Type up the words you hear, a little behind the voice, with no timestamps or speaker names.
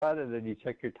and then you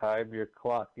check your time, your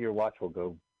watch will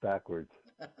go backwards.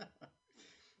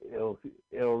 It'll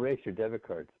it'll erase your debit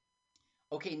cards.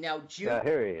 Okay, now June, Yeah,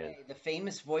 here he is. the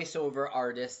famous voiceover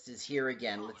artist, is here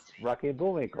again. Let's Rocky and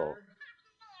Bullwinkle. My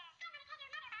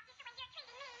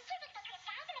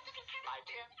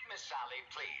dear Miss Sally,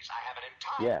 please, I have an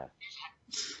entire... Yeah.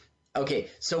 Okay,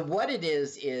 so what it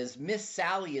is Miss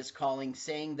Sally is calling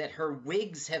saying that her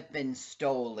wigs have been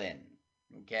stolen,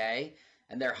 okay?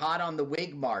 And they're hot on the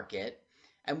wig market.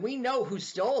 And we know who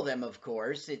stole them, of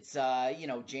course. It's,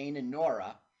 Jane and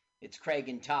Nora. It's Craig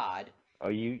and Todd. Oh,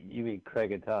 you mean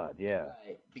Craig and Todd? Yeah.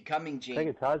 Right. Becoming Jane. Craig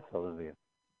and Todd stole them.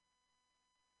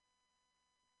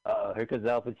 Oh, here comes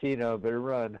Al Pacino. Better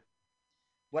run.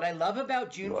 What I love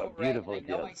about June You are Foray, beautiful, I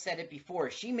know Jim. I said it before,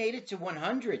 she made it to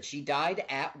 100. She died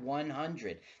at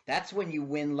 100. That's when you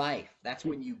win life. That's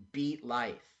when you beat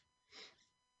life.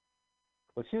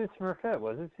 Well, she was Smurfette,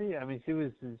 wasn't she? I mean, she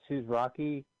was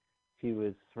Rocky. She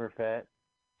was Smurfette.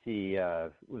 She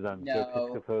was on Joe No.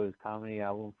 Piscopo's comedy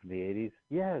album from the 80s.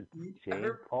 Yeah,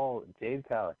 Jane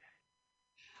Pally.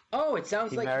 Oh, it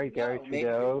sounds She like married Gary maybe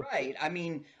you're Trudeau. right. I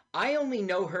mean, I only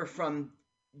know her from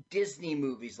Disney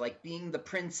movies like Being the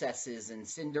Princesses and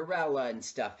Cinderella and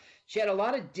stuff. She had a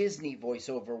lot of Disney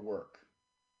voiceover work.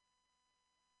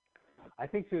 I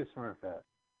think she was Smurfette.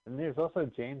 And there's also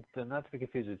Jane, not to be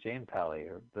confused with Jane Pally,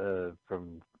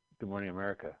 from Good Morning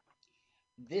America.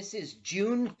 This is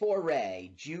June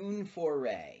Foray. June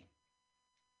Foray.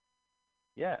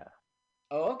 Yeah.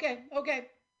 Oh, okay.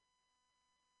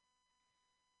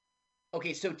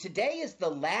 Okay, so today is the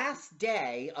last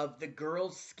day of the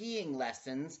girls' skiing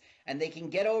lessons, and they can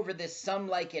get over this "some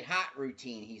like it hot"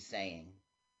 routine, he's saying.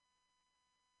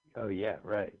 Oh, yeah,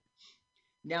 right.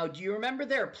 Now, do you remember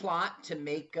their plot to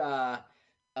make Mr.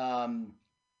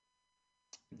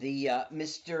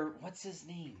 What's his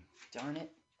name? Darn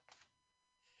it.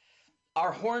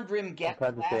 Our horned rim I'm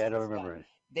proud to say I don't remember it.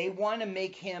 They want to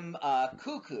make him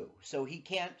cuckoo, so he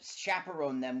can't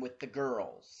chaperone them with the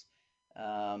girls.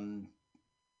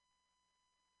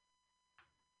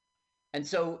 And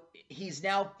so he's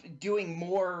now doing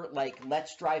more like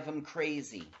Let's Drive Him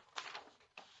Crazy.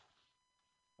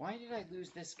 Why did I lose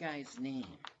this guy's name?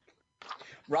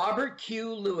 Robert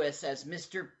Q. Lewis as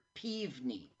Mr.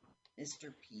 Peavney.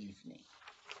 Mr. Peavney.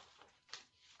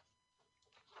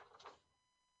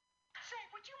 Say,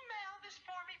 would you mail this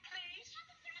for me, please?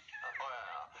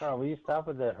 Carl, will you stop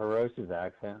with the Hiroshi's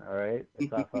accent, all right? It's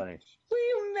not funny. Will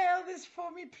you mail this for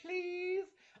me, please?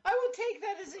 I will take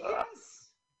that as a yes.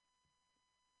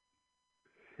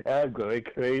 I'm going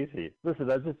crazy. Listen,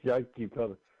 that's just Junkie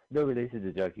Public. No relation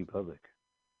to Junkie Public.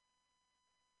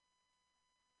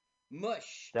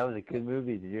 Mush. That was a good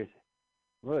movie. Did you?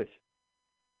 Mush.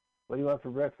 What do you want for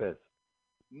breakfast?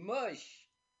 Mush.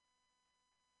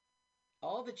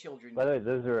 All the children. By the way,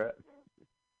 those are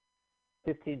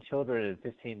 15 children and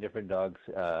 15 different dogs'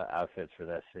 outfits for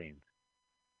that scene.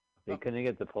 They couldn't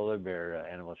get the polar bear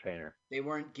animal trainer. They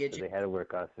weren't Gidget. So they had to wear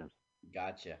costumes.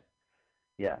 Gotcha.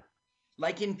 Yeah.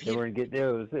 Like in They weren't get.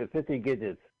 There was 15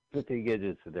 Gidgets. 15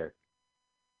 Gidgets there.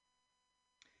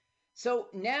 So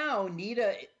now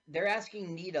Nita, they're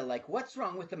asking Nita, like, what's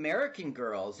wrong with American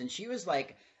Girls? And she was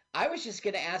like, I was just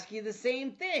going to ask you the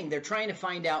same thing. They're trying to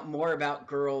find out more about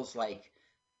girls, like,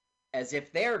 as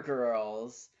if they're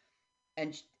girls.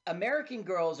 And American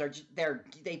Girls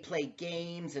they play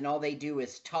games and all they do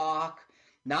is talk.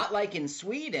 Not like in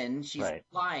Sweden, she's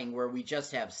implying where we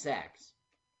just have sex.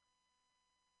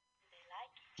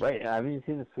 Right. Haven't you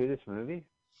seen the Swedish movie?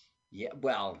 Yeah,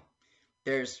 well,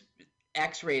 there's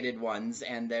X-rated ones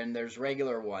and then there's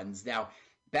regular ones. Now,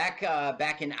 back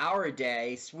in our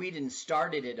day, Sweden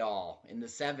started it all in the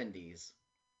 70s.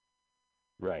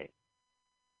 Right.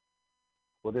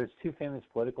 Well, there's two famous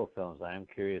political films, I Am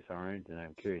Curious Orange and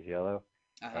I'm Curious Yellow.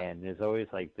 And there's always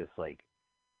like this like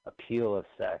appeal of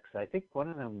sex. I think one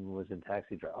of them was in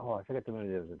Taxi Driver. Oh, I forget the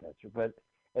movie that was in Taxi Driver.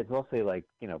 But it's mostly like,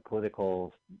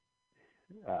 political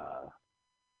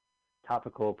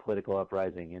topical political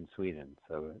uprising in Sweden.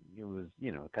 So it was,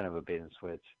 kind of a bait and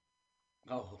switch.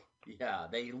 Oh, yeah.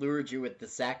 They lured you with the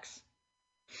sex.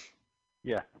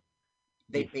 Yeah.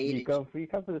 They baited you. You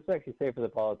come for the sex, you stay for the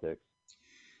politics.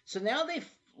 So now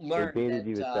they've learned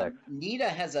that Nita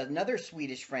has another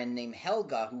Swedish friend named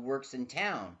Helga who works in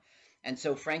town. And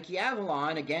so Frankie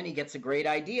Avalon, again, he gets a great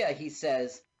idea. He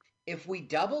says, if we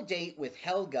double date with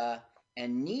Helga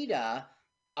and Nita,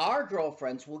 our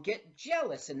girlfriends will get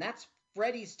jealous, and that's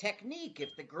Freddie's technique.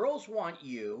 If the girls want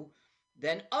you,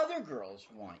 then other girls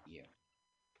want you.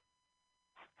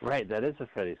 Right, that is a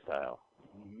Freddie style.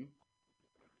 Mm-hmm.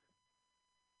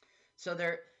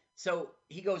 So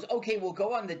he goes, okay, we'll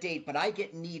go on the date, but I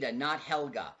get Nita, not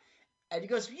Helga. And he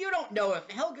goes, you don't know if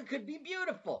Helga could be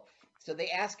beautiful. So they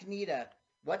ask Nita,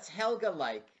 what's Helga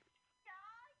like? Yeah,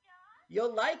 yeah.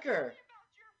 You'll like her. Tell me about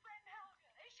your friend Helga.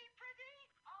 Is she pretty?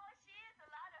 Oh, she is a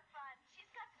lot of fun. She's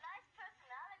got nice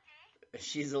personality.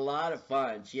 She's a lot of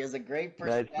fun. She has a great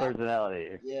Nice personality.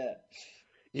 personality. Yeah.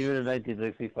 Even in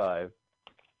 1965.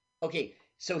 Okay,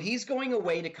 so he's going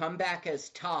away to come back as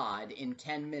Todd in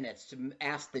 10 minutes to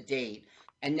ask the date.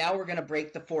 And now we're going to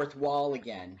break the fourth wall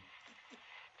again.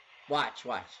 Watch.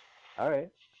 All right. Look,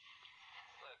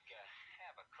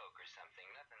 have a Coke or something.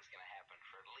 Nothing's going to happen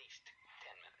for at least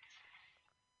 10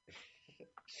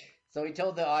 minutes. So he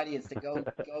told the audience to go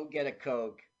get a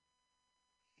Coke.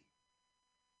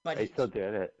 But I still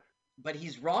did it. But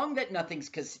he's wrong that nothing's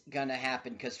gonna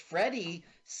happen because Freddie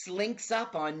slinks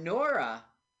up on Nora,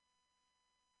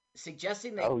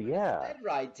 suggesting they sled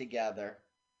ride together.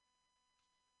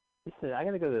 Listen, I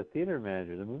gotta go to the theater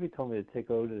manager. The movie told me to take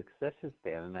over to the concession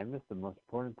stand, and I missed the most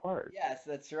important part. Yes,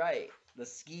 that's right. The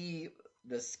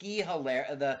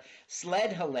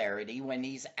sled hilarity when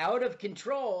he's out of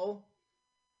control.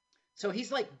 So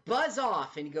he's like, buzz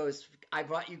off, and he goes, I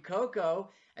brought you Coco.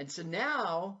 And so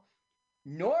now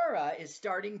Nora is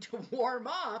starting to warm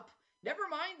up. Never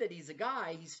mind that he's a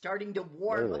guy. He's starting to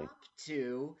warm up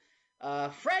to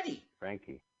Freddie.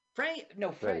 Frankie.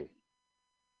 Freddie.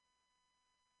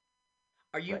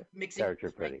 Are you mixing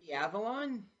with Frankie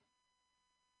Avalon?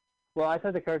 Well, I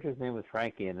thought the character's name was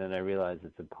Frankie, and then I realized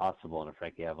it's impossible in a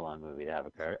Frankie Avalon movie to have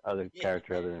a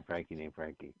character other than Frankie named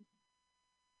Frankie.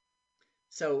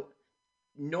 So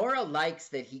Nora likes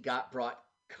that he brought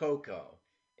Coco.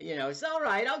 You know, it's all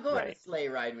right. I'll go on a sleigh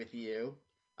ride with you.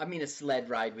 I mean, a sled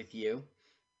ride with you.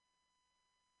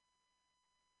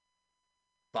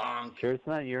 Bonk. Sure, it's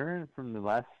not urine from the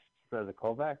last the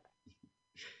callback.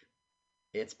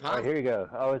 It's possible. Oh, here you go.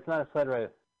 Oh, it's not a sled ride.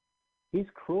 He's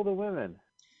cruel to women.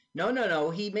 No.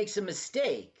 He makes a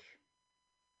mistake.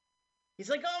 He's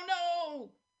like, oh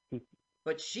no!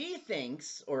 But she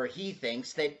thinks, or he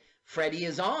thinks, that Freddie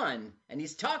is on, and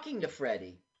he's talking to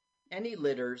Freddie, and he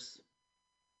litters.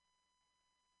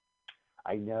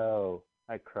 I know.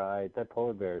 I cried. That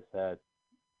polar bear is sad.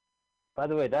 By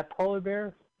the way, that polar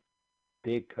bear,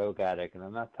 big Coke addict, and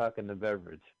I'm not talking the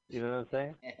beverage. You know what I'm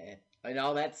saying? And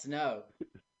all that snow.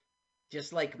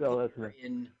 Just like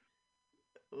in,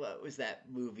 what was that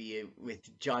movie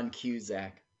with John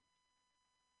Cusack?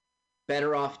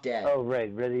 Better Off Dead. Oh,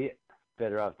 right. Really?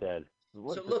 Better Off Dead.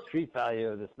 What's the street value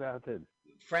of this mountain?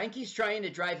 Frankie's trying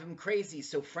to drive him crazy,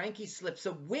 so Frankie slips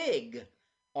a wig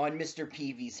on Mr.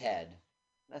 Peavy's head.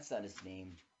 That's not his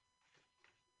name.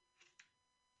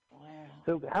 Wow.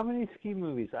 So how many ski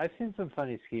movies? I've seen some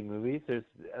funny ski movies. There's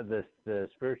the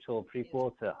spiritual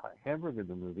prequel to Hamburger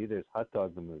the movie. There's Hot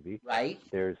Dog the movie. Right.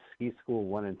 There's Ski School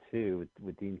 1 and 2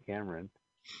 with Dean Cameron.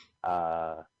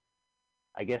 I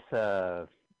guess Better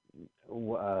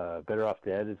Off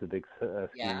Dead is a big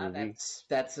ski movie.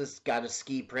 That's got a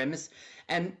ski premise.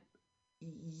 And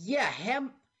yeah,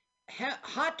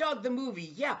 Hot Dog the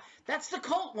movie. Yeah, that's the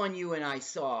cult one you and I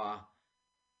saw.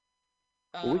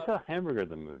 We saw Hamburger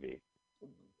the movie.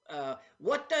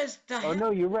 What does the Oh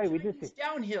no, you're right. We did see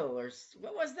Downhill, or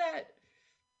what was that?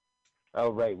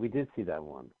 Oh right, we did see that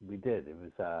one. We did. It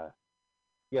was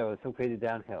it was So Crazy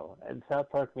Downhill, and South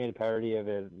Park made a parody of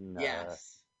it. And,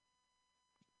 yes.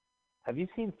 Have you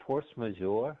seen Force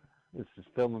Majeure? This is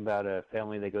a film about a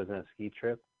family that goes on a ski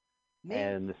trip,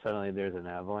 and suddenly there's an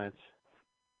avalanche.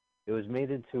 It was made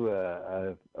into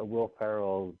a Will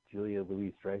Ferrell, Julia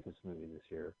Louis-Dreyfus movie this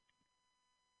year.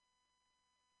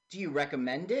 Do you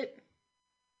recommend it?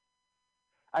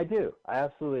 I do. I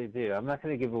absolutely do. I'm not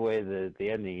going to give away the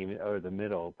ending or the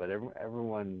middle, but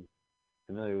everyone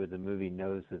familiar with the movie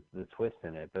knows the twist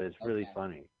in it, but it's really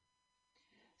funny.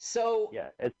 So yeah,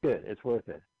 it's good. It's worth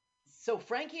it. So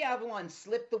Frankie Avalon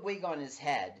slipped the wig on his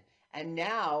head, and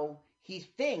now he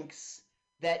thinks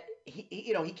that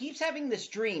he keeps having this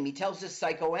dream. He tells his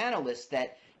psychoanalyst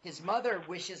that his mother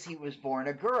wishes he was born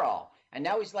a girl, and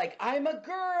now he's like, I'm a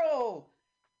girl.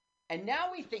 And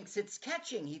now he thinks it's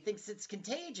catching. He thinks it's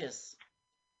contagious.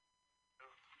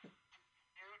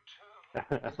 You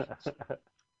too.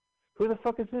 Who the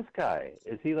fuck is this guy?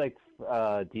 Is he like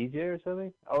DJ or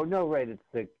something? Oh no, right, it's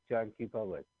the John Q.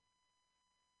 Public.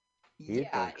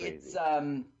 It's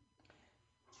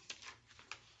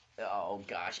oh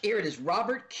gosh, here it is.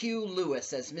 Robert Q.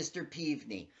 Lewis as Mr.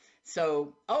 Peavney.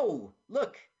 So,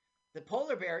 look, the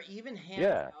polar bear even hands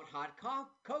out hot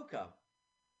cocoa.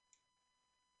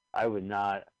 I would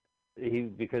not.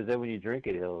 Because then when you drink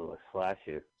it, he'll slash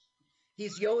you.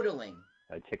 He's yodeling.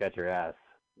 Check out your ass.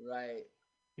 Right.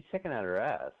 She's checking out her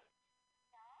ass.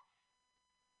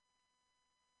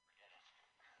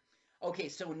 Okay,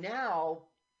 so now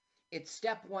it's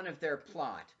step one of their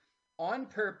plot. On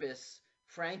purpose,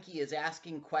 Frankie is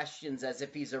asking questions as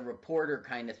if he's a reporter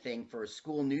kind of thing for a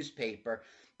school newspaper,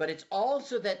 but it's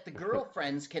also that the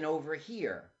girlfriends can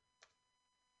overhear.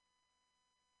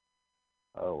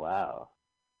 Oh, wow.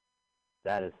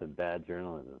 That is some bad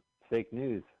journalism. Fake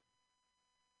news.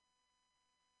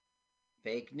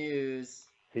 Fake news.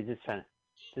 He's just trying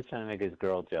to make his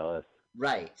girl jealous.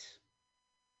 Right.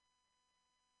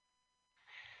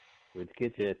 With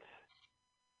Gidget.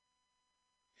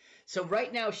 So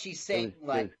right now she's saying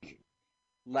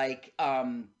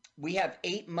we have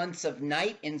 8 months of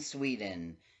night in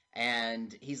Sweden.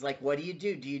 And he's like, what do you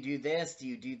do? Do you do this? Do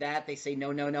you do that? They say,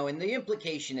 no, no, no. And the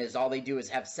implication is all they do is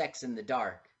have sex in the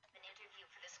dark.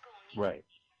 Right.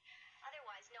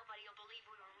 Otherwise, nobody will believe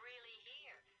we were really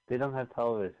here. They don't have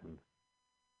television.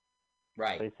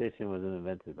 Right. PlayStation wasn't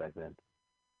invented back then.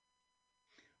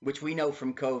 Which we know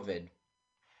from COVID.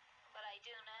 But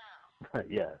I do now.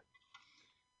 Yeah.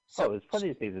 So there's plenty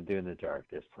of things to do in the dark.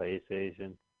 There's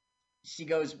PlayStation. She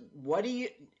goes, what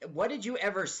did you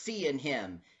ever see in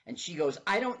him? And she goes,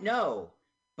 I don't know,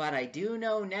 but I do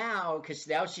know now, because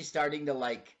now she's starting to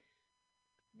like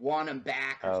want him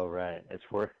back. Oh, right. It's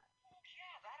work.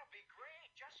 Yeah, that'll be great.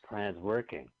 Just Plan's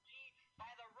working. by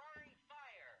the roaring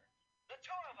fire. The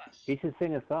two of us. He should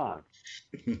sing a song.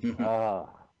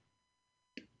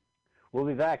 We'll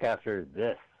be back after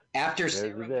this. After There's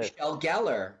Sarah this. Michelle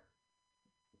Gellar.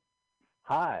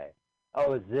 Hi.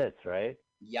 Oh, it's this, right?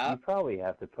 You Yup, probably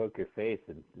have to poke your face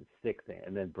and stick thing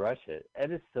and then brush it,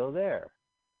 and it's still there.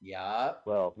 yup.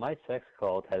 Well, my sex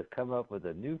cult has come up with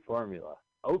a new formula.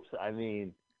 Oops, I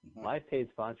mean, my paid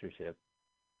sponsorship.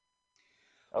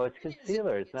 Oh, it's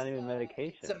concealer. It's not even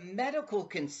medication. It's a medical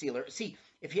concealer. See,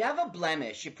 if you have a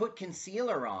blemish, you put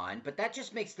concealer on, but that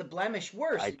just makes the blemish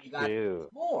worse. I and you got do.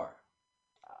 more.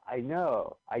 I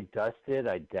know. I dust it.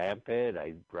 I damp it.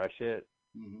 I brush it.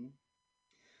 Mm-hmm.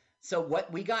 So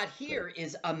what we got here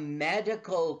is a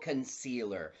medical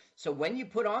concealer. So when you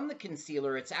put on the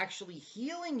concealer, it's actually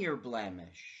healing your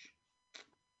blemish.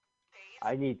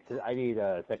 I need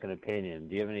a second opinion.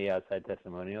 Do you have any outside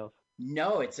testimonials?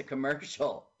 No, it's a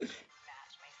commercial.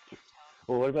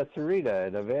 Well, what about Sarita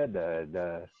and Amanda and?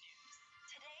 Today,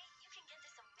 you can get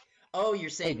this amazing. Oh, you're Hey,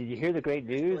 saying did you hear the great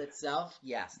concealer news? itself?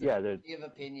 Yes. Yeah, There's plenty of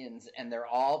opinions, and they're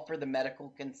all for the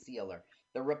medical concealer,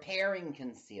 the repairing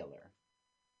concealer.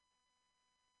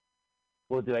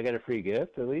 Well, do I get a free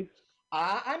gift at least?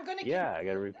 I'm gonna. Yeah, I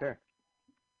got a repair.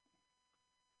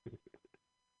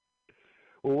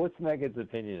 Well, what's Megan's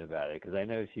opinion about it? Because I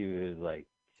know she was like,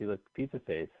 she looked Pizza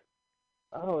Face.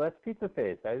 Oh, that's Pizza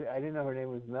Face. I didn't know her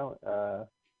name was Mel.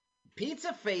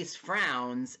 Pizza Face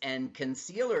frowns and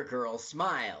Concealer Girl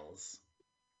smiles.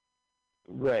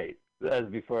 Right. That's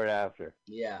before and after.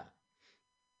 Yeah.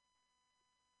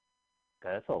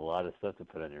 God, that's a lot of stuff to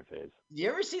put on your face. Do you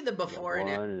ever see the before and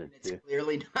after? One And and it's two.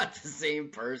 clearly not the same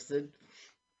person.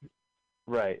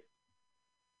 Right.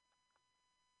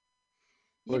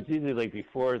 Well, it's usually like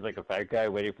before it's like a fat guy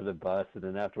waiting for the bus, and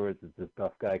then afterwards it's this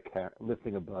buff guy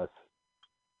lifting a bus.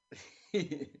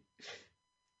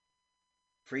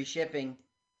 Free shipping.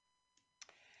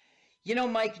 You know,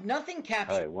 Mike, nothing All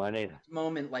captures right, 1-800. a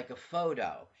moment like a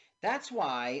photo. That's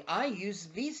why I use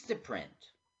Vistaprint.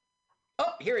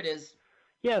 Oh, here it is.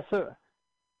 Yeah, so,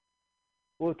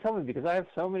 well, tell me, because I have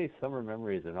so many summer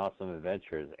memories and awesome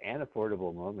adventures and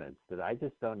affordable moments that I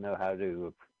just don't know how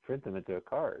to print them into a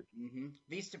card. Mm-hmm.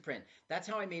 Vistaprint. That's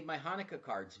how I made my Hanukkah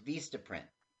cards. Vistaprint.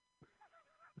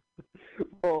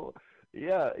 Well,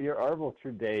 yeah, your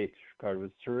Arbiter Day card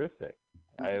was terrific.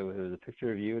 It was a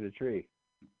picture of you in a tree.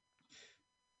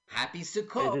 Happy Is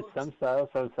Sukkot. it some styles,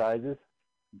 some sizes?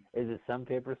 Is it some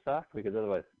paper stock? Because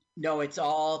otherwise... No, it's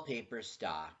all paper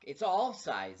stock. It's all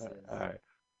sizes. All right.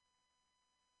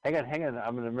 Hang on.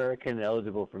 I'm an American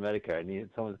eligible for Medicare. I need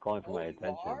someone's calling for my You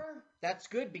attention. are? That's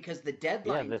good because the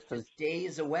deadline is that's just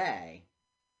days away.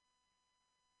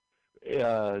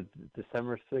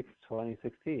 December 6th,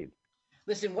 2016.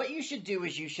 Listen, what you should do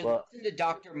is you should Well- listen to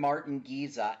Dr. Martin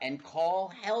Giza and call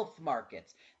Health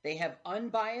Markets. They have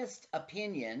unbiased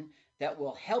opinion that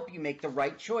will help you make the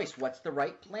right choice. What's the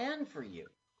right plan for you?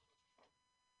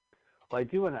 Well, I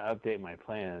do want to update my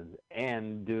plans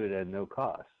and do it at no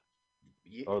cost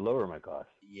or lower my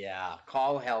costs. Yeah,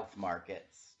 call Health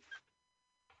Markets.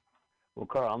 Well,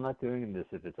 Carl, I'm not doing this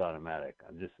if it's automatic.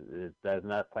 That's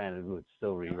not planned. It would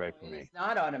still rewrite for me. It's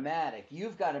not automatic.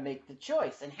 You've got to make the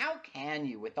choice. And how can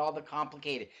you with all the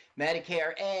complicated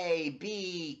Medicare A,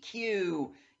 B,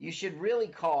 Q? You should really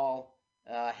call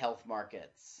health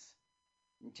markets.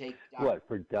 And take What,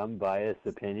 for dumb biased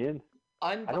opinion?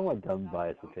 I don't want dumb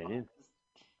biased opinion.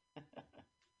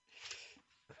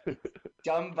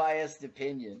 Dumb biased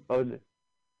opinion. Oh,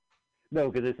 no,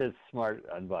 because it says smart,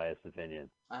 unbiased opinion.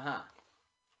 Uh-huh.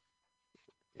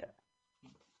 Yeah.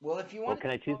 Well, if you Well, want, can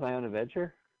I choose my own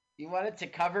adventure? you want it to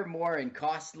cover more and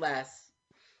cost less.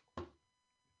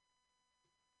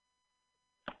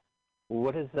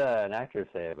 What does an actor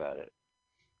say about it?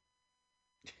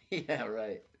 Yeah,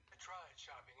 right. I tried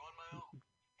shopping on my own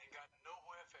and got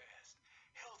nowhere fast.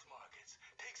 Health markets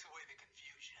takes away the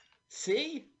confusion.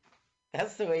 See?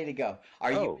 That's the way to go.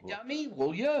 Are you a dummy?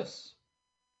 Well, yes.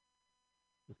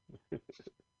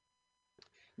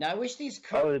 Now, I wish these...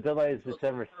 Oh, the deadline is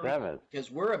December 7th.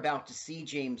 Because we're about to see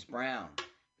James Brown.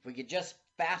 If we could just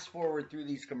fast forward through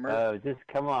these commercials. Oh, just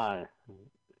come on.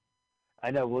 I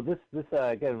know. Well, this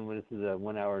again, this is a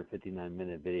 1 hour and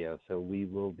 59-minute video, so we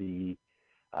will be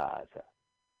it's a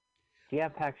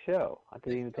jam-packed show. I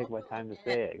couldn't even take my time to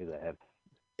say it because I have.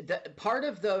 Part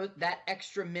of that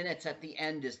extra minutes at the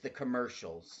end is the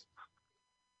commercials.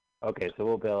 Okay, so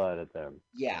we'll bail out at them.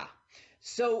 Yeah.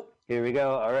 So here we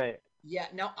go. All right. Yeah.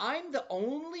 Now I'm the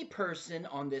only person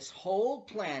on this whole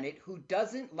planet who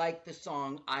doesn't like the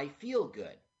song "I Feel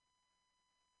Good."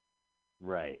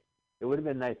 Right. It would have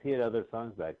been nice. He had other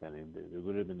songs back then. It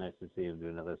would have been nice to see him do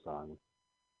another song.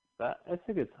 But it's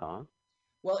a good song.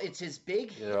 Well, it's his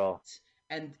big hit,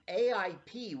 and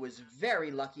AIP was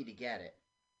very lucky to get it.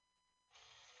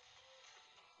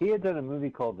 He had done a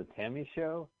movie called The Tammy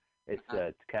Show. It's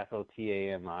capital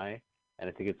TAMI, and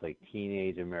I think it's like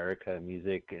Teenage America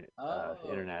Music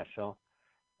International.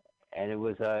 And it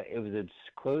was a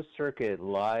closed circuit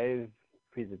live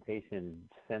presentation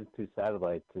sent through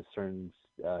satellite to certain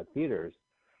theaters,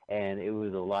 and it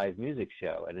was a live music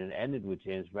show, and it ended with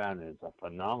James Brown, and it's a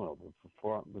phenomenal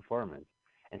performance.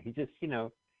 And he just,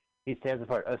 he stands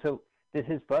apart. So did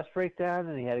his bus break down,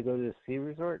 and he had to go to the ski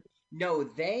resort? No,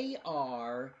 they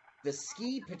are the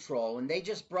ski patrol, and they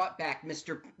just brought back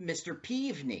Mr.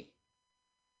 Peavney.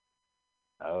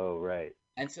 Oh, right.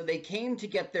 And so they came to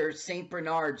get their St.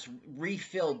 Bernards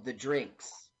refilled the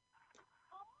drinks.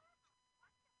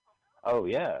 Oh,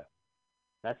 yeah.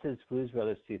 That's his Blues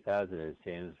Brothers 2000 as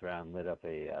James Brown lit up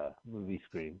a movie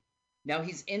screen. Now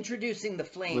he's introducing the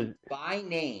Flames by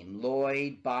name,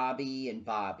 Lloyd, Bobby, and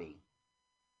Bobby.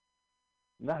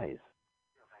 Nice.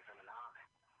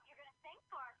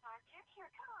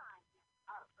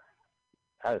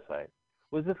 Satisfied.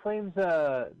 Was the Flames,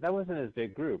 that wasn't his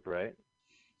big group, right?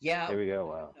 Yeah. There we go,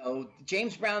 wow. No,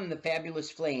 James Brown and the Fabulous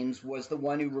Flames was the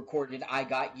one who recorded I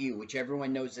Got You, which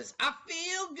everyone knows as I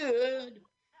Feel Good.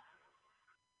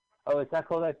 Oh, it's not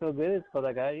called I Feel Good, it's called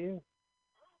I Got You?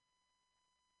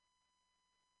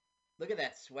 Look at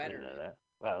that sweater. I didn't know that.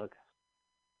 Wow, look.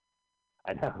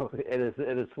 I know, it is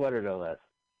a sweater no less.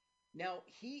 Now,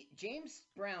 James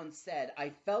Brown said,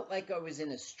 I felt like I was in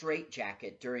a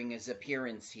straitjacket during his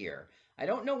appearance here. I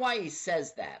don't know why he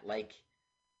says that. Like,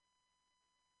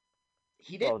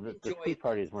 he didn't the ski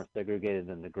party is more segregated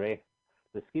than the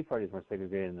ski party is more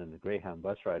segregated than the Greyhound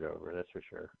bus ride over, that's for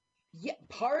sure. Yeah,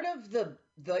 part of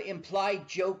the implied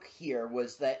joke here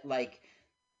was that, like,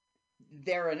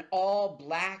 they're an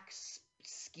all-black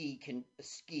ski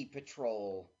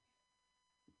patrol,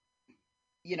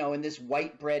 in this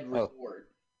white bread resort.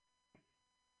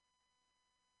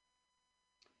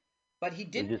 But he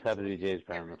didn't. It just happened to be James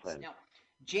Brown in the Flames. Now,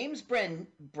 James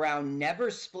Brown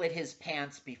never split his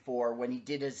pants before when he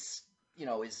did his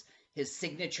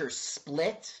signature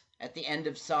split at the end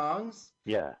of songs.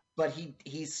 Yeah. But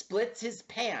he splits his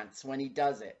pants when he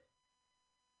does it.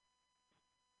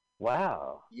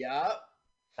 Wow. Yeah.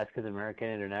 That's because American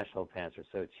International pants are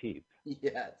so cheap.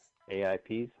 Yes.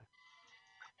 AIPs?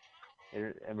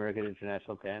 American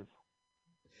International pants?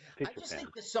 I just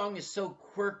think the song is so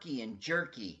quirky and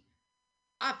jerky.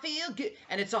 I feel good.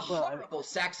 And it's a horrible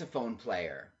saxophone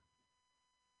player.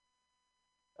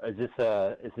 Is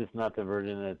this not the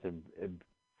version that's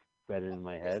embedded in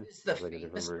my head? This is the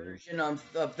famous version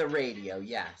of the radio,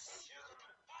 yes.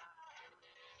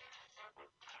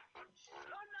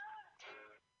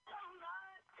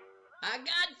 I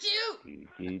got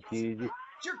you!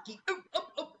 Jerky!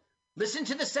 Oh. Listen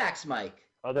to the sax, Mike.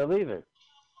 Oh, they're leaving.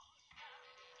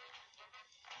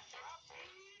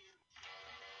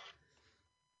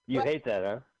 You hate that,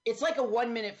 huh? It's like a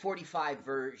 1 minute 45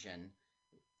 version.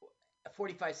 A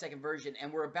 45-second version,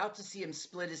 and we're about to see him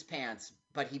split his pants,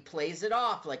 but he plays it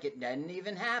off like it didn't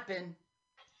even happen.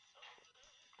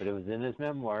 But it was in his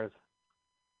memoirs.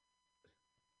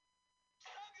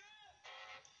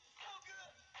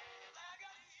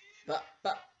 Bup,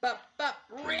 bup, bup, bup,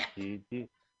 rip. G.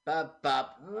 Bup,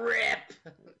 bup, rip.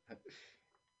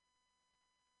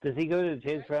 Does he go to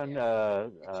James Brown? It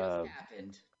just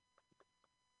happened.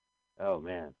 Oh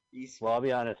man. He's, Well, I'll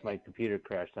be honest. My computer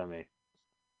crashed on me.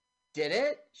 did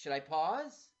it? Should I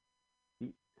pause?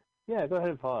 Yeah, go ahead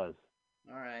and pause.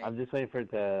 All right. I'm just waiting for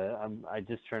it to. I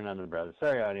just turned on the browser.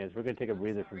 Sorry, audience. We're gonna take a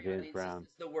breather from James Brown.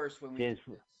 It's the worst when we James.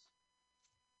 do this.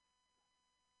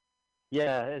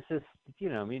 Yeah, it's just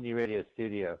Mutiny Radio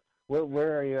Studio.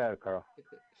 Where are you at, Carl?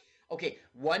 Okay,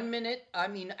 1 minute. I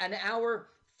mean, an hour.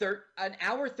 An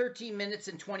hour, 13 minutes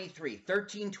and 23.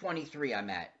 13:23. I'm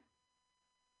at.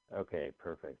 Okay,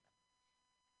 perfect.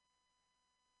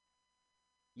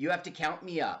 You have to count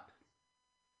me up.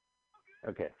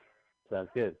 Okay, sounds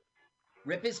good.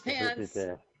 Rip his pants.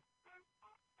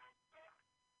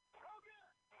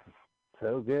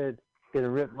 So good. Gonna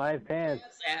rip my pants.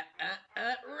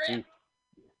 Rip.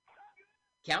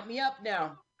 Count me up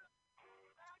now.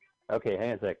 Okay,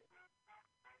 hang on a sec.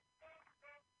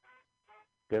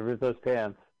 Gonna rip those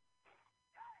pants.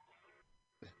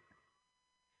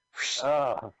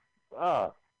 Oh,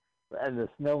 and the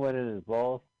snow went in his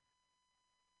balls.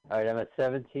 All right, I'm at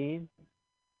 17,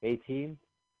 18,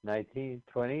 19,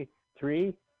 20,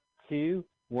 3, 2,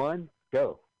 1,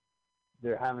 go.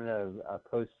 They're having a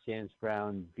post-James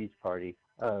Brown beach party,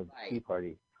 tea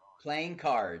party. Playing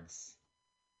cards.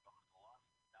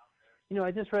 I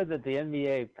just read that the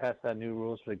NBA passed out new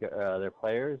rules for their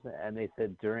players, and they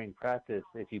said during practice,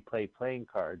 if you play playing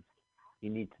cards, you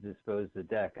need to dispose the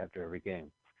deck after every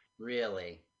game.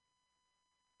 Really?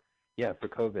 Yeah, for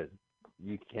COVID.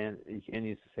 You can't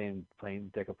use the same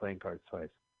deck of playing cards twice.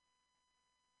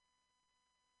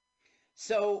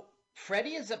 So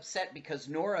Freddie is upset because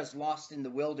Nora's lost in the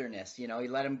wilderness. He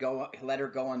let her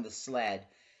go on the sled.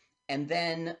 And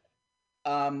then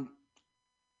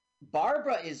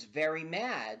Barbara is very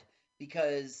mad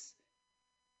because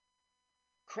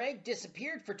Craig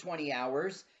disappeared for 20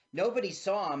 hours. Nobody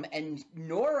saw him, and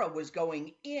Nora was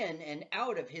going in and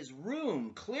out of his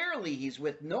room. Clearly, he's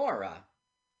with Nora.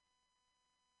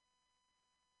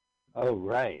 Oh,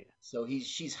 right. So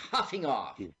she's huffing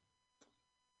off.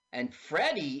 And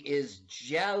Freddie is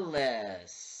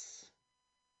jealous.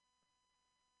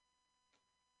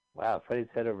 Wow, Freddie's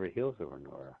head over heels over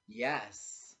Nora.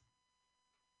 Yes.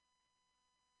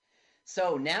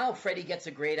 So now Freddie gets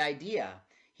a great idea.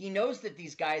 He knows that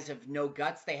these guys have no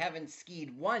guts. They haven't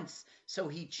skied once. So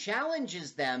he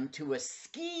challenges them to a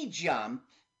ski jump.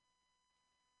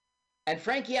 And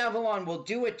Frankie Avalon will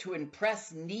do it to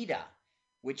impress Nita,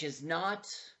 which is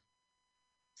not...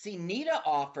 See, Nita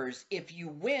offers, if you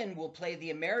win, we'll play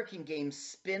the American game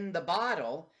Spin the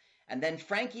Bottle. And then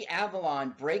Frankie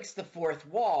Avalon breaks the fourth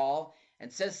wall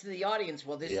and says to the audience,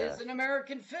 well, this is an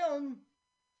American film.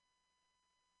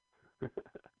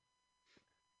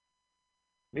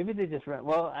 Maybe they just ran.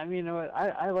 Well, I mean, you know what?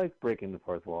 I like breaking the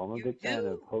fourth wall. I'm a big fan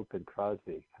of Hope and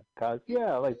Crosby.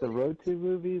 Yeah, like the Road to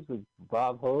movies with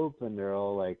Bob Hope, and they're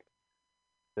all like,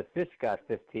 the fish got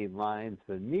 15 lines,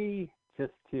 but me,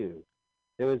 just 2.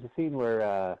 There was a scene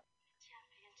where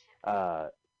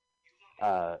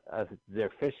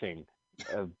they're fishing.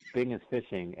 Bing is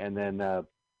fishing, and then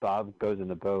Bob goes in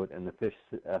the boat, and the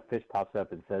fish pops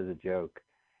up and says a joke.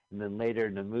 And then later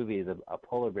in the movie, a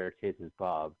polar bear chases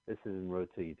Bob. This is in Road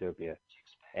to Utopia.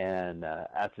 And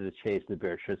after the chase, the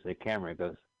bear turns to the camera and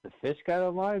goes, the fish got a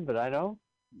line, but I don't?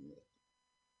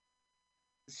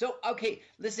 So, okay,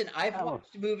 listen, I've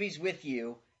watched movies with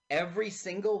you every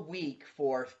single week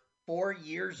for 4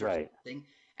 years or something.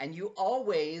 And you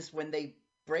always, when they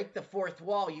break the fourth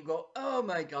wall, you go, oh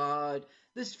my God,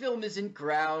 this film isn't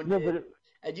grounded.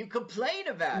 And you complain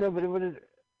about it.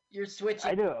 You're switching.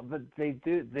 I know, but they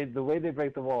do. The way they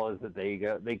break the wall is that they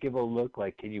give a look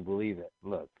like, can you believe it?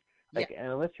 Look, like, and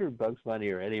unless you're Bugs Bunny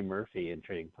or Eddie Murphy in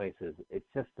Trading Places, it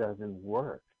just doesn't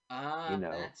work.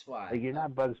 That's why. Like, you're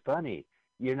not Bugs Bunny.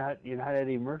 You're not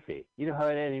Eddie Murphy. You know how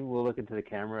Eddie will look into the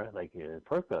camera, like,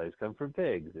 pork bellies come from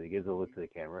pigs, and he gives a look to the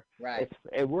camera. Right.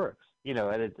 It works,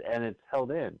 and it's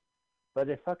held in. But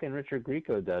if fucking Richard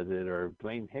Grieco does it or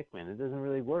Dwayne Hickman, it doesn't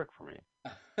really work for me.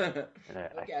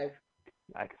 Okay.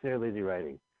 I consider lazy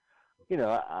writing.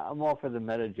 I'm all for the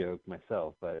meta joke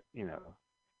myself, but,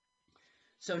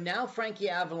 So now Frankie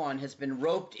Avalon has been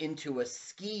roped into a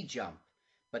ski jump,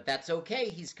 but that's okay.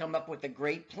 He's come up with a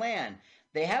great plan.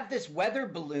 They have this weather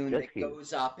balloon that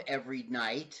goes up every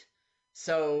night.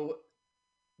 So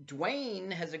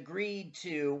Dwayne has agreed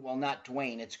to, well, not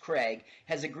Dwayne, it's Craig,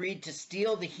 has agreed to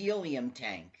steal the helium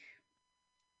tank.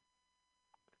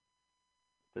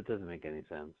 That doesn't make any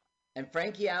sense. And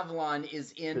Frankie Avalon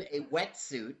is in a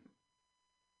wetsuit.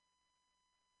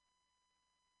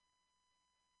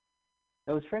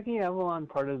 Now, was Frankie Avalon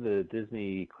part of the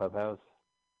Disney Clubhouse?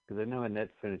 Because I know Annette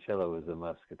Funicello was a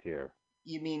Musketeer.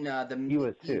 You mean the He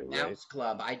was Mickey too, right? Mouse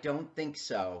Club? I don't think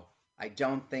so. I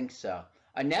don't think so.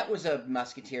 Annette was a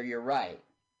Musketeer. You're right.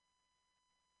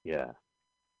 Yeah.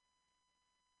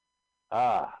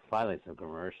 Ah, finally some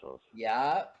commercials.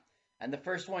 Yeah. And the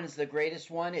first one is the greatest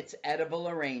one. It's edible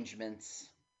arrangements.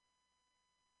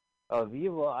 Oh,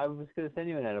 well, I was going to send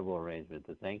you an edible arrangement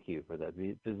to thank you for that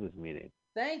business meeting.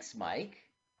 Thanks, Mike.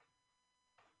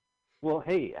 Well,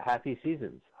 hey, happy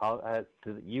seasons to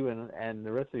you and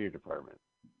the rest of your department.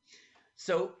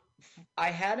 So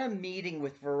I had a meeting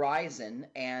with Verizon,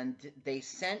 and they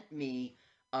sent me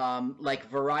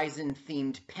like Verizon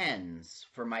themed pens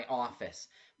for my office.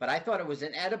 But I thought it was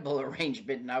an edible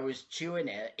arrangement, and I was chewing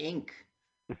ink.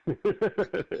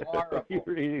 Horrible. You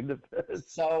were eating the pen.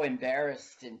 So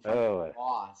embarrassed in front of the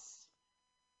boss.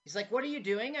 He's like, "What are you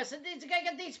doing?" I said, "I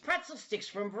got these pretzel sticks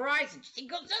from Verizon." He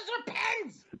goes, "Those are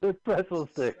pens." They're pretzel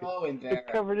sticks. So embarrassed.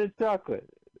 They're covered in chocolate.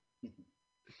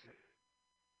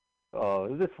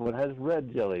 Oh, this one has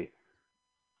red jelly.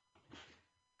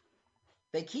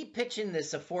 They keep pitching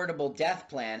this affordable death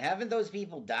plan. Haven't those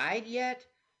people died yet?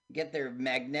 Get their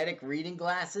magnetic reading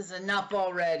glasses? Enough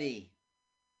already.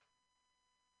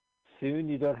 Soon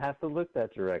you don't have to look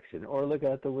that direction or look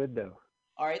out the window.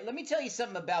 All right, let me tell you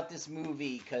something about this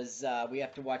movie because we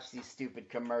have to watch these stupid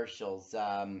commercials.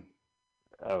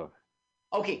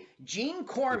 Okay, Gene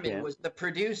Corman was the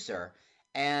producer,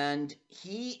 and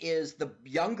he is the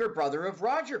younger brother of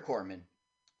Roger Corman.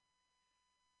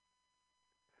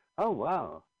 Oh,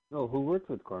 wow. Oh, who worked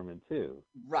with Corman, too.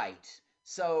 Right.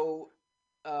 So,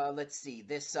 let's see.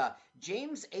 This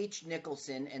James H.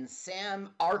 Nicholson and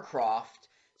Sam Arcroft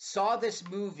saw this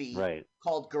movie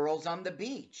called Girls on the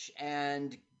Beach,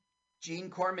 and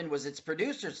Gene Corman was its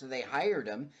producer, so they hired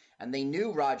him, and they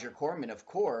knew Roger Corman, of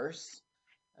course.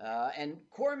 And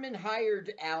Corman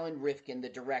hired Alan Rifkin, the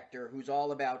director, who's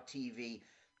all about TV,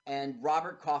 and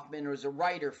Robert Kaufman was a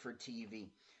writer for TV.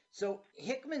 So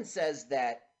Hickman says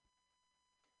that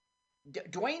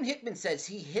Dwayne Hickman says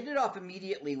he hit it off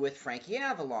immediately with Frankie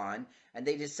Avalon, and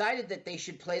they decided that they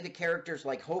should play the characters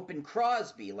like Hope and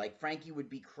Crosby, like Frankie would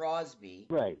be Crosby.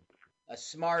 Right. A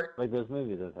smart... Like those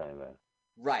movies I was talking about.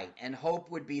 Right, and Hope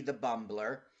would be the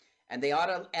bumbler. And they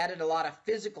added a lot of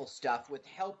physical stuff, which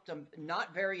helped a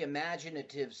not very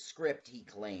imaginative script, he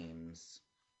claims.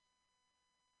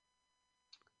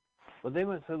 Well,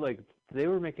 they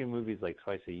were making movies like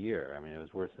twice a year. I mean, it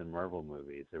was worse than Marvel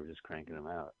movies. They were just cranking them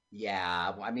out.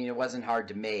 Yeah, I mean, it wasn't hard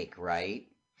to make, right?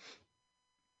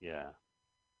 Yeah.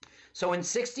 So in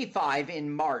 '65,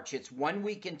 in March, it's 1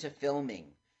 week into filming,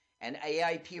 and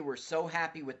AIP were so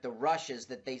happy with the rushes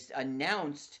that they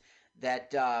announced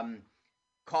that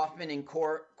Kaufman and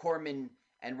Corman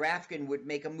and Rafkin would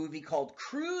make a movie called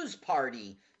Cruise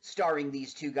Party, starring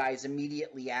these two guys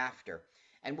immediately after.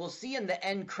 And we'll see in the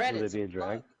end credits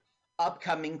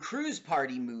upcoming Cruise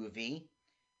Party movie.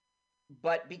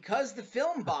 But because the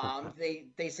film bombed,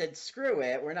 they said, screw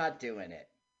it, we're not doing it.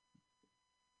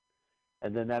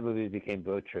 And then that movie became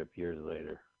Boat Trip years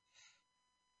later.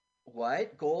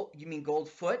 What? You mean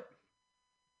Goldfoot?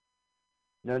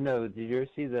 No. Did you ever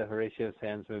see the Horatio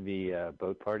Sands movie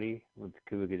Boat Party with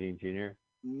Cuba Gooding Jr.?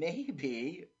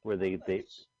 Maybe. Where they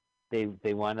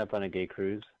wind up on a gay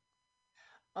cruise.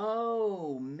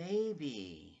 Oh,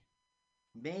 maybe.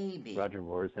 Roger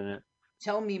Moore's in it.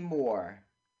 Tell me more.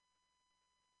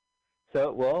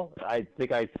 So, well, I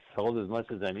think I told as much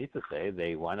as I need to say.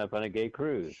 They wind up on a gay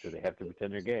cruise, so they have to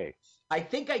pretend they're gay. I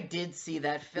think I did see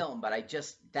that film, but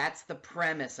that's the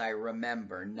premise I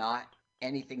remember, not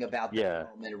anything about the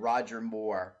film and Roger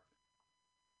Moore.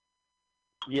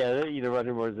 Yeah,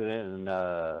 Roger Moore's in it, and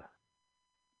I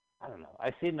don't know.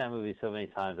 I've seen that movie so many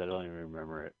times, I don't even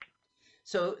remember it.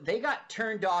 So they got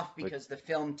turned off because the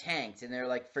film tanked, and they're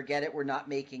like, "Forget it, we're not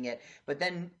making it." But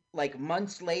then, like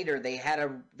months later, they had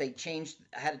to change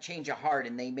a heart,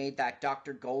 and they made that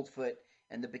Dr. Goldfoot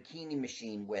and the Bikini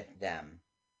Machine with them.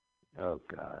 Oh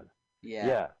God.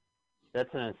 Yeah.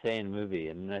 That's an insane movie,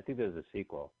 and I think there's a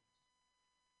sequel.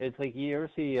 It's like, you ever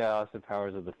see Austin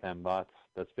Powers of the Fembots?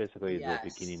 That's basically the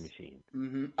Bikini Machine.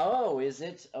 Mm-hmm. Oh, is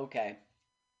it? Okay.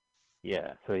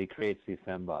 Yeah, so he creates these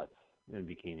fembots in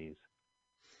bikinis.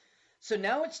 So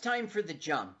now it's time for the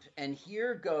jump, and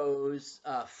here goes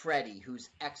Freddie,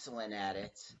 who's excellent at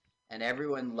it, and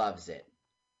everyone loves it.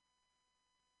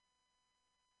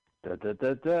 Da, da,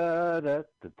 da, da, da,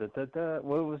 da, da, da.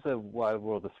 What was the Wide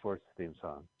World of Sports theme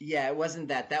song? Yeah, it wasn't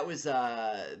that. That was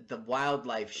the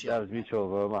Wildlife Show. That was Mutual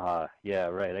of Omaha. Yeah,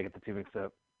 right. I get the two mixed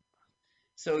up.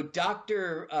 So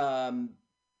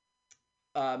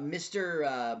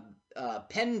Mr.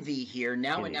 Penvy here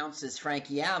now announces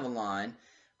Frankie Avalon,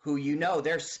 who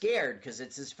they're scared because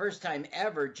it's his first time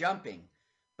ever jumping.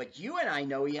 But you and I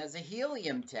know he has a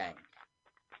helium tank.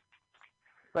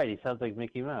 Right, he sounds like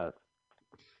Mickey Mouse.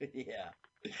 Yeah.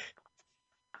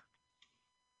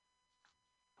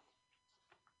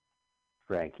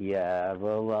 Frankie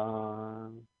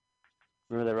Avalon.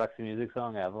 Remember that Roxy Music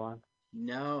song, Avalon?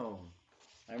 No.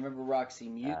 I remember Roxy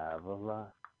Music. Avalon.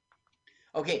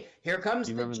 Okay, here comes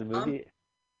Do you the remember jump, the movie?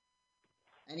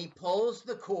 and he pulls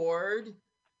the cord,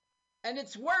 and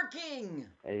it's working!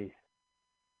 Hey,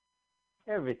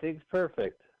 everything's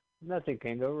perfect. Nothing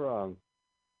can go wrong.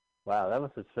 Wow, that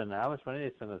must have spent, how much money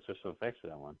did they spend on special effects for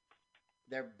that one?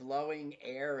 They're blowing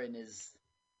air in his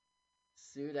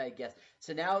suit, I guess.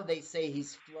 So now they say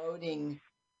he's floating.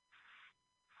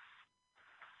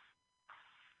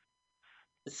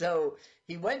 So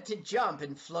he went to jump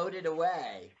and floated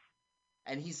away.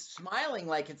 And he's smiling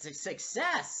like it's a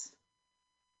success.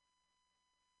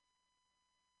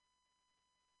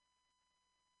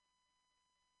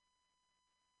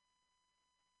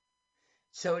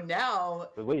 So now,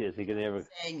 But wait, is he going to ever...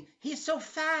 saying, he's so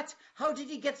fat. How did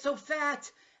he get so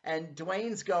fat? And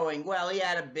Dwayne's going, well, he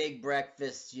had a big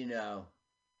breakfast,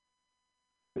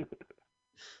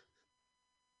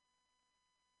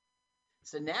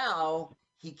 So now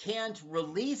he can't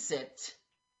release it.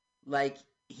 Like,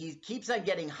 he keeps on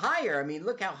getting higher. I mean,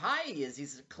 look how high he is.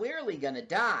 He's clearly going to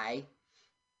die.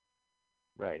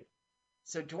 Right.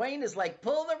 So Dwayne is like,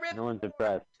 pull the ripcord. No one's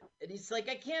impressed. And he's like,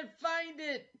 I can't find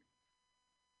it.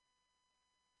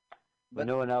 But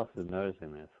no one else is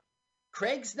noticing this.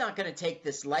 Craig's not going to take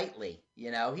this lightly.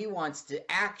 He wants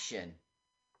to action.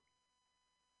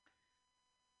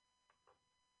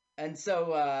 And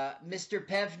so Mr.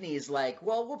 Pevney is like,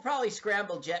 well, we'll probably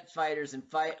scramble jet fighters and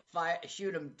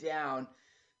shoot them down.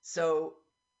 So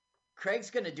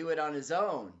Craig's going to do it on his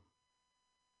own.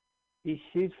 He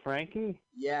shoots Frankie?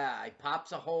 Yeah, he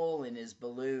pops a hole in his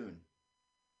balloon.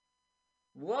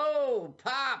 Whoa,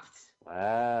 popped.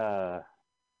 Wow.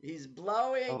 He's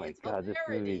blowing. Oh my it's God,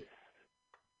 hilarity.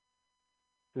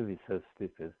 This movie's so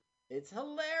stupid. It's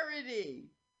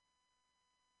hilarity.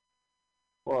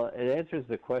 Well, it answers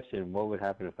the question, what would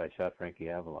happen if I shot Frankie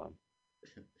Avalon?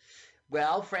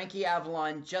 Well, Frankie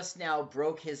Avalon just now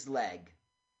broke his leg.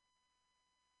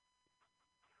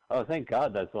 Oh, thank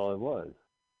God that's all it was.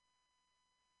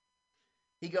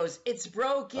 He goes, it's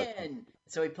broken. Okay.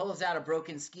 So he pulls out a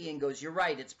broken ski and goes, you're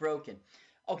right, it's broken.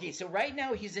 Okay, so right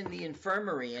now he's in the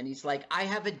infirmary and he's like, I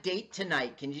have a date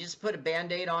tonight. Can you just put a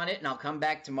Band-Aid on it and I'll come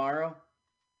back tomorrow?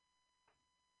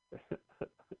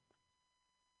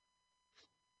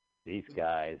 These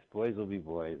guys, boys will be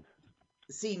boys.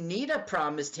 See, Nita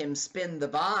promised him spin the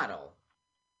bottle.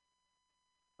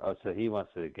 Oh, so he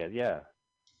wants to get, yeah.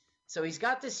 So he's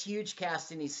got this huge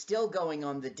cast and he's still going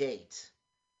on the date.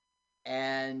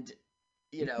 And,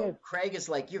 Craig is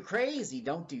like, you're crazy.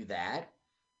 Don't do that.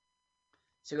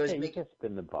 So he goes, you can't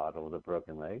spin the bottle with a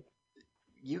broken leg.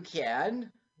 You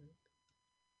can.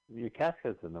 Your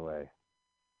casket's in the way.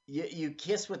 You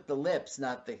kiss with the lips,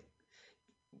 not the...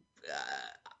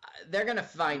 they're going to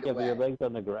find a way. Yeah, but your leg's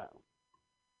on the ground.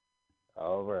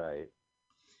 All right.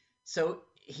 So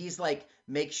he's like,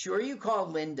 make sure you call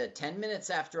Linda 10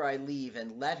 minutes after I leave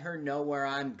and let her know where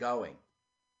I'm going.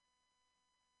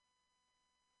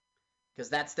 Because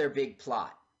that's their big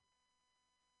plot.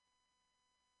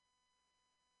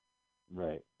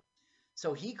 Right.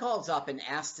 So he calls up and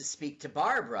asks to speak to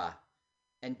Barbara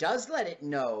and does let it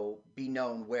be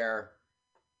known where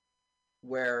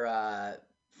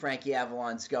Frankie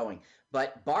Avalon's going.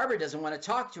 But Barbara doesn't want to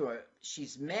talk to her.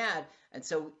 She's mad. And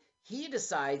so he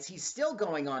decides he's still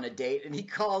going on a date and he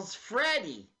calls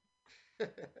Freddie. She's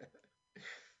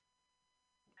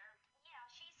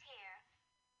here.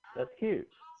 That's cute.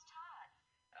 How's Todd?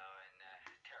 Oh, and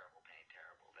terrible pain,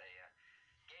 terrible. They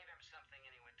gave him something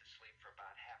and he went to sleep for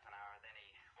about half an hour. Then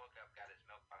he woke up, got his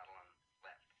milk bottle, and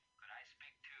left. Could I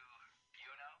speak to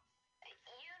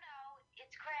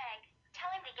It's Craig.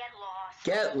 Tell him to get lost.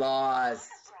 Get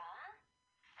lost.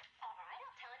 All right,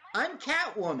 I'll tell him I'm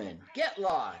Catwoman. Get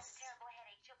lost. terrible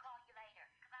headache. She'll call you later.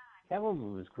 Goodbye.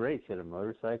 Catwoman was great. She had a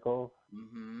motorcycle.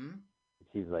 Mm-hmm.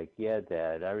 She's like, yeah,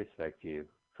 Dad, I respect you.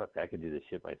 Fuck, I could do this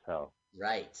shit myself.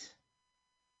 Right.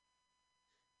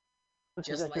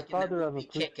 Listen, Just that's like your in the father. I'm a movie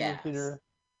police Kick-Ass. commissioner.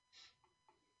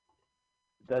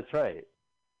 That's right.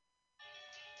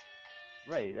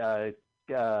 Right.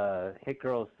 Hit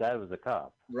Girl's dad was a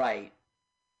cop. Right.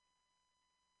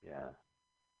 Yeah.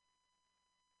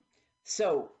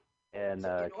 So, And in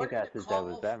order Kick-Ass's to dad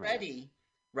was call Batman. Freddy,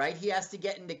 right, he has to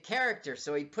get into character.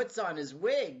 So he puts on his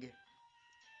wig.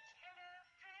 Hello,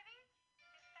 Freddy.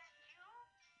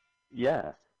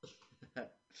 Yeah.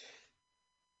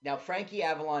 Now, Frankie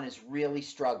Avalon is really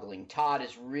struggling. Todd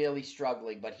is really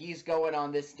struggling, but he's going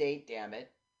on this date, damn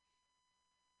it.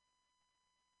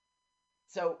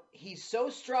 So he's so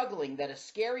struggling that a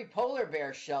scary polar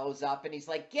bear shows up and he's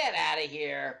like, get out of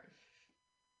here.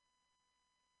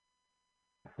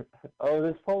 Oh,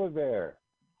 this polar bear.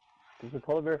 Does the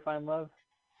polar bear find love?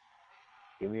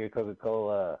 Give me your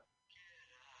Coca-Cola.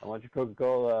 I want your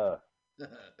Coca-Cola.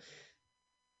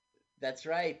 That's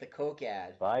right, the Coke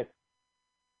ad. Bye.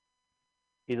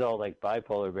 He's all like, bye,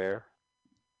 polar bear.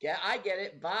 Yeah, I get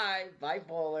it. Bye. Bye,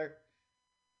 polar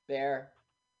bear.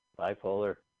 Bye,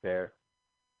 polar bear.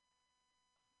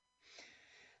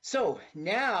 So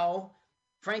now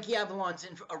Frankie Avalon's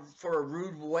in for a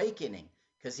rude awakening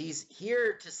because he's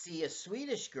here to see a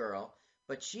Swedish girl,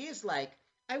 but she is like,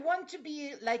 I want to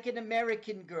be like an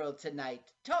American girl tonight.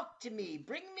 Talk to me.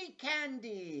 Bring me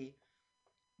candy.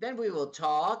 Then we will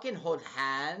talk and hold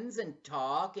hands and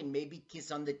talk and maybe kiss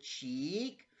on the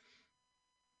cheek.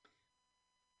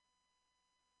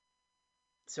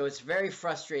 So it's very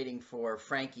frustrating for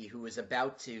Frankie, who was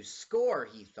about to score,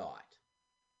 he thought.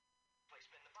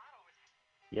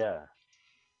 Yeah.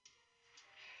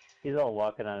 He's all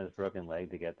walking on his broken leg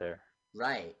to get there.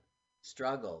 Right.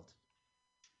 Struggled.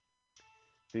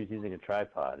 He's using a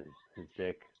tripod. His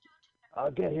dick.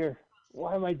 I'll get here.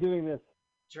 Why am I doing this?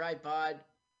 Tripod.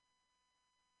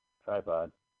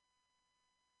 Tripod.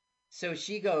 So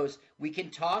she goes, we can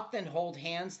talk, then hold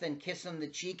hands, then kiss on the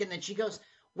cheek. And then she goes,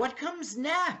 what comes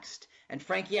next? And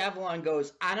Frankie Avalon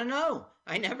goes, I don't know.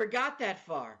 I never got that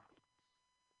far.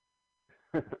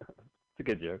 It's a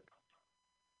good joke.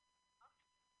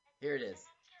 Here it is.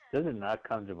 Those are not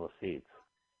comfortable seats.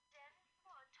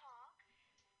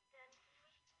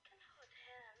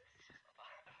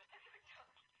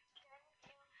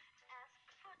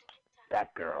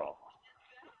 That girl.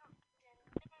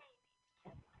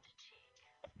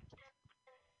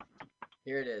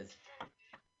 Here it is.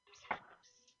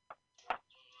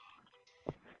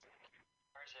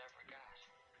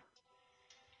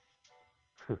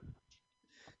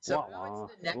 So now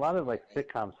it's the next a lot of like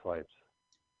sitcom swipes.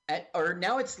 Or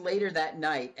now it's later that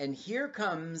night, and here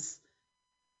comes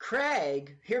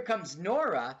Craig, here comes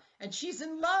Nora, and she's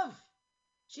in love.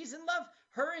 She's in love.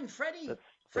 Her and Freddie,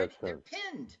 they're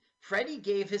pinned. Freddie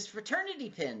gave his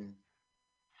fraternity pin.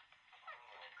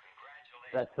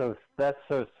 That's so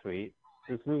sweet.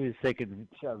 This movie's taken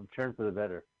a turn for the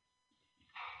better.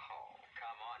 Oh,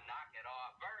 come on, knock it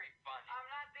off. Very funny. I'm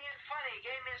not being funny. He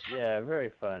gave me his... Yeah,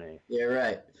 very funny. Yeah,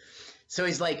 right. So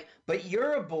he's like, but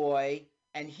you're a boy,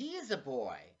 and he is a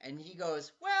boy. And he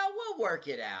goes, well, we'll work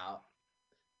it out.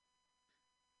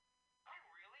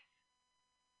 Really?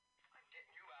 I'm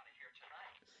getting you out of here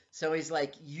tonight. So he's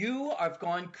like, you have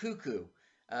gone cuckoo.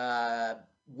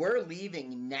 We're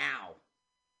leaving now.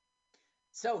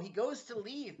 So he goes to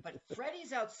leave, but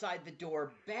Freddie's outside the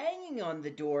door, banging on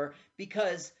the door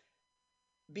because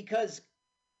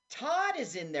Todd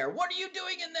is in there. What are you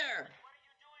doing in there?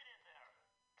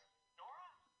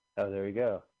 Oh, there we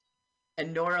go.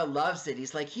 And Nora loves it.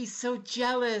 He's like, he's so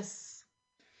jealous.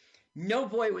 No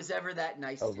boy was ever that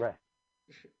nice to right.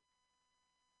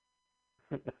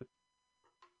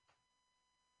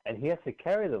 And he has to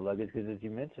carry the luggage because, as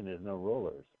you mentioned, there's no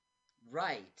rollers.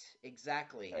 Right,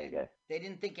 exactly. There you go. They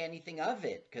didn't think anything of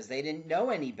it because they didn't know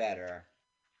any better.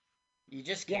 You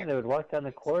just can't. Yeah, they would walk down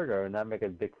the corridor and not make a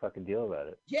big fucking deal about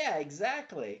it. Yeah,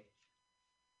 exactly.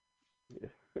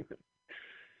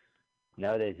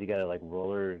 Nowadays, you gotta like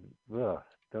roller. Ugh,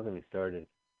 don't get me started.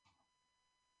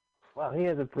 Wow, he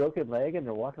has a broken leg and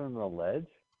they're walking on the ledge?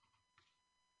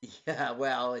 Yeah,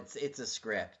 well, it's a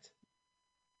script.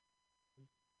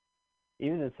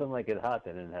 Even if something like It Hot,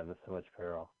 they didn't have so much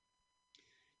peril.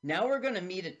 Now we're going to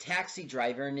meet a taxi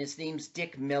driver, and his name's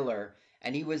Dick Miller,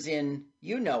 and he was in,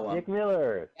 you know him. Dick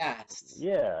Miller. Yes.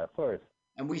 Yeah, of course.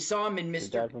 And we saw him in The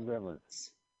Mr. guy from Gremlins.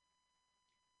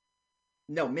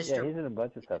 No, Mr. Yeah, he's in a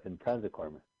bunch of stuff, in tons of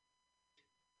Corman.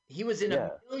 He was in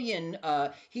a million.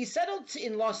 He settled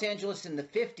in Los Angeles in the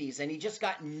 50s, and he just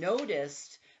got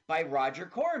noticed by Roger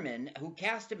Corman, who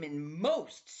cast him in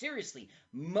most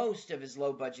of his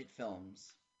low-budget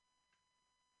films.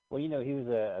 Well, you know, he was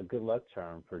a good luck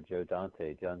charm for Joe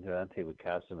Dante. John Dante would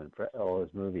cast him in all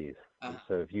his movies.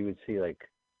 So if you would see, like,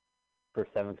 for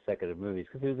 7 consecutive movies,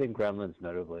 because he was in Gremlins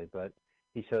notably, but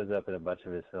he shows up in a bunch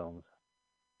of his films.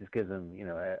 Just gives him, you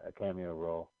know, a cameo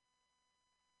role.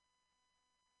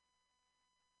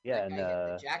 Yeah, and hit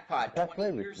the jackpot.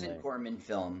 20 years in Corman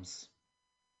films.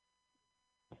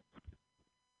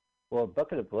 Well,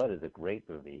 Bucket of Blood is a great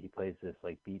movie. He plays this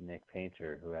like beatnik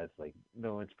painter who has like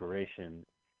no inspiration,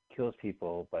 kills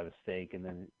people by mistake, and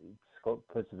then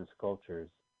puts them in sculptures.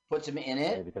 Puts him in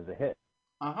it? Because of hit.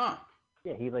 Uh-huh.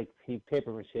 Yeah, he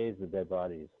paper maches the dead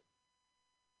bodies.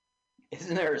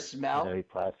 Isn't there a smell? He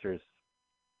plasters.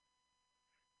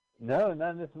 No,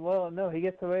 not this. Well, no, he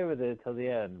gets away with it until the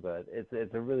end, but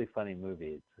it's a really funny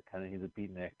movie. It's kind of, he's a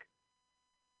beatnik.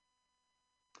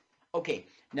 Okay,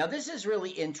 now this is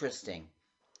really interesting.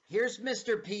 Here's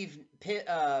Mr.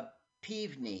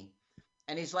 Peavney,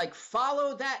 and he's like,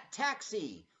 follow that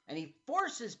taxi, and he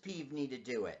forces Peavney to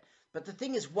do it. But the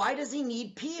thing is, why does he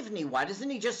need Peavney? Why doesn't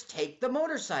he just take the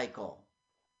motorcycle?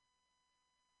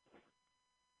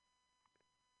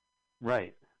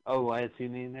 Right. Oh, why is he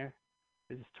in there?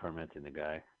 They're just tormenting the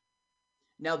guy.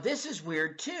 Now, this is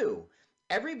weird, too.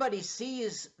 Everybody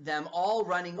sees them all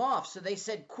running off, so they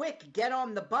said, quick, get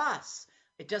on the bus.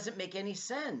 It doesn't make any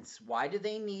sense. Why do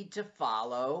they need to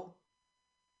follow?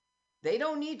 They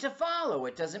don't need to follow.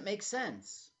 It doesn't make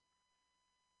sense.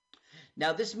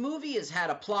 Now, this movie has had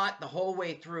a plot the whole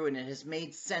way through, and it has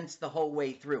made sense the whole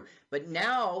way through. But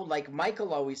now, like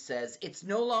Michael always says, it's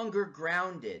no longer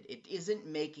grounded. It isn't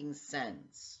making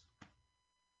sense.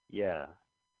 Yeah.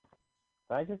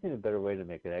 I just need a better way to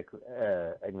make an egg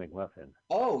McMuffin.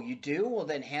 Oh, you do? Well,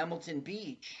 then Hamilton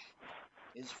Beach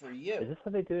is for you. Is this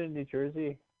what they do in New Jersey?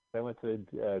 If I went to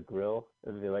a grill,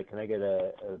 and they're like, can I get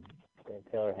a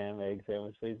Taylor ham egg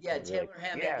sandwich, please? Yeah, Taylor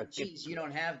ham, egg, and cheese. You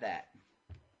don't have that.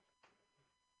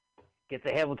 Get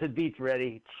the Hamilton Beach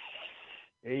ready.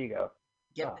 There you go.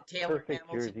 Get the Taylor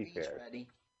Hamilton Beach ready.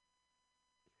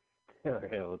 Taylor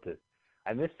Hamilton.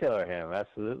 I miss Taylor Ham,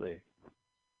 absolutely.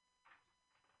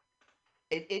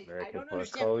 I don't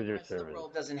understand why the rest of the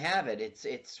world doesn't have it.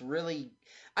 It's really,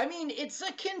 I mean, it's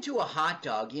akin to a hot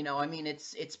dog, you know. I mean,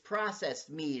 it's processed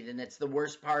meat, and it's the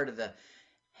worst part of the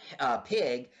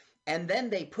pig. And then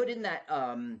they put in that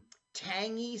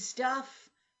tangy stuff.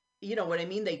 You know what I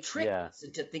mean? They trick us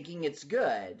into thinking it's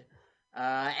good.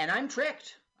 And I'm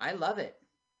tricked. I love it.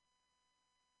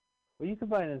 Well, you can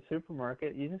buy it in a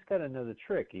supermarket. You just got to know the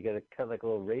trick. You got to cut like a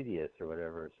little radius or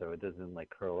whatever so it doesn't like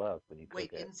curl up when you cook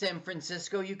it. Wait, in San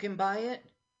Francisco you can buy it?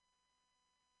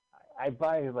 I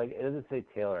buy it, like, it doesn't say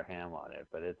Taylor ham on it,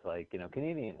 but it's like,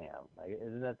 Canadian ham. Like,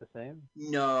 isn't that the same?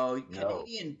 No,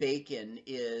 Canadian bacon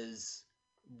is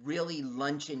really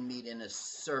luncheon meat in a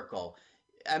circle.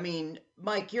 I mean,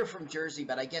 Mike, you're from Jersey,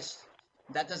 but I guess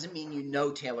that doesn't mean you know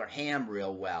Taylor ham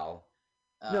real well.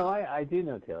 No, I do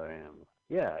know Taylor ham.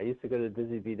 Yeah, I used to go to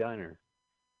Busy Bee Diner.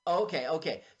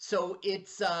 Okay. So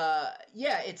it's,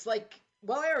 it's like,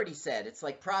 well, I already said, it's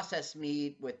like processed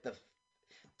meat with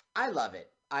I love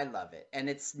it. And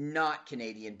it's not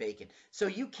Canadian bacon. So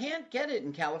you can't get it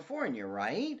in California,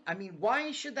 right? I mean,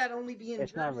 why should that only be in Jersey?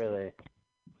 It's not really.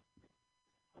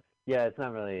 Yeah, it's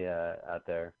not really out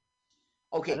there.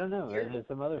 Okay. I don't know. There's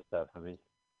some other stuff. I mean,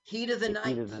 Heat of the Night.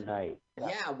 Heat of the Night.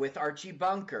 Yeah, with Archie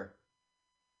Bunker.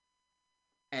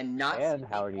 And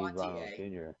Howard E. Ronald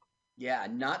Jr. Yeah,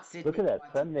 not Sidney. Look at that,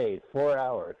 Sundays, 4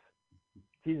 hours.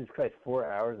 Jesus Christ,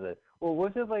 4 hours of it. Well,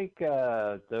 was it like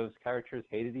those characters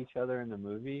hated each other in the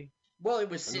movie? Well, it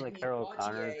was Sidney like Carol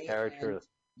Connor's character.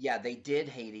 Yeah, they did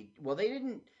hate well, they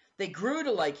didn't. They grew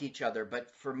to like each other, but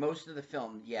for most of the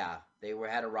film, yeah, they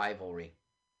had a rivalry.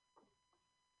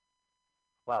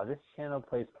 Wow, this channel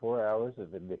plays 4 hours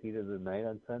of In the Heat of the Night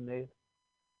on Sundays?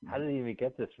 How did they even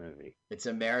get this movie? It's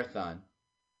a marathon.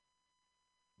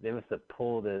 They must have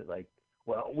pulled it like,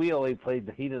 well, we only played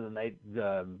the Heat of the Night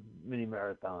mini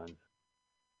marathons,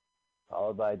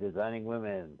 followed by Designing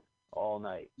Women all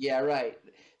night. Yeah, right.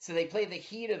 So they play the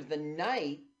Heat of the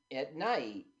Night at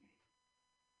night.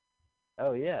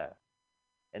 Oh, yeah.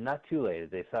 And not too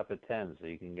late. They stop at 10 so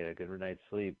you can get a good night's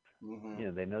sleep.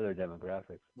 Mm-hmm. They know their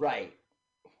demographics. Right.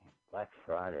 Black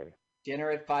Friday. Dinner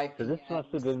at 5 p.m. So this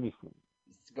must have been before.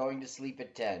 Going to sleep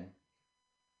at 10.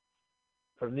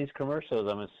 From these commercials,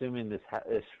 I'm assuming this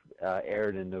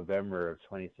aired in November of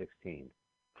 2016,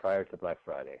 prior to Black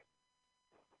Friday.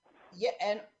 Yeah,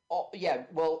 and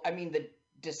well, I mean the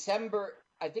December.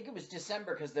 I think it was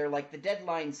December because they're like the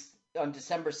deadline's on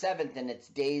December 7th, and it's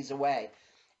days away.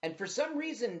 And for some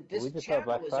reason, this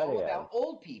channel is all about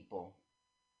old people.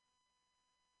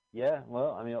 Yeah,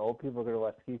 well, I mean, old people are going to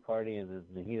watch Tea Party in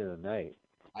the heat of the night.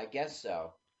 I guess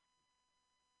so.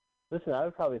 Listen, I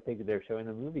would probably think they're showing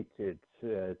the movie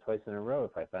twice in a row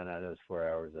if I found out it was 4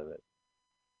 hours of it.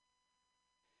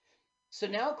 So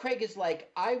now Craig is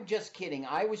like, I'm just kidding.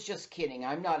 I was just kidding.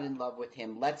 I'm not in love with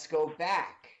him. Let's go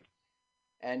back.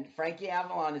 And Frankie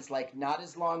Avalon is like, not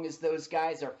as long as those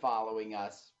guys are following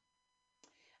us.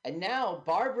 And now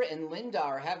Barbara and Linda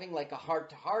are having like a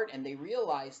heart-to-heart, and they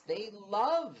realize they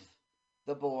love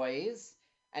the boys.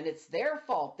 and it's their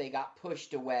fault they got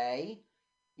pushed away.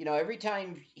 You know, every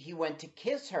time he went to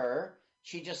kiss her,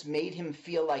 she just made him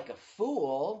feel like a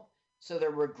fool, so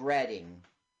they're regretting.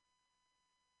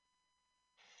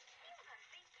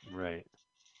 Right.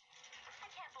 I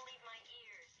can't believe my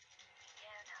ears.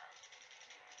 Yeah, no.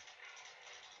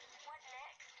 What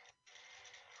next?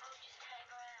 Oh, just hang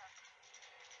around.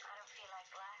 I don't feel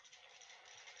like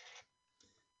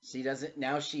laughing.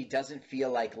 Now she doesn't feel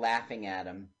like laughing at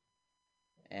him.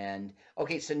 And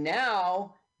okay, so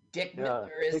now Dick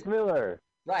Miller is Dick Miller.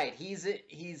 Right.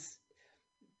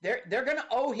 They're going to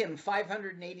owe him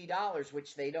 $580,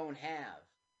 which they don't have.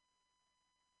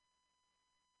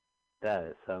 That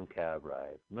is some cab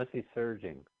ride. Must be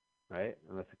surging, right?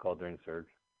 It must be called during surge.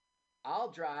 I'll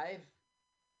drive.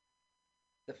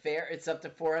 The fare, it's up to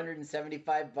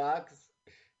 $475,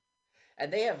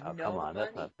 and they have no come on, money.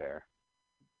 That's not fair.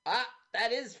 Ah,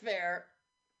 that is fair.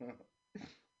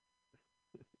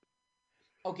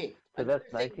 Okay, so that's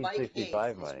thing Mike hates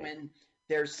 1965 is money. when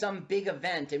there's some big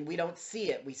event and we don't see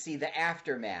it. We see the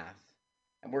aftermath,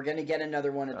 and we're going to get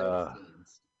another one of those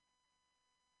scenes.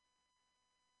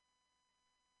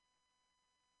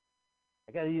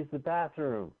 I got to use the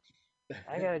bathroom.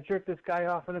 I got to jerk this guy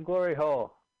off in a glory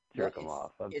hole. Jerk him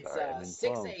off. It's sorry.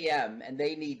 6 a.m. and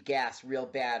they need gas real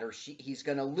bad, or he's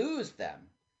going to lose them.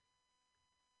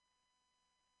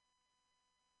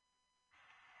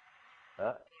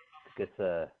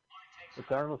 It's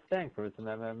Arnold Stang from It's a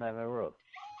My World.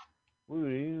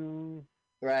 Woo.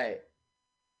 Right.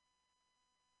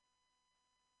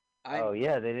 Oh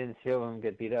yeah, they didn't show him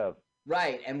get beat up.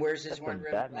 Right, and where's his one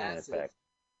rim Batman glasses? effect.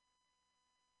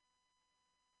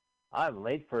 I'm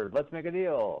late for Let's Make a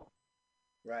Deal.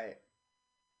 Right.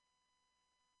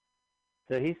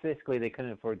 So he's basically, they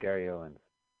couldn't afford Gary Owens.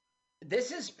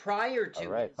 This is prior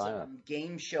to his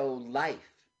game show life.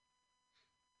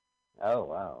 Oh,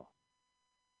 wow.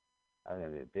 I'm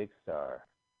going to be a big star.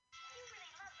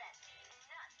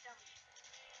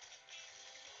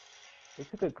 They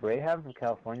took a Greyhound from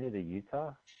California to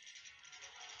Utah?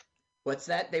 What's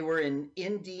that? They were in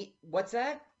What's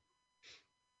that?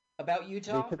 About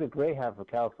Utah? They took a Greyhound from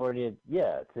California,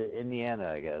 to Indiana,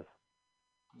 I guess.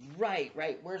 Right.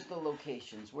 Where's the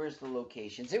locations?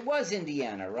 It was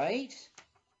Indiana, right?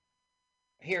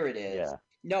 Here it is. Yeah.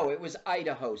 No, it was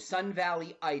Idaho, Sun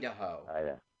Valley,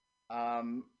 Idaho.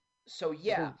 So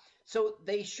yeah, so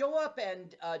they show up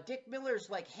and Dick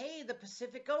Miller's like, "Hey, the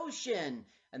Pacific Ocean,"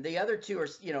 and the other two are,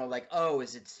 like, "Oh,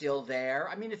 is it still there?"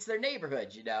 I mean, it's their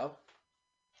neighborhood,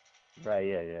 Right.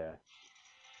 Yeah.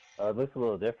 Oh, it looks a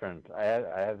little different. I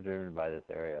have driven by this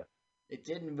area. It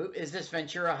didn't move. Is this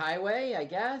Ventura Highway? I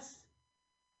guess.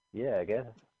 Yeah, I guess.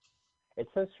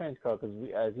 It's so strange, Carl, because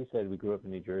as you said, we grew up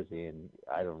in New Jersey, and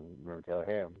I don't remember Taylor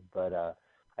Ham, but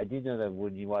I do know that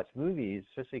when you watch movies,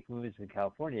 especially movies in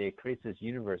California, it creates this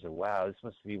universe of, wow, this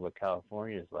must be what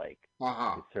California is like.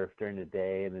 Uh-huh. You surf during the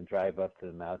day and then drive up to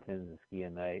the mountains and ski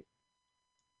at night.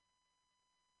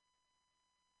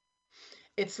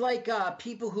 It's like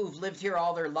people who've lived here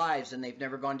all their lives and they've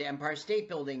never gone to Empire State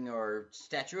Building or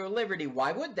Statue of Liberty.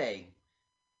 Why would they?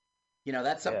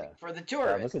 That's something for the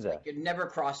tourists. Look at that. It never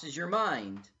crosses your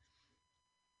mind.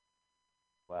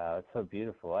 Wow, it's so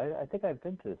beautiful. I think I've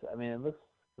been to this. I mean, it looks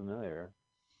familiar.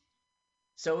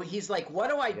 So he's like, "What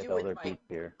do I do with my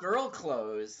girl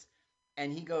clothes?"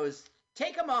 And he goes,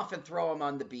 "Take them off and throw them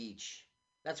on the beach."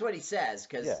 That's what he says,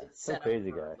 because it's set up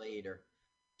for later.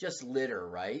 Just litter,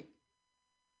 right?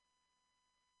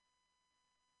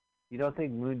 You don't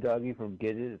think Moondoggy from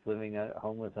Gidget is living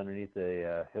homeless underneath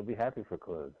he'll be happy for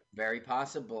clothes? Very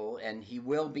possible, and he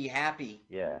will be happy.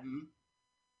 Yeah. Mm-hmm.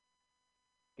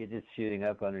 Gidget's shooting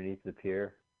up underneath the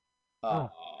pier.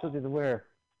 Something to wear.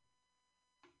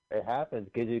 It happens.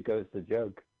 Gidget goes to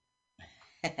joke.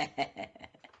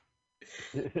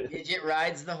 Gidget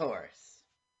rides the horse.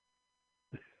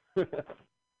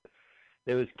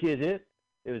 There was Gidget.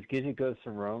 It was Gidget Goes to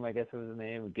Rome, I guess it was the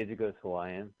name. Gidget Goes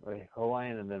Hawaiian.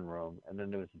 Hawaiian and then Rome. And then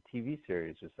there was a TV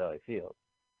series with Sally Field.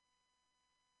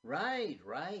 Right,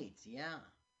 yeah.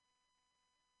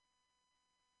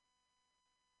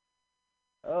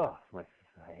 Oh,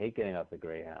 I hate getting off the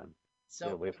Greyhound.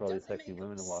 So wait for all these sexy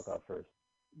women to walk off first.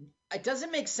 It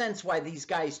doesn't make sense why these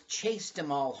guys chased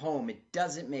them all home. It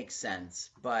doesn't make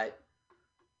sense, but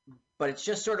it's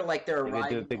just sort of like they're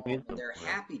arriving home and they're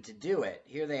happy to do it.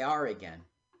 Here they are again.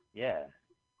 Yeah.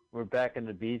 We're back on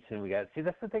the beach and that's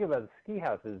the thing about the ski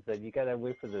houses, that you got to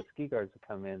wait for the ski guards to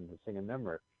come in to sing a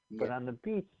number. Yeah. But on the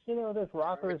beach, there's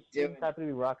rockers who happen to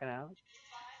be rocking out.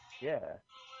 Yeah.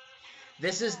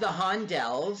 This is the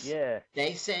Hondells. Yeah.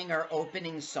 They sang our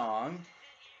opening song.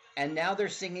 And now they're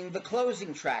singing the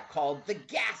closing track called The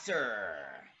Gasser.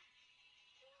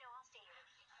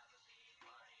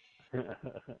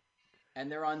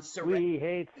 And they're on We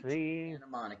hate skiing. Santa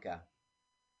Monica.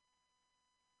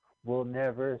 We'll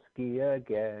never ski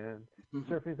again.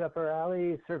 Surfing's up our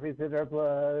alley. Surfing's in our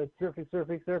blood. Surfing,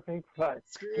 surfing, surfing. But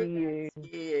skiing.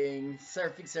 Skiing.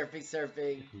 Surfing,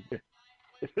 surfing.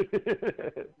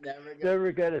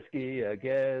 Never gonna ski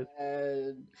again.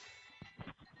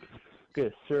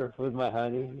 Gonna surf with my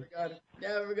honey.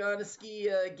 Never gonna ski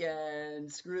again.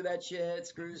 Screw that shit.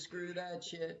 Screw that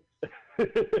shit.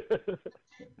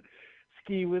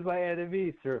 Ski with my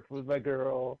enemy. Surf with my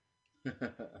girl.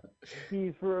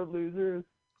 Skis for losers.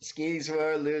 Skis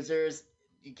for losers.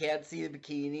 You can't see the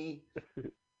bikini.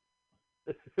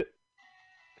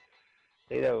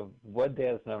 They know one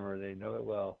dance number. They know it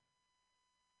well.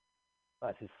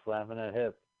 Watch, she's slapping that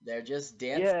hip. They're just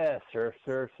dancing. Yeah, surf,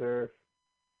 surf, surf.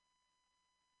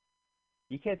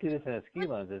 You can't do this in a ski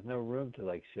lounge. There's no room to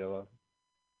like show up.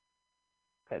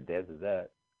 What kind of dance is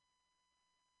that?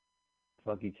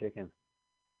 Funky chicken.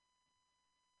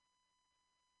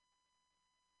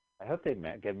 I hope they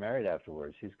get married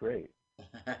afterwards. She's great.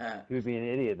 He would be an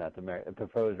idiot not to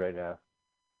propose right now.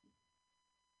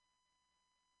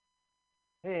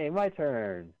 Hey, my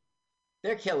turn.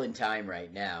 They're killing time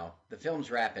right now. The film's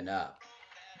wrapping up.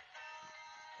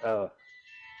 Oh.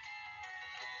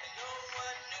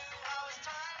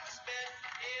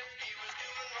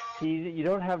 You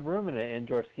don't have room in an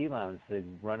indoor ski lounge to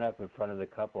run up in front of the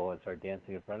couple and start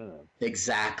dancing in front of them.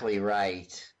 Exactly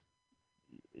right.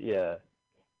 Yeah.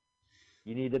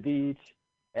 You need a beach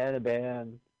and a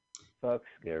band. Fuck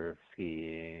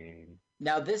skiing.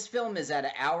 Now, this film is at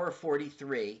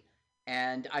 1:43,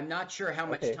 and I'm not sure how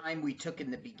much time we took in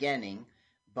the beginning,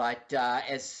 but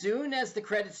as soon as the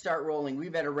credits start rolling, we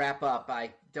better wrap up.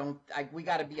 We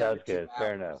got to be Sounds good.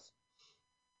 Fair enough.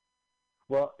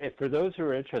 Well, for those who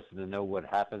are interested to know what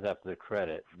happens after the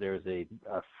credit, there's a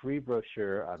free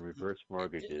brochure on reverse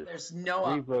mortgages. There's no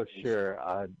free brochure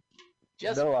on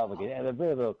no obligation at a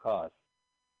very little cost.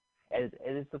 And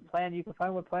it's a plan. You can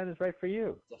find what plan is right for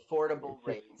you. It's affordable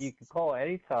rates. You can call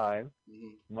anytime,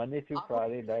 Monday through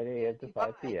Friday, 9 a.m. to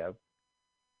 5 p.m.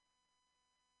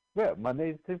 Yeah,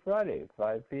 Monday through Friday,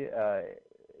 9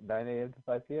 a.m. to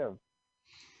 5 p.m.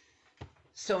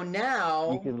 So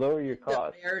now you can lower your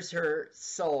cost. Linda bares her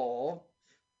soul.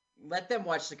 Let them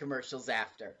watch the commercials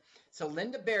after. So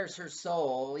Linda bares her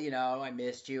soul, I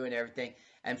missed you and everything.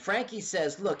 And Frankie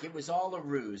says, look, it was all a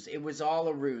ruse. It was all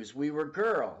a ruse. We were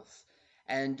girls.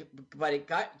 But it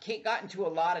got into a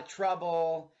lot of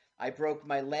trouble. I broke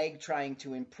my leg trying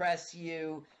to impress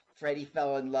you. Freddie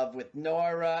fell in love with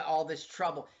Nora, all this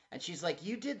trouble. And she's like,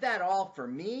 you did that all for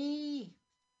me?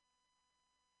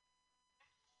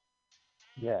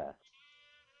 Yeah.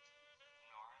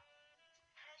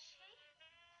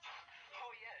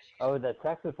 Oh, that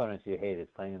saxophonist you hate is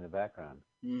playing in the background.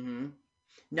 Mm-hmm.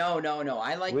 No.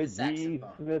 I like the saxophone. With G.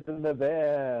 Smith in the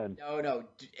band. No.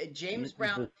 James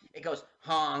Brown, it goes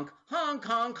honk, honk,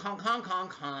 honk, honk, honk,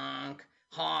 honk, honk,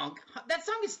 honk. That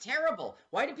song is terrible.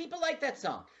 Why do people like that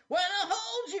song? When I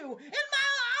hold you in my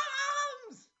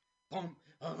arms. Boom.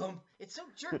 It's so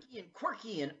jerky and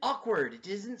quirky and awkward. It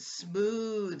isn't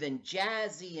smooth and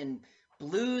jazzy and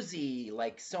bluesy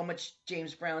like so much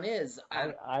James Brown is.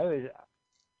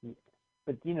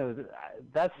 But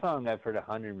that song I've heard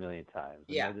 100 million times.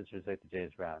 Yeah. No disrespect to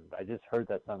James Brown. I just heard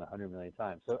that song 100 million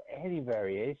times. So any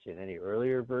variation, any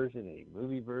earlier version, any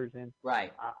movie version,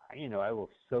 right? I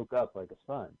will soak up like a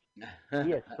sponge.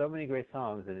 He has so many great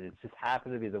songs, and it just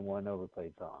happened to be the one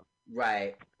overplayed song.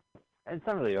 Right. And it's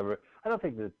not really over. I don't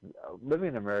think that Living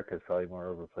in America is probably more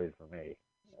overplayed for me.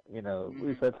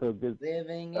 We've had so good.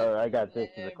 Living. I got this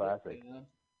in the classic.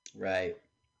 Right.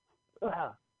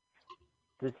 Wow.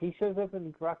 He shows up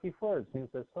in Rocky IV and sings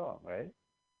that song, right?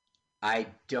 I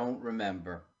don't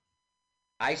remember.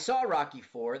 I saw Rocky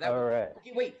IV. Right.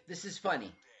 Okay, wait. This is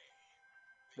funny.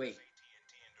 Wait.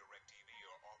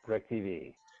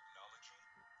 DirecTV.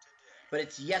 But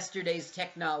it's yesterday's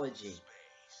technology.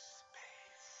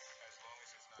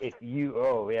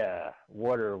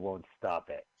 Water won't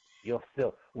stop it.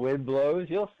 Wind blows,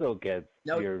 you'll still get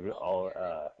in the middle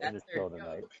of the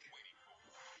night.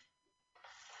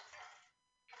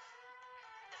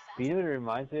 But you know what it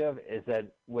reminds me of is that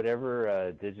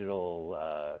whatever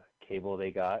digital cable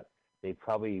they got, they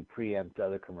probably preempt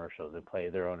other commercials and play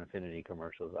their own Infinity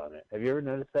commercials on it. Have you ever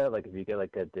noticed that? Like if you get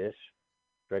like a dish,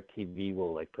 DirecTV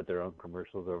will like put their own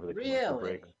commercials over the commercial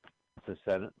breaks. So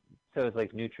it's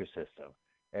like Nutrisystem.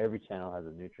 Every channel has a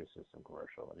Nutrisystem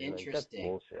commercial. And interesting. Like, that's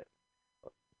bullshit.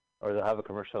 Or they'll have a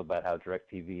commercial about how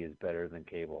DirecTV is better than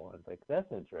cable. And it's like,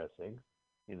 that's interesting,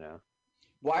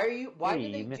 Why Hey,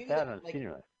 do they you missed do out that? on Like,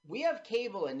 senior life. we have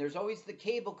cable and there's always the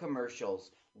cable commercials.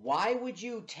 Why would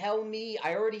you tell me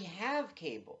I already have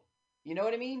cable? You know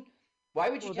what I mean? Why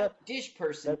would you Well, tell a Dish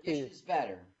person that's Dish the is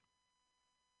better?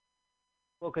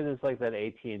 well, because it's like that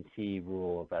AT&T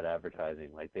rule about advertising.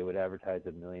 Like they would advertise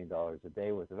 $1 million a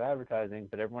day worth of advertising,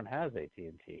 but everyone has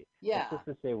AT&T. Yeah. That's just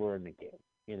to say we're in the game.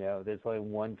 There's only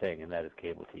one thing, and that is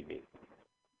cable TV.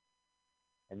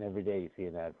 And every day you see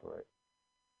an ad for it.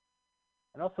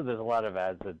 And also, there's a lot of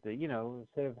ads that,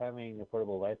 instead of having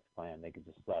Affordable Life Plan, they could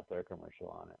just slap their commercial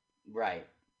on it. Right.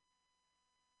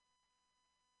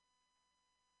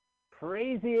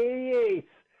 Crazy 88.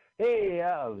 Hey,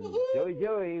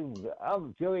 Joey.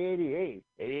 I'm Joey 88.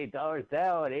 $88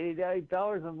 down,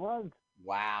 $88 a month.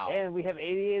 Wow. And we have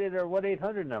 88 at our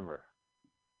 1-800 number.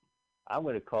 I'm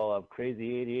going to call up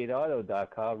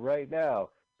crazy88auto.com right now.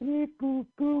 Beep, boop,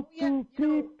 boop, boop,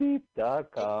 beep,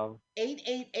 beep.com.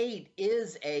 888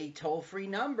 is a toll-free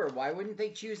number. Why wouldn't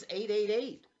they choose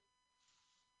 888?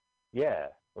 Yeah,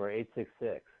 or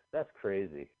 866. That's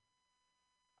crazy.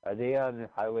 Are they on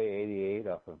Highway 88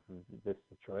 off of this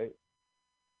Detroit?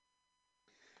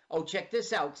 Oh, check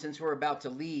this out since we're about to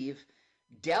leave.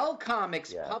 Dell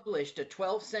Comics published a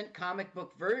 12-cent comic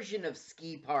book version of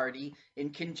Ski Party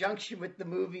in conjunction with the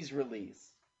movie's release.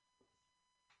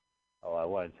 Oh, I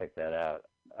want to check that out.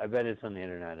 I bet it's on the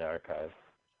Internet Archive.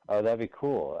 Oh, that'd be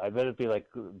cool. I bet it'd be like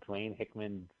Dwayne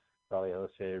Hickman, probably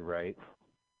illustrated, right?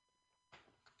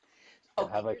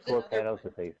 Okay, have like 4 panels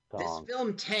to say This songs.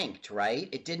 film tanked, right?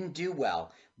 It didn't do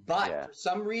well. But for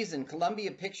some reason,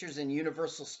 Columbia Pictures and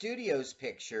Universal Studios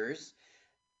Pictures,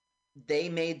 they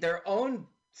made their own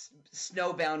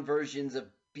snowbound versions of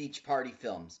beach party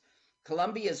films.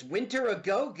 Columbia's Winter A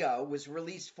Go-Go was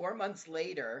released 4 months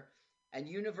later, and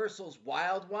Universal's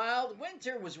Wild Wild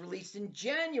Winter was released in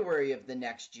January of the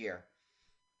next year,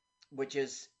 which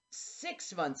is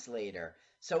 6 months later.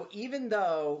 So even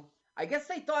though, I guess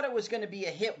they thought it was going to be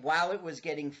a hit while it was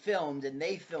getting filmed, and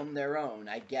they filmed their own,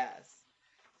 I guess.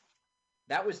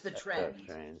 That was the trend. So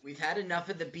strange. We've had enough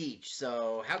of the beach,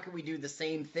 so how can we do the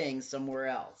same thing somewhere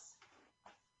else?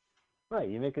 Right,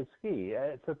 you make it ski.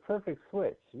 It's a perfect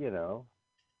switch, You know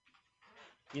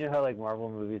how like Marvel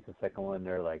movies, the second one,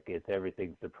 they're like, it's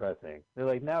everything's depressing. They're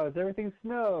like, now it's everything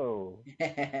snow.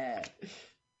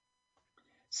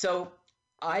 So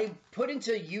I put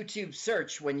into YouTube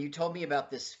search when you told me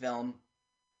about this film,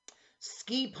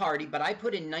 Ski Party, but I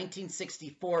put in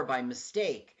 1964 by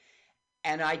mistake.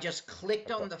 And I just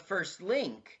clicked on the first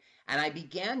link, and I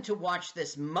began to watch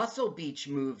this Muscle Beach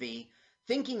movie,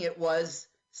 thinking it was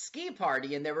Ski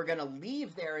Party, and they were going to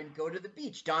leave there and go to the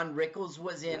beach. Don Rickles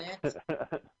was in it.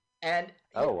 And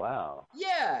oh, wow.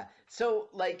 Yeah. So,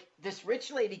 like, this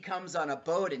rich lady comes on a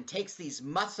boat and takes this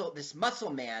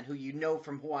muscle man, who you know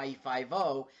from Hawaii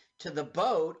Five-0, to the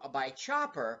boat by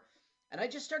chopper. And I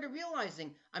just started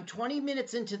realizing I'm 20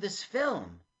 minutes into this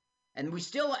film, and we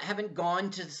still haven't gone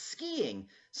to skiing.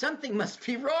 Something must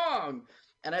be wrong.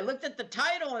 And I looked at the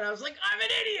title, and I was like, I'm an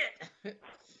idiot.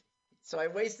 So I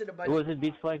wasted a bunch Was it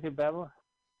Beach Blanket Babylon?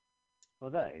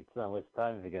 Well, it's not waste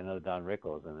time if you get another Don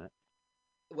Rickles in it.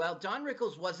 Well, Don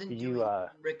Rickles wasn't doing Don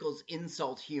Rickles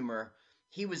insult humor.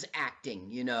 He was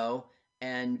acting,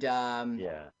 And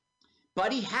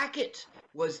Buddy Hackett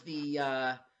was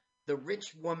the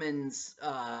rich woman's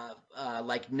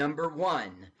like number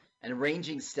one, and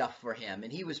arranging stuff for him,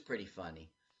 and he was pretty funny.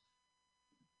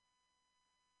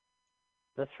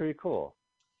 That's pretty cool.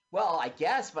 Well, I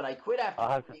guess, but I quit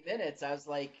after 20 minutes. I was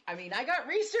like, I got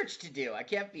research to do. I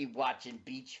can't be watching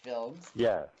beach films.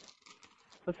 Yeah.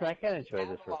 Listen, I can't enjoy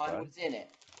this for fun. Was in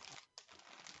it.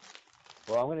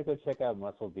 Well, I'm going to go check out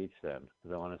Muscle Beach then,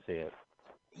 because I want to see it.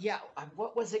 Yeah,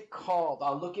 what was it called?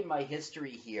 I'll look in my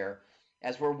history here.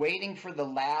 As we're waiting for the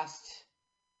last...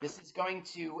 This is going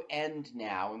to end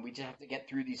now, and we just have to get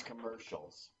through these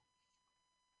commercials.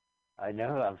 I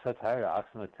know. I'm so tired of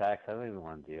Oxen Attacks. I don't even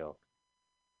want to deal.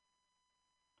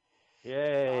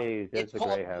 Yay! It's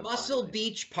called Muscle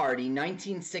Beach Party,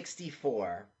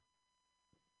 1964.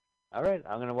 All right.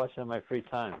 I'm going to watch it in my free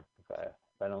time if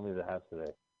I don't leave the house today.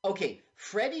 Okay.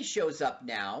 Freddie shows up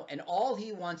now, and all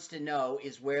he wants to know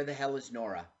is where the hell is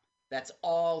Nora. That's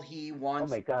all he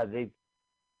wants. Oh, my God.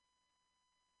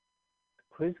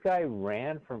 This guy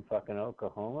ran from fucking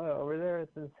Oklahoma over there?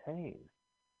 It's insane.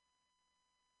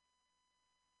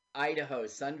 Idaho,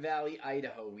 Sun Valley,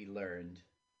 Idaho, we learned.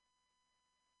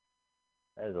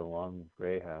 That is a long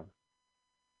Greyhound.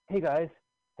 Hey, guys,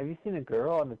 have you seen a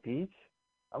girl on the beach?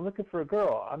 I'm looking for a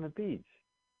girl on the beach.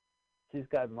 She's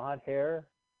got mod hair.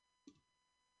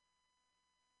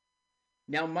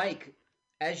 Now, Mike,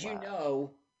 as you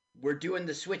know, we're doing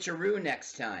the switcheroo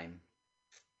next time.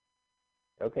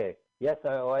 Okay. Yes,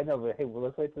 I know, but hey, well,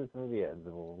 let's wait till this movie ends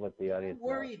and we'll let the audience I'm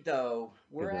worried, though.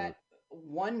 We're know. at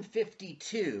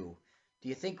 152. Do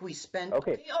you think we spent...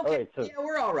 Okay. All right, so... Yeah,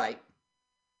 we're all right.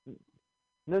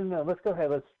 No. Let's go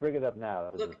ahead. Let's bring it up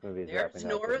now. Look, this movie is there's wrapping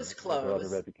Nora's up. clothes.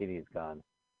 The red bikini is gone.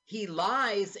 He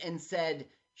lies and said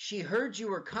she heard you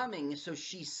were coming, so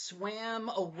she swam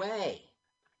away.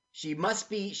 She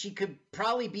could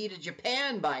probably be to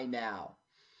Japan by now.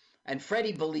 And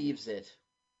Freddie believes it.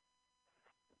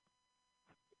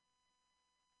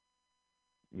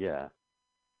 Yeah.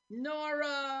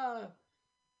 Nora!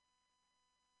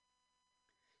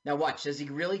 Now watch, does he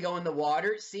really go in the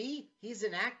water? See? He's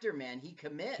an actor, man. He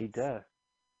commits. He does.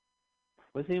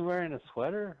 Was he wearing a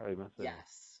sweater? Or he must have...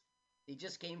 Yes. He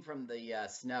just came from the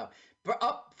snow.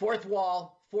 Fourth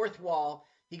wall.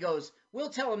 He goes, we'll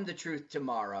tell him the truth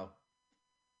tomorrow.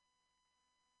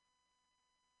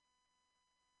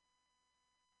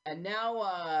 And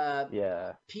now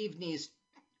Peavney's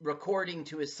recording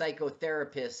to his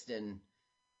psychotherapist, and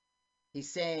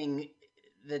he's saying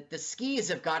that the skis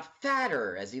have got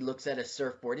fatter as he looks at a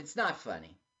surfboard. It's not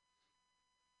funny.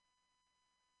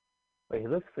 But he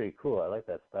looks pretty cool. I like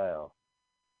that style.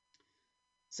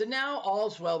 So now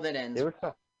all's well that ends.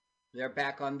 They're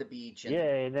back on the beach. And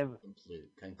and then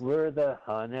we're the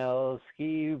Hunnell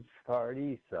ski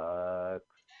party sucks.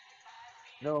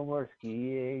 No more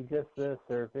skiing, just the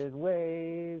surfing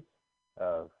waves.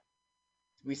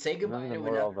 We say goodbye to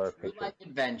another true life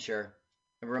adventure.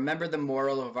 And remember the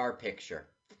moral of our picture.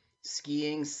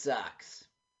 Skiing sucks.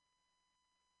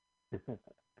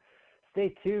 Stay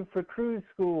tuned for cruise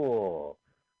school.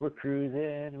 We're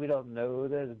cruising. We don't know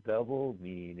there's double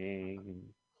meaning.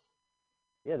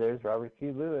 Yeah, there's Robert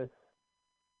Q. Lewis.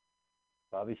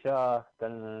 Bobby Shaw.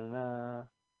 Da-na-na-na.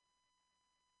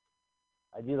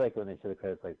 I do like when they show the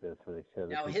credits like this, where they show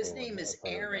the... Now, his name is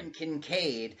Aaron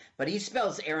Kincaid, but he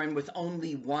spells Aaron with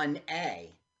only one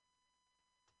A.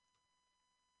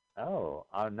 Oh,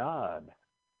 Arnaud.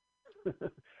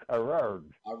 Arard.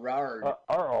 Arard.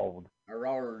 Arald.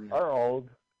 Arard. Arald.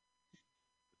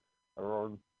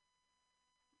 Arard.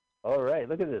 All right,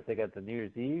 look at this. They got the New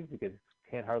Year's Eve. You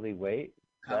can't hardly wait.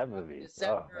 That movie.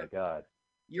 Oh, my God.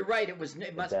 You're right. It must be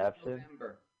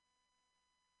November.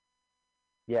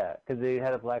 Yeah, because they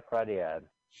had a Black Friday ad.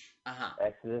 Uh-huh.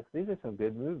 Exodus. These are some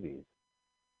good movies.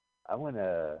 I want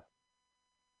to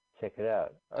check it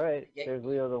out. All right, there's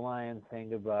Leo the Lion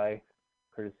saying goodbye,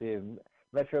 courtesy of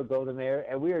Metro Golden Air,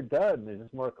 and we are done. There's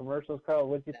just more commercials. Carl,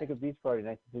 what did you think of Beach Party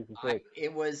 1966?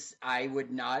 It was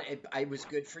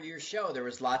good for your show. There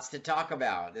was lots to talk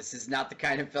about. This is not the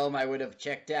kind of film I would have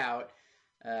checked out.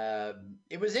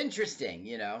 It was interesting,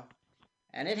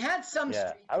 and it had some...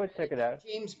 Yeah, I would check it out.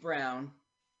 James Brown.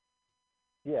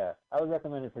 Yeah, I would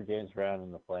recommend it for James Brown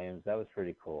and the Flames. That was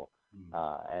pretty cool.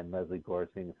 And Leslie Gore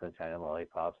singing Sunshine and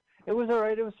Lollipops. It was all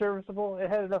right. It was serviceable. It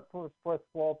had enough fourth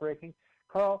wall breaking.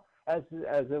 Carl, as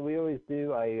we always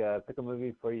do, I pick a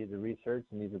movie for you to research,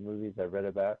 and these are movies I read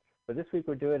about. But this week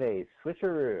we're doing a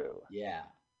switcheroo. Yeah.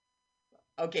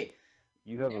 Okay.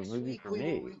 You have a movie for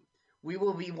me. We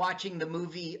will be watching the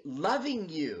movie Loving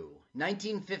You,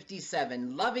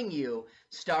 1957, Loving You,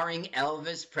 starring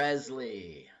Elvis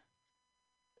Presley.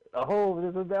 Oh,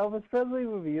 this is an Elvis Presley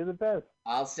movie. You're the best.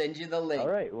 I'll send you the link. All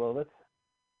right. Well, let's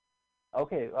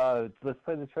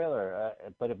play the trailer.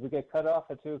 But if we get cut off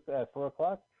at 4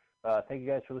 o'clock, thank you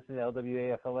guys for listening to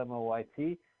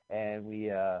LWAFLMOYT. And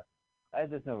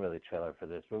there's no really trailer for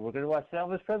this, but we're going to watch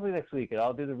Elvis Presley next week, and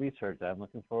I'll do the research. I'm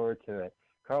looking forward to it.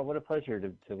 Carl, what a pleasure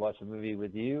to watch a movie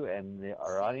with you and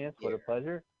our audience. What a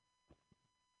pleasure.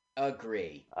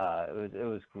 Agree. It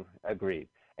was agreed.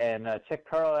 And check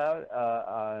Carl out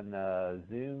on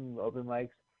Zoom open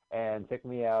mics, and check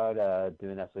me out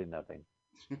doing absolutely nothing.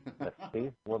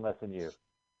 See, one less than you.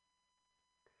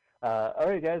 All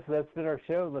right, guys, so that's been our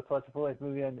show. Let's watch a full length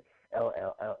movie on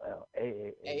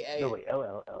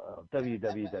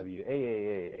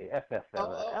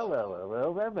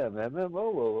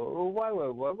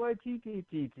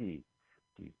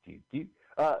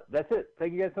That's it.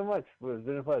 Thank you guys so much. It's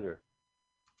been a pleasure.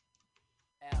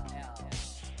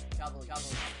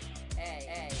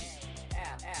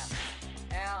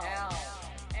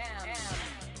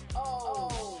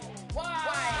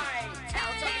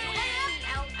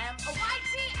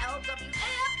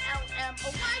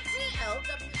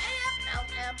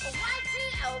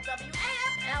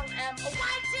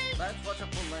 Let's watch a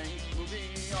full-length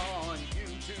movie on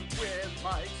YouTube with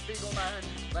Mike Spiegelman.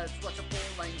 Let's watch a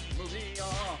full-length movie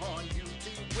on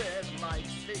YouTube with Mike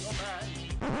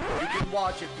Spiegelman. You can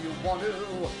watch if you want to.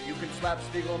 You can slap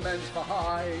Spiegelman's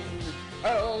behind.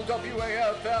 LWAFLMNOYT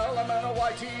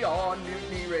on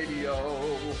Mutiny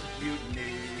Radio.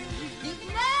 Mutiny.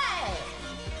 Mutiny!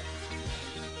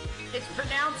 It's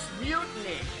pronounced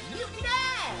mutiny. Mutiny!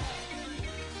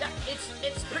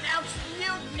 It's pronounced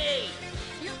mutiny.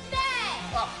 Mutiny!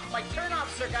 Oh, my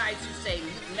turnoffs are guys who say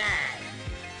mutiny.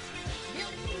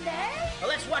 Mutiny? Well,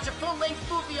 let's watch a full-length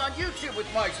movie on YouTube with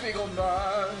Mike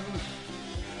Spiegelman.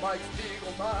 Mike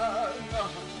Spiegelman.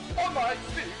 Oh, Mike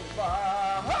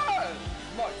Spiegelman.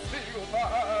 Mike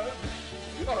Spiegelman.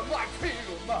 Oh, Mike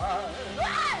Spiegelman.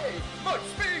 Hey! Mike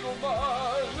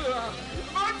Spiegelman.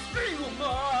 Mike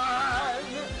Spiegelman.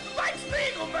 Mike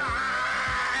Spiegelman.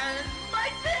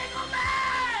 Mike Spiegelman.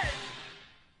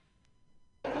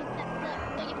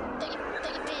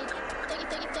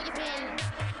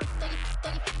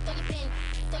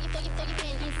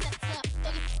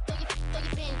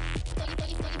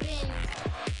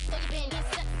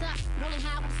 Rolling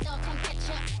high with the stuff, come catch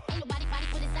up. Ain't nobody body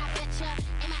for this, I betcha.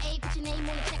 MIA, put your name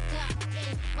on the checker.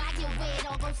 Why get away, it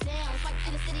all goes down. Fight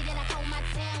in the city that I call my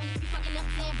town. You fucking up,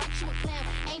 damn, but you a clown.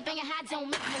 Ain't banging high, don't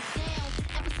make no sound.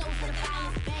 Episodes for the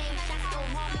violence, bang. Shots go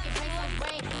hard, make it break my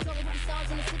brain. Rolling with the stars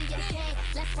in the city of the gang.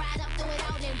 Let's ride up, throw it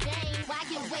out in vain. Why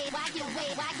get away, why get away,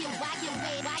 why get away, why get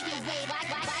away, why get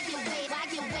away, why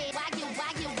get away, why get away, why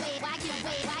get away, why get away, why get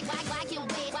away,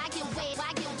 why get away, why get away, why get away, why get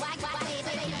away,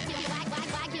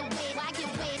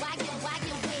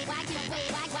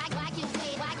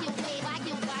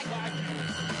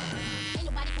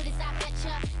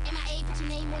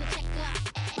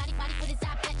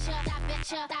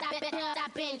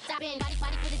 Stop in,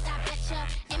 body for this, I betcha.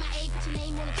 MIA, put your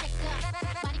name on the checker.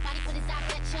 Body for this, I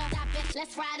betcha.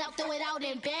 Let's ride up, throw it out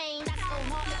in vain. Shots go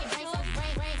hard, make it break so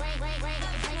brain, brain, brain, brain, brain,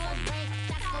 make it break so brain.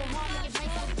 Shots go hard, make it break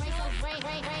so brain, so brain,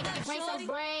 brain, brain, make it break so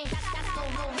brain. Shots go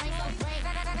hard, brain so brain,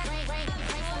 brain, brain, make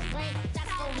it break so brain.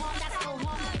 Shots go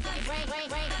hard, make it brain, brain, brain,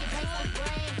 make it break so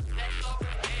brain.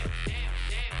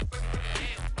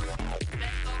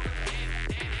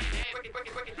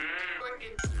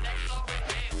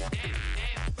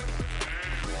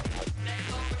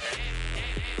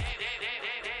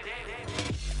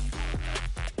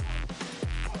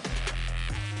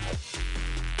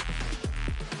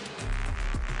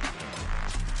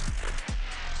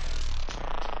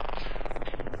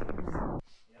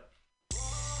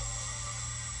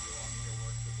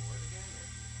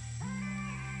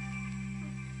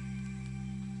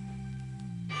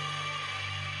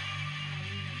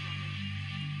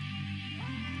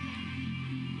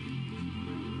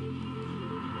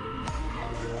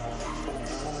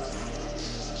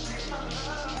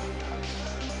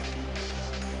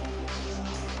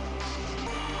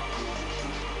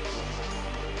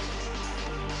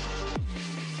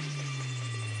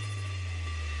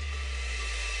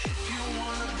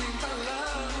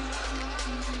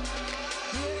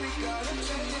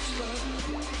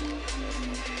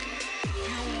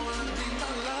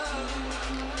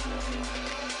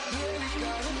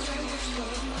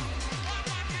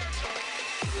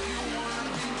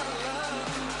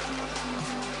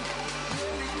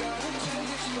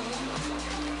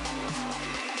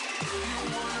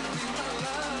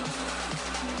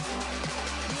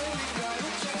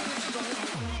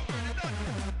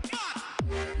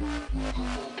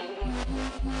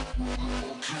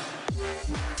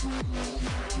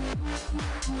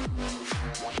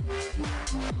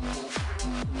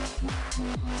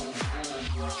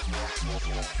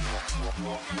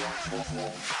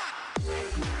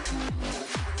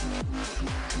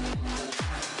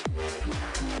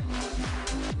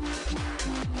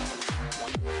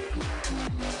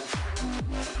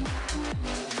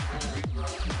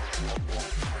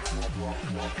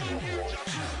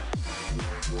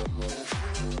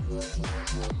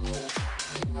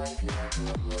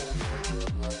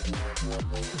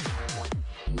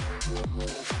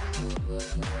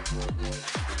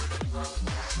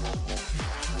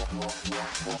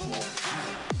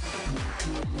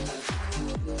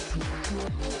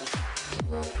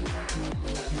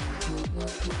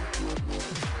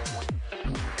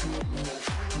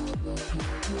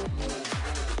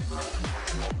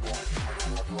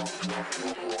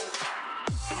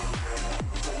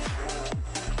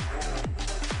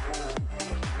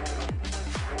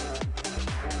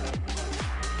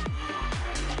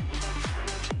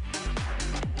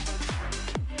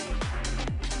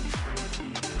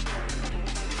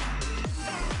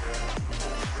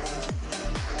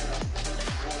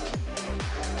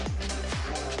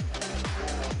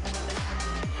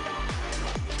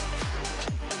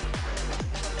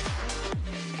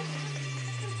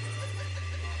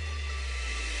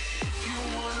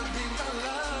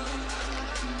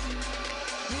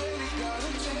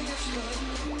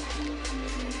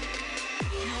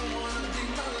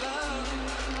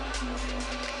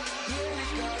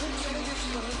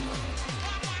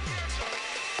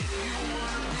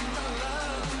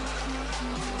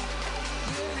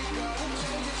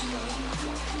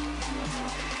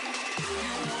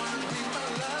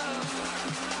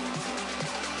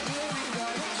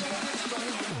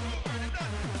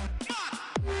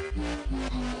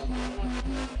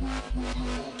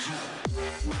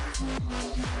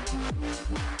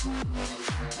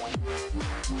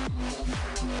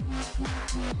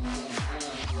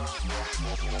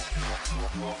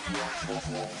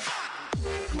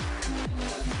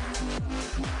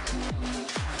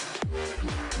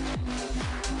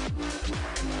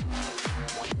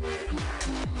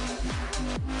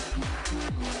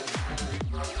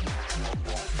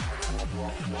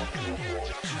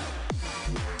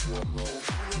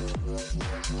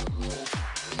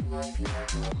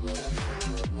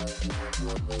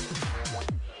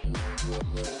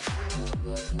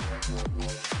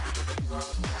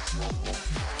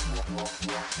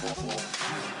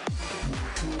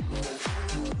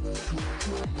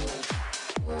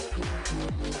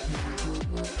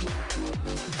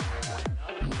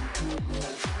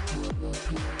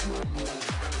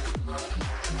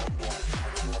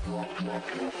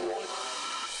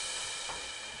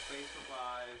 Facebook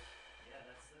Live. Yeah,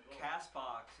 that's the goal.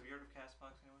 Castbox. Have you heard of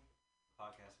Castbox, anyone?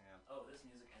 Podcasting app. Oh, this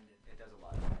music ended. It does a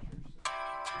lot of features.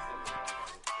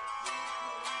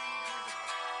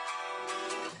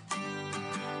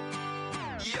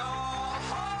 Your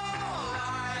whole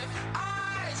life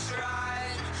I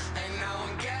tried, and now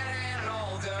I'm getting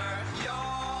older. Your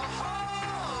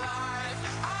whole life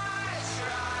I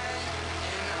tried,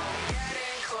 and now I'm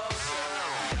getting closer.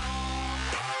 Your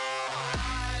whole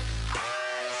life I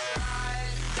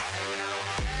tried, and now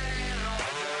I'm getting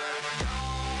older. Your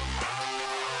whole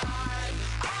life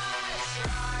I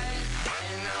tried,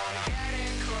 and now I'm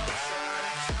getting closer.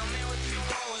 Tell me what you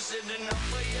want, was it enough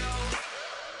for you?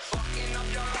 Fucking up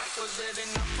your life, was it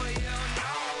enough for you?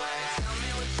 No way. Tell me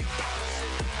what you want, was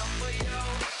it enough for you?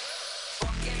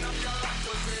 Fucking up your life,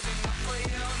 was it enough for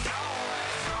you? No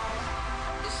way. No.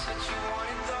 It's what you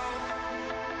wanted though.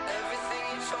 Everything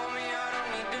you told me I don't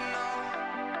need to know.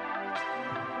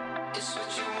 It's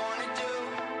what you wanna do.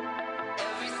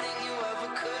 Everything you ever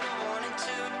could have wanted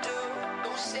to do.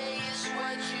 Don't say it's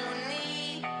what you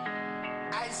need.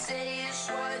 I'd say it's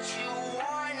what you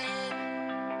wanted.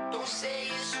 Don't say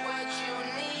it's what you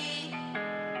need.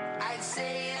 I'd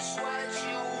say it's what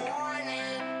you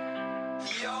wanted.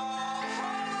 Your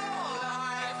whole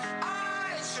life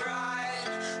I tried,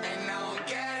 and now I'm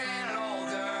getting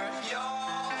older. Your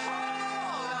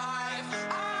whole life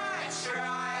I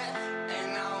tried, and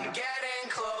now I'm getting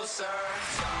closer.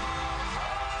 Your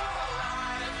whole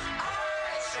life I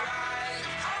tried,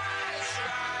 I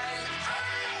tried.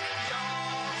 Your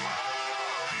whole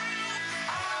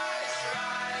I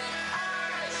tried, I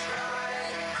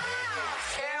tried.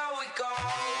 Here we go,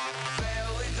 there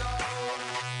we go.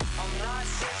 I'm not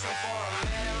searching for a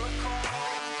miracle.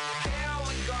 Here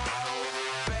we go,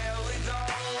 there we go.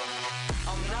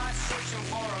 I'm not searching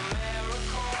for a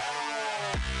miracle.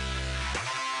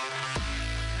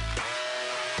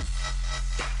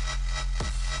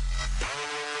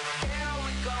 Here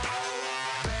we go,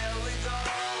 there we go.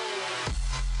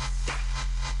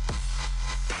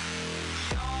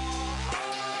 Your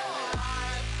whole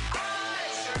life I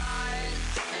tried,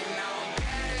 and now I'm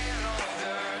getting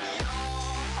older. Your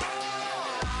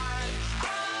whole life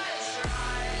I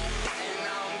tried, and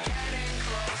now I'm getting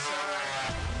closer.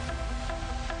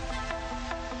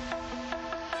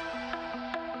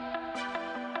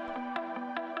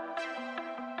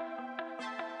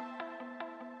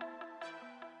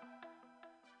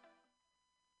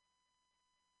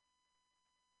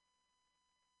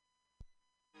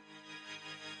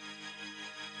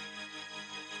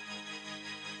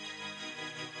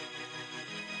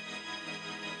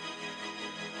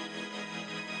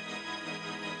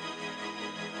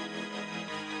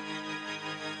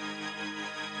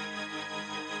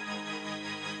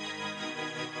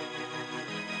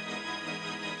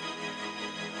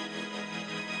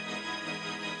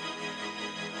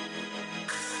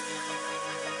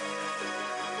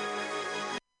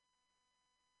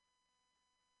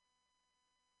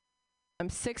 I'm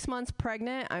 6 months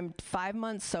pregnant. I'm 5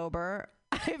 months sober.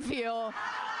 I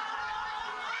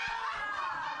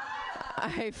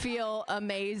feel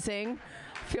amazing.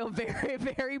 Feel very,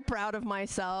 very proud of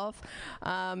myself.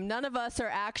 None of us are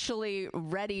actually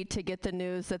ready to get the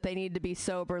news that they need to be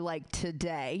sober like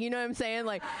today. You know what I'm saying?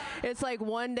 Like, it's like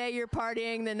one day you're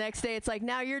partying, the next day it's like,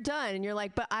 now you're done. And you're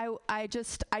like, but I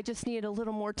just need a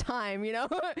little more time, you know?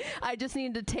 I just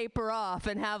need to taper off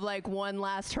and have like one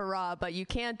last hurrah. But you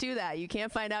can't do that. You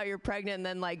can't find out you're pregnant and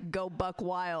then like go buck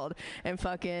wild and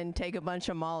fucking take a bunch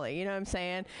of Molly. You know what I'm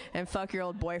saying? And fuck your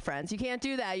old boyfriends. You can't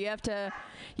do that. You have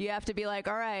to be like,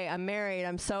 all right, I'm married,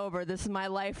 I'm sober, this is my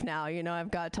life now, you know, I've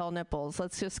got tall nipples,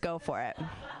 let's just go for it.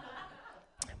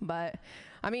 But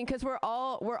I mean, because we're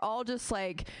all just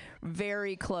like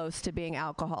very close to being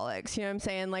alcoholics. You know what I'm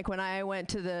saying? Like when I went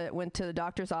to the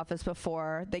doctor's office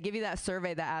before, they give you that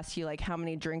survey that asks you like how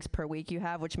many drinks per week you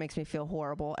have, which makes me feel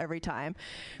horrible every time,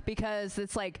 because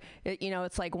it's like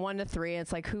it's like 1 to 3. And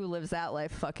it's like, who lives that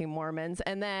life? Fucking Mormons.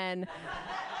 And then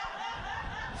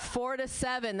 4 to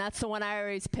 7, that's the one I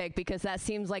always pick because that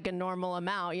seems like a normal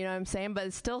amount, you know what I'm saying? But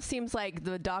it still seems like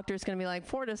the doctor's going to be like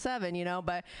 4 to 7,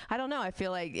 but I don't know. I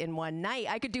feel like in one night,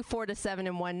 I could do 4 to 7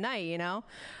 in one night,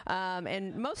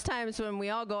 and most times when we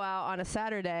all go out on a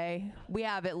Saturday, we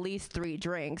have at least 3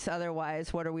 drinks.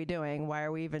 Otherwise, what are we doing? Why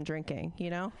are we even drinking,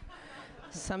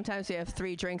 Sometimes we have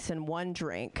 3 drinks in one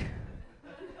drink.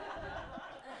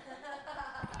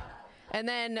 And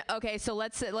then, okay, so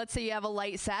let's say you have a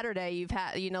light Saturday. You've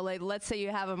had, let's say you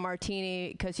have a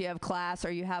martini because you have class,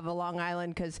 or you have a Long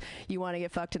Island because you want to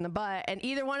get fucked in the butt. And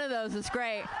either one of those is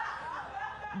great.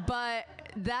 But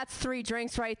that's 3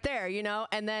 drinks right there,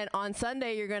 And then on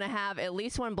Sunday, you're going to have at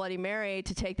least 1 Bloody Mary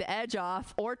to take the edge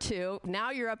off, or 2.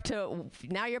 Now you're up to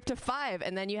 5,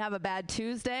 and then you have a bad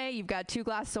Tuesday. You've got 2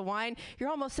 glasses of wine. You're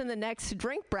almost in the next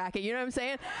drink bracket. You know what I'm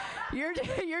saying?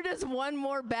 You're just one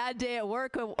more bad day at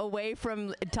work away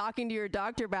from talking to your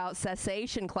doctor about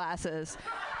cessation classes.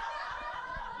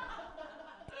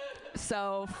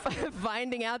 So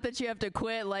finding out that you have to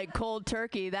quit like cold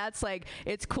turkey, that's like,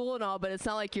 it's cool and all, but it's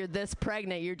not like you're this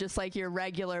pregnant. You're just like your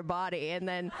regular body. And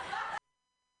then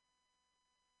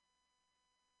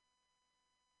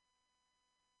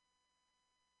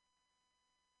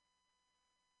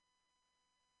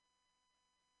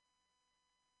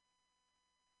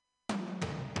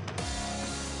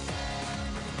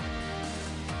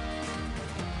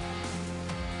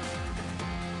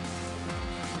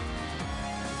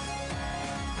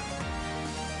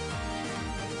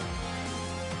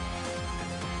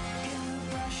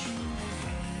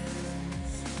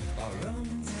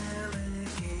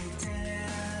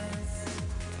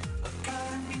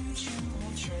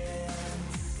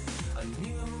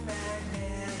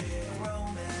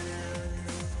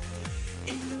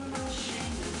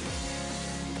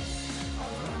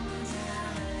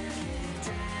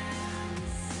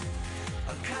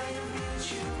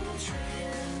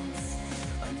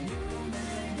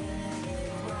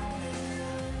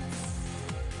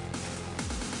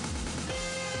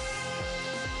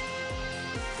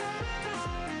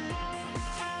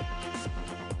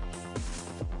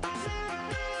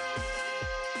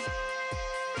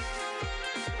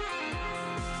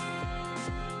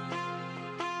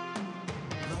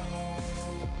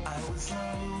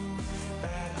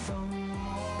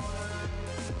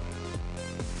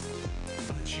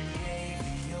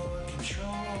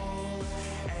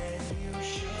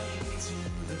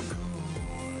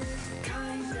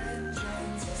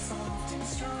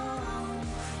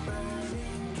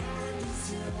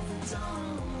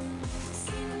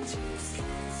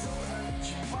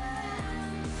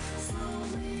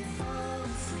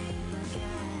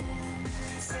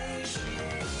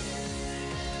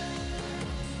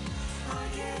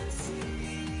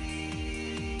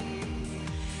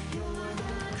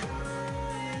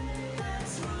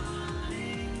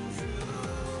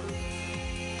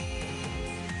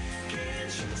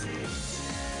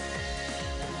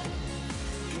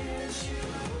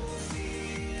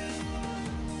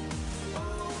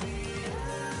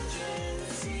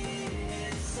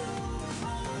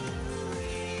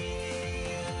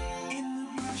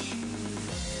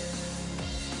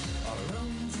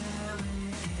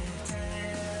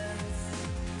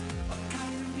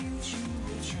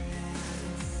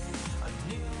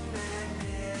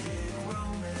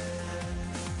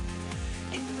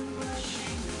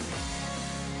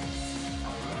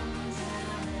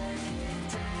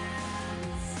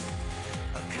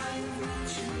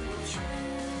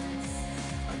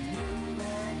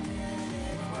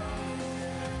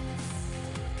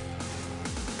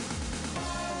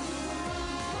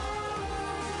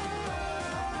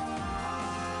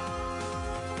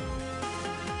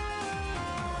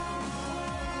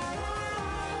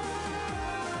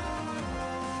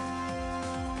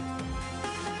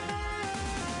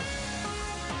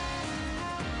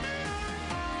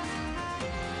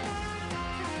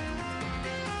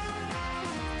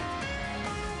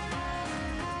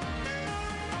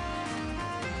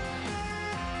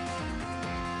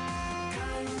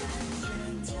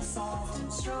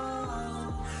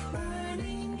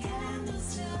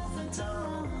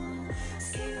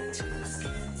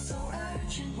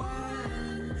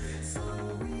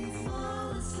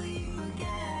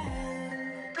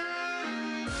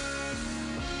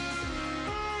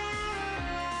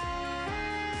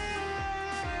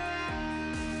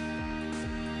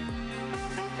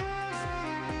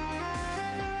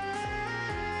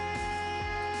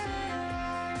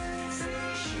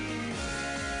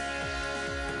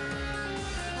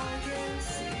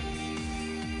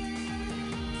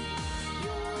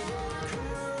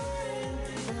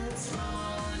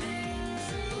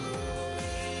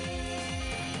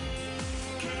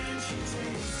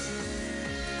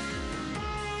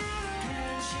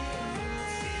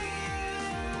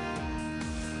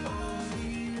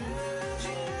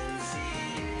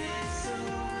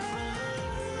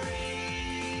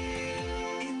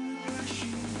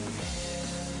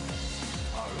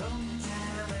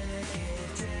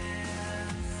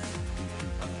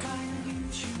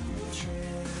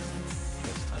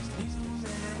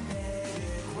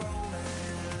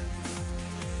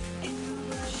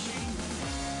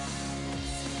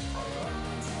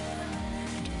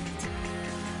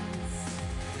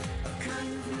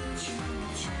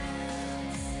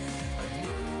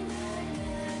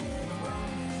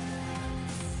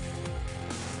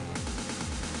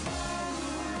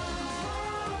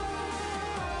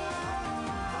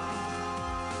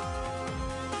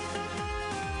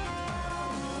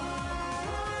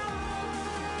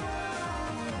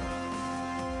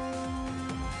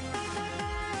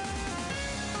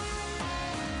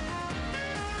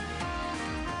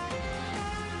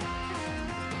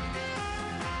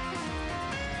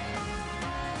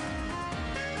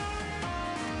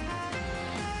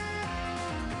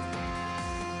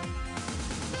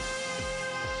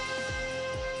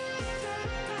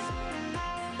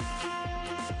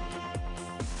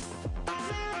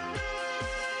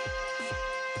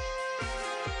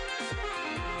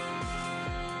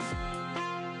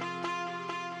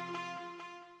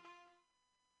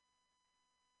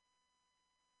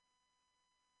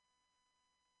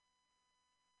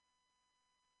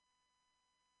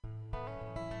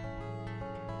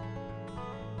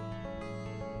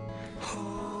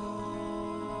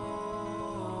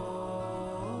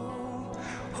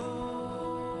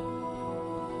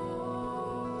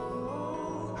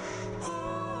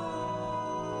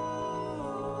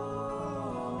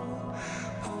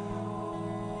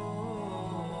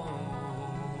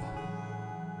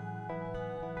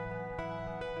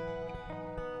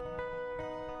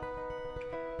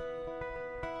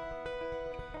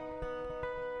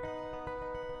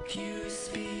You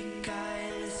speak,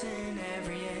 I listen,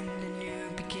 every end and new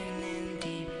beginning,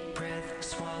 deep breath,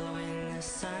 swallowing the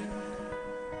sun.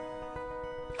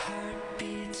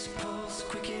 Heartbeats, pulse,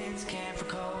 quickens, can't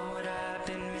recall what I've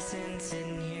been missing,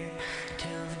 sitting here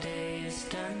till the day is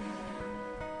done.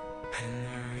 And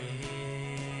the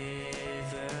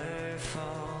river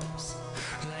falls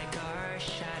like our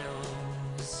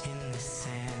shadows in the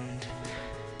sand,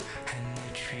 and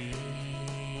the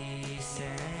trees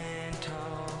stand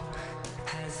tall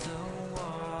as the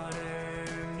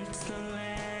water meets the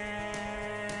land.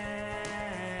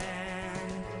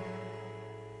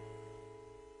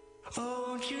 Oh,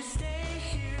 won't you stay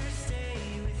here, stay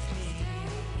with me,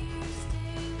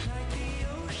 like the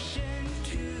ocean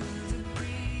to the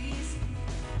breeze.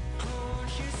 Oh,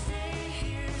 won't you stay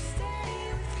here, stay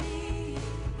with me,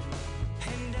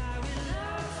 and I will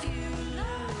love you,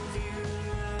 love you,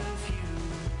 love you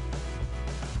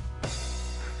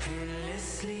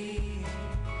endlessly.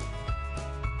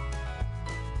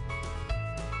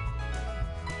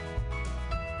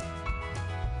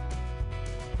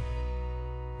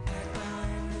 Back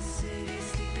behind the city,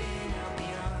 sleeping out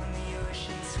beyond the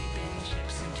ocean, sweeping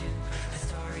ships into the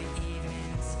starry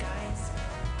evening skies.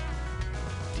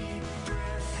 Deep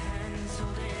breath, hands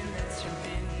holding that shrimp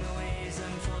in the waves,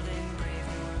 unfolding brave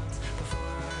new worlds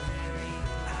before our very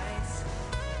eyes.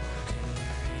 And the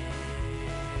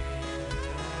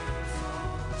river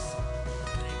falls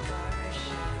like our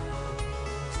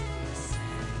shadows in the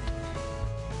sand,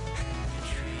 and the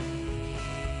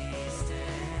trees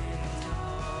stand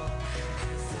tall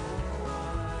as the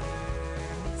water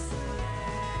meets the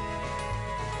land.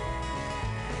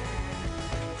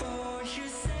 Oh, won't you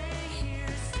stay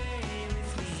here, stay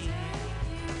with me,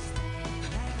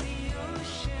 like the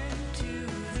ocean to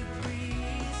the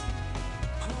breeze.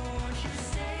 Oh, won't you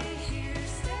stay here,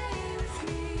 stay with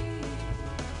me,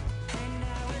 and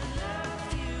I will love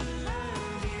you,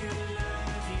 love you,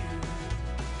 love you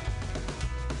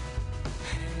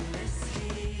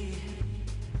endlessly.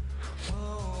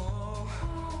 Whoa,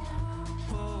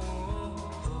 whoa,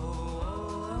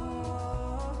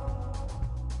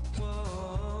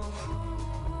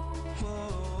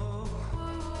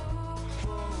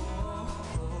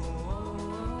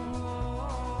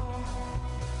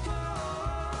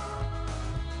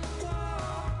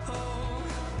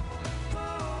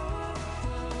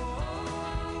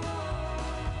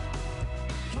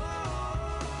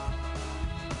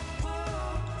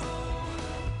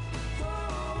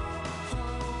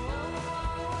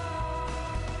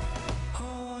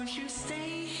 oh, won't you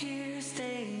stay here,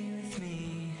 stay with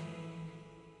me,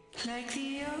 like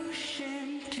the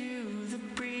ocean to the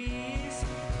breeze.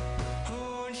 Oh,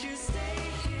 won't you stay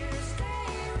here, stay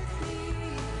with me,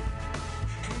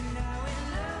 and I will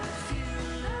love you,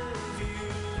 love you,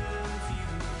 love you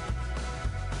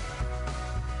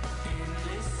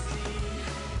endlessly.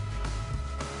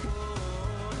 Whoa,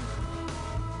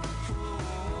 whoa,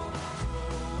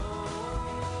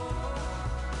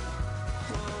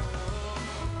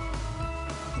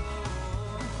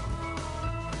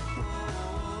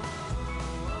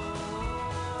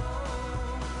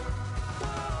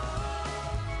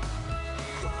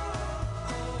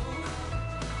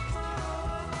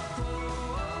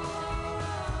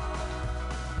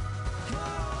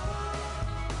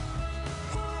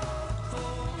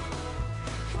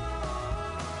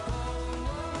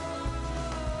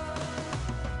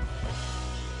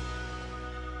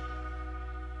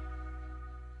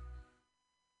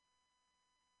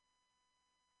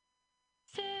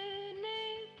 Ce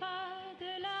n'est pas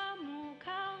de l'amour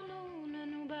car nous ne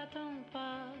nous battons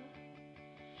pas.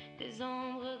 Des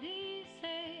ombres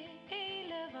glissées et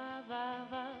le va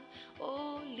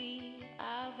au lit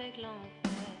avec l'enfer.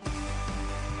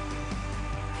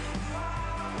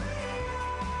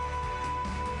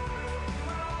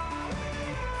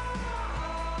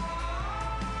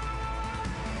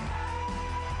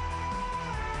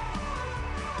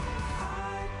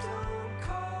 I don't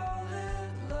call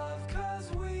it love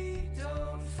 'cause we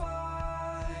don't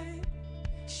fight.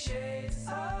 Shades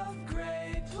of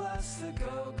gray plus the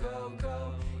go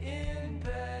in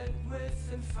bed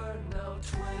with inferno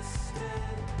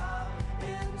twisted up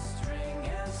in string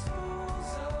and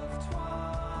spools of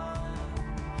twine.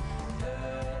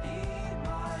 Dirty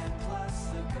mind plus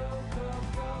the go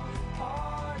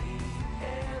party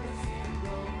and the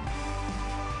funeral.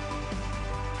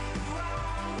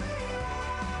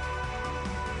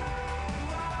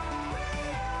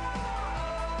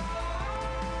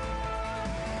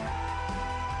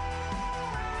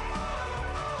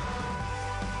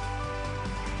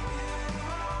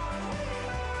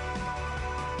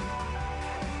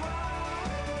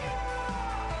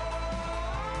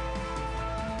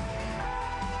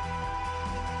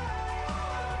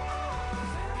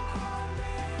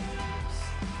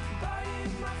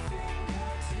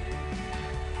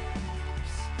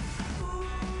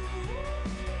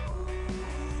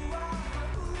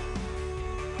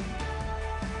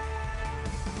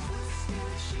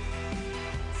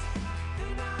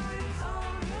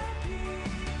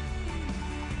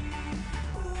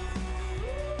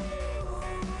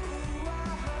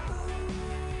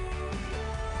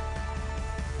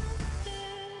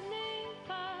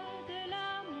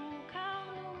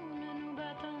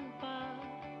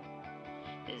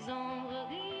 Les ombres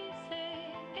glissées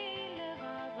et le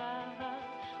va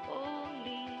au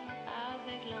lit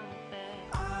avec l'enfer.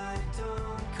 I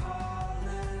don't call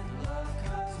it love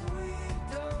 'cause we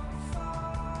don't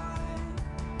find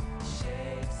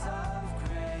shades of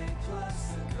gray plus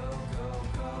the go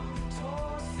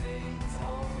tall things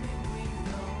only we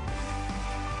know.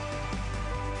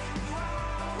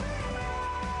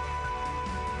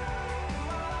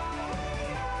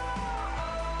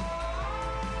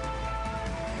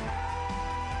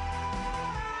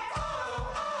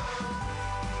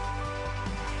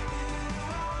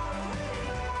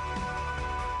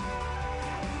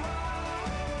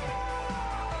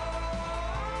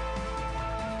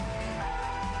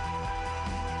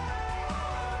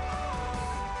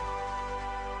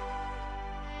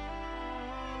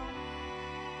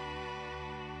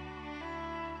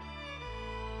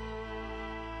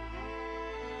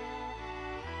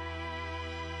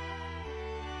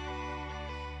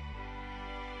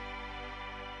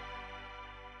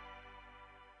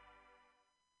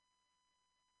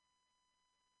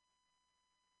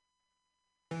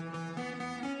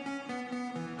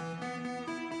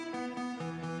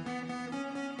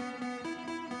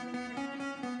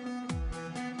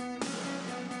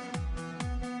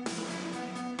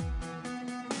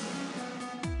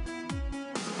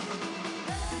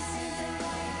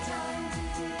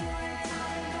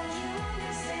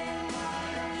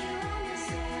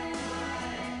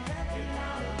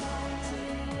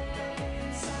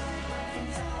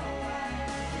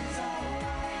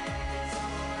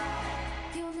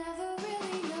 You'll never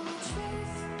really know the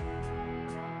truth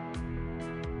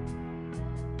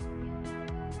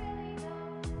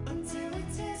until it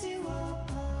tears you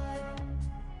apart,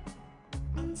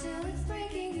 until it's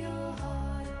breaking your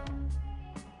heart.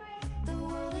 The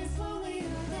world is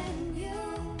lonelier than you.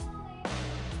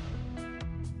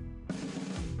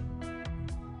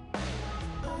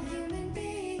 A human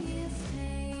being is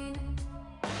pain,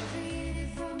 created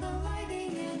from the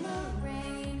lightning and the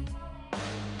rain.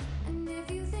 And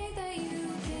if you think that you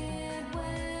can't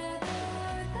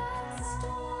weather the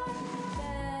storm,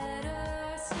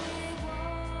 better stay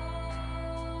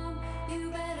warm. You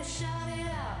better shout it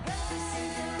out. This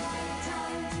is the right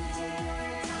time to take your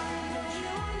time. Don't you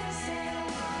understand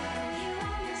why? Don't you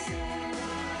understand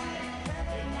why?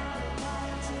 You're not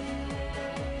alive till you wake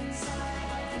up inside.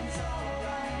 Life is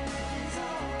alright. Life is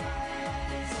alright.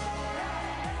 Life is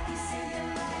alright. This is the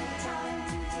right time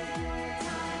to take your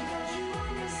time. Don't you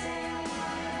understand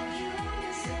why? Don't you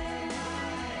understand why?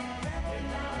 You're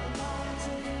not alone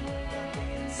till you wake up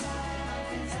inside.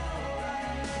 Life is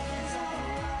alright. Life is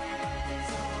alright. Life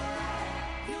is alright.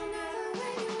 You'll never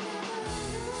win. You'll never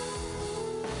lose.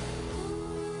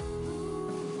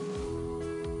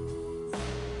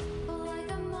 But like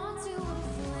a moth to a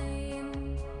flame,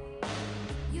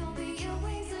 you'll beat your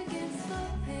wings against the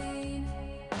pain.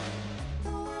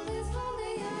 The world is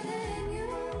lonelier than you.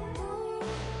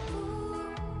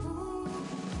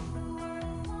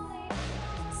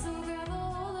 So grab a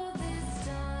hold of this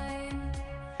time.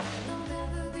 There'll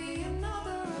never be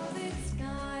another of its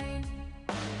kind.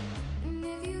 And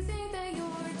if you think that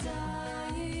you're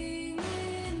dying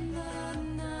in the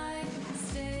night,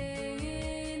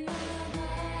 stay in the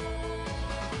light.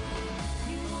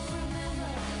 You won't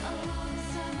remember a long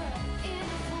summer in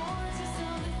a fortress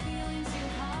of the feelings you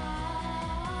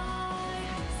hide.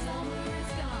 Summer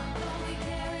is gone, but we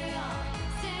carry on.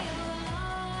 Stay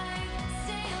alive,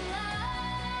 stay alive.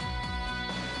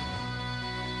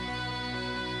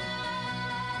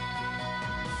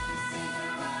 This is the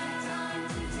right time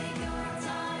to take your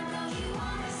time. Don't you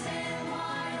understand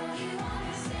why? Don't you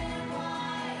understand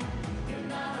why? You're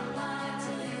not alive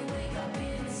till you wake up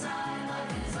inside.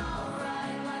 Life is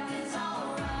alright. Life is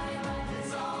alright. Life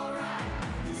is alright.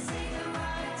 This ain't the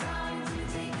right time to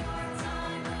take your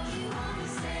time. Don't you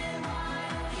understand why?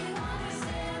 Don't you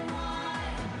understand why?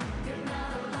 You're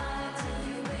not alive till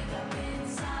you wake up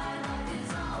inside. Life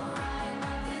is alright.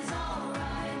 Life is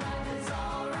alright. Life is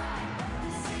alright.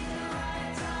 This ain't the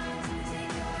right time to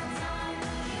take your time.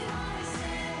 Don't you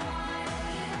understand why?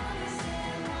 Don't you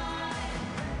understand why?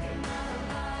 You're not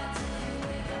alive till you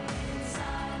wake up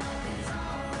inside. Life is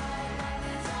alright. Life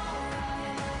is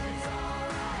alright. Life is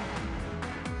alright.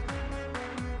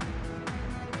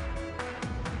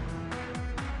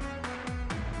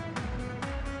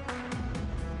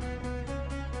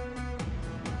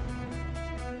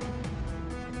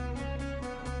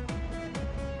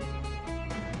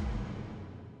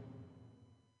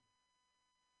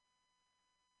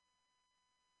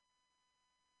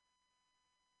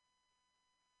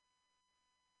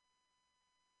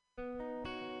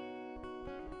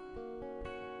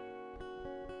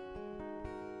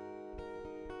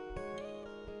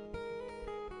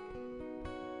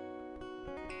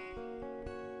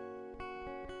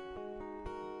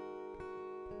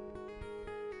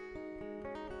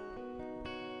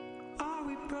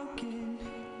 broken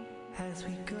as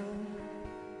we go.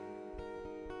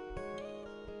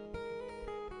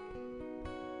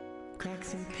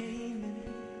 Cracks in pavement,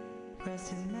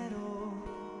 rust in metal,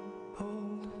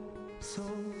 old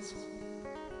souls.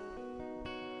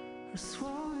 Our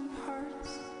swollen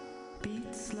hearts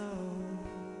beat slow.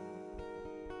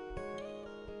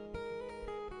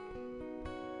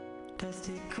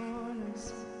 Dusty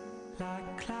corners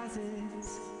like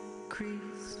closets,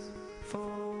 crease for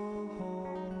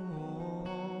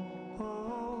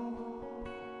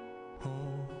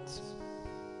holes.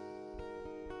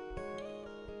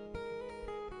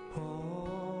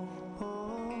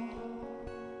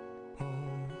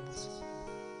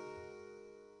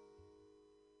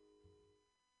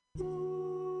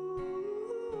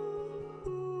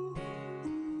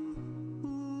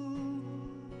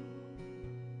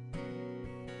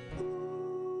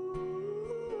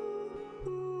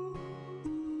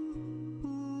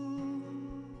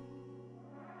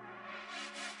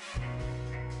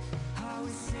 How we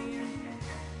sing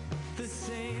the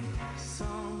same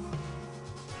song.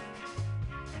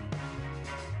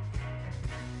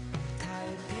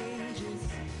 Tired pages,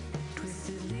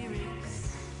 twisted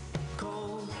lyrics,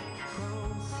 cold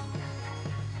prose.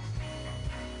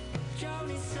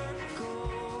 Jolly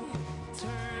circle,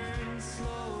 turn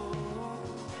slow.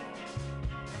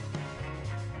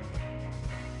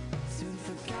 Soon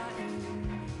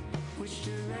forgotten which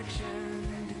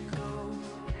direction to go.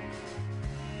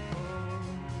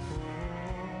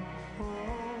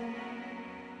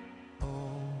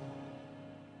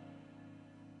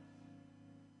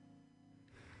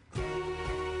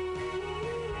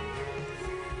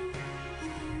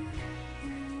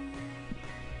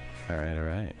 All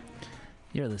right.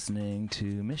 You're listening to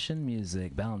Mission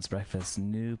Music, Balanced Breakfast's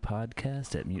new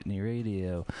podcast at Mutiny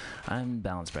Radio. I'm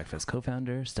Balanced Breakfast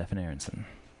co-founder Stefan Aronson.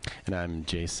 And I'm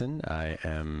Jason. I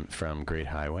am from Great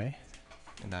Highway.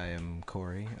 And I am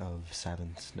Corey of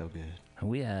Silence No Good.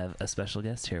 We have a special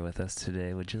guest here with us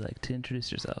today. Would you like to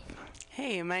introduce yourself?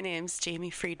 Hey, my name's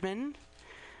Jamie Friedman.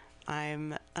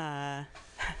 I'm,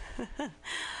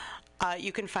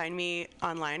 you can find me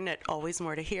online at Always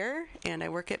More to Hear, and I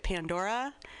work at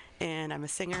Pandora, and I'm a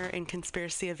singer in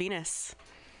Conspiracy of Venus.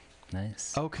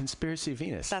 Nice. Oh, Conspiracy of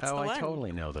Venus. That's the one. I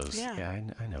totally know those. Yeah,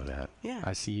 I know that. Yeah.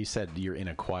 I see you said you're in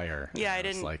a choir. Yeah, I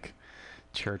didn't. Like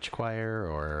church choir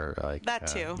or like that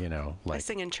too. Like I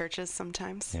sing in churches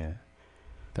sometimes. Yeah.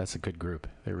 That's a good group.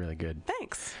 They're really good.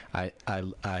 Thanks. I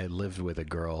lived with a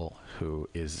girl who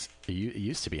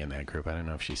used to be in that group. I don't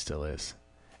know if she still is.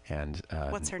 And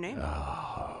what's her name?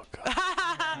 Oh God.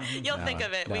 You'll think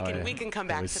of it. We can come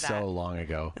back to that. It was so long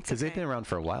ago because they've been around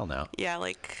for a while now. Yeah,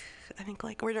 I think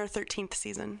we're in our 13th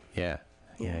season. Yeah.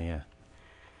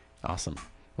 Awesome.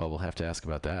 Well, we'll have to ask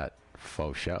about that.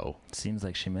 Faux show. Seems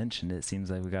like she mentioned it.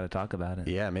 Seems like we got to talk about it.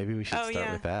 Yeah, maybe we should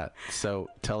start with that. So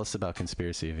tell us about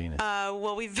Conspiracy of Venus.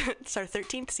 Well, it's our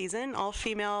 13th season, all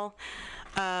female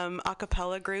a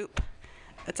cappella group.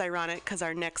 It's ironic because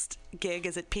our next gig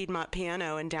is at Piedmont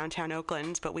Piano in downtown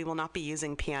Oakland, but we will not be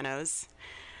using pianos.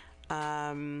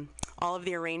 All of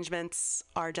the arrangements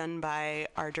are done by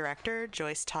our director,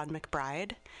 Joyce Todd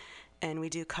McBride, and we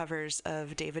do covers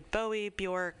of David Bowie,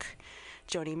 Bjork,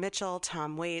 Joni Mitchell,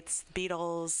 Tom Waits, the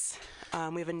Beatles.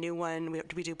 We have a new one.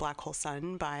 We do Black Hole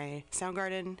Sun by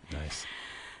Soundgarden. Nice.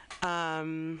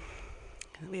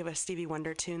 We have a Stevie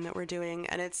Wonder tune that we're doing,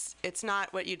 and it's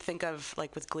not what you'd think of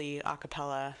like with Glee a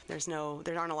cappella. There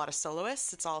aren't a lot of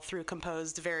soloists. It's all through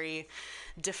composed, very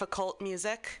difficult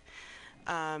music.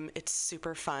 It's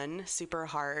super fun, super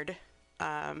hard.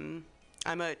 I'm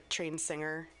a trained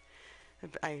singer.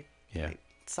 I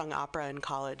sung opera in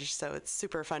college, so it's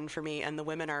super fun for me. And the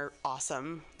women are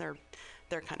awesome. They're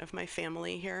kind of my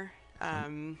family here.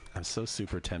 I'm so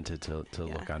super tempted to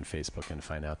look on Facebook and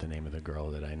find out the name of the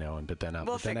girl that I know, but then I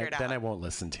won't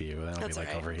listen to you. Then I'll be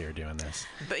like over here doing this.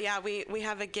 But yeah, we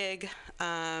have a gig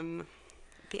the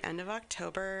end of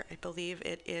October. I believe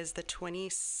it is the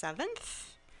 27th.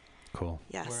 Cool.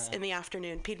 Yes, in the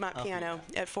afternoon, Piedmont Piano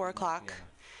at 4:00.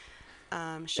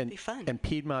 Should be fun. And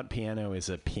Piedmont Piano is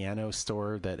a piano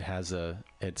store that has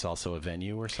it's also a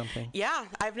venue or something? Yeah,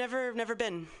 I've never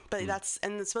been, but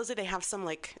and supposedly they have some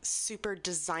like super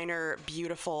designer,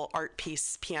 beautiful art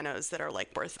piece pianos that are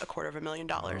like worth $250,000.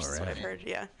 That's what I've heard.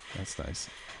 Yeah. That's nice.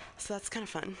 So that's kind of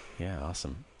fun. Yeah,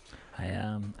 awesome.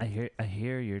 I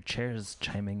hear your chairs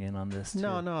chiming in on this too.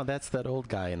 No, that's that old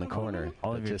guy in the corner.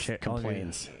 All of your chairs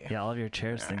complains. All of your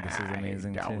chairs think this is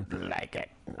amazing too. I don't like it.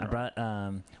 I brought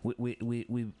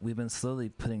we've been slowly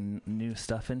putting new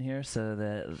stuff in here so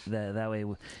that way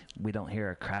we don't hear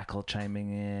a crackle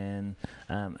chiming in.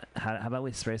 How about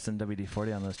we spray some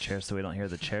WD-40 on those chairs so we don't hear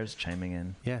the chairs chiming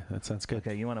in? Yeah, that sounds good.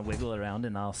 Okay, you want to wiggle around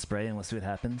and I'll spray and we'll see what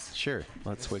happens? Sure,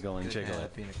 let's wiggle and jiggle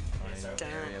it.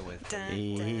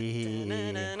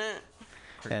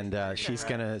 And she's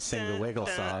going to sing the Wiggle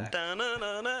song.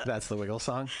 That's the Wiggle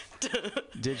song?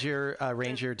 Did your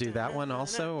Ranger do that one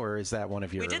also, or is that one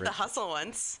of your... We did the Hustle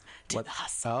once. What? The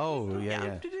Hustle. Oh,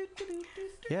 yeah.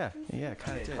 Yeah,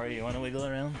 kind of did. Corey, you want to wiggle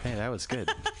around? Hey, that was good.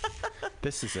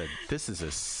 This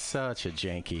is such a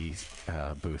janky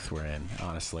booth we're in,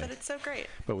 honestly. But it's so great.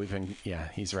 But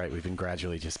he's right. We've been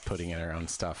gradually just putting in our own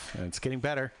stuff, and it's getting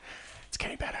better. It's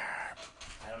getting better.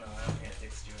 I don't know how I'm going to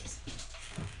fix yours.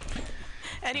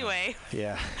 Anyway.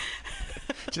 Yeah.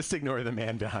 Just ignore the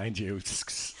man behind you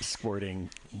squirting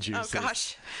juices. Oh,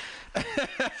 gosh.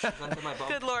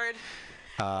 Good Lord.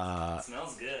 It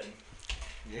smells good.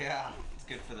 Yeah. It's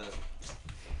good for the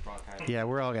bronchitis. Yeah,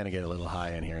 we're all going to get a little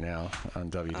high in here now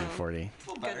on WD-40.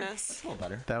 Goodness. It's a little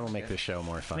better. That will make the show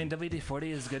more fun. I mean,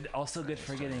 WD-40 is good. Also good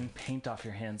for getting paint off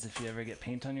your hands. If you ever get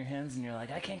paint on your hands and you're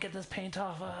like, I can't get this paint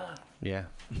off. Yeah.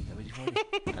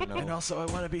 WD-40. And also, I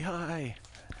want to be high.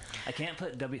 I can't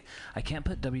put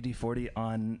WD-40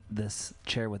 on this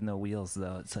chair with no wheels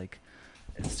though. It's like,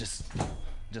 it's just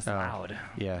loud.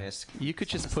 Yeah, you could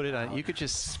just put it on. You could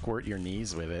just squirt your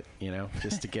knees with it,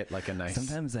 just to get like a nice.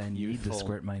 Sometimes I need to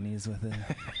squirt my knees with it.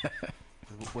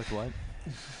 With what?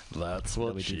 That's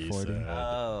what she said.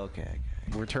 Oh, okay.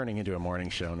 We're turning into a morning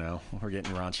show now. We're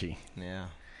getting raunchy. Yeah.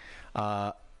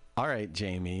 All right,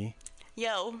 Jamie.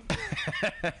 Yo.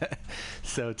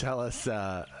 So tell us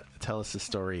the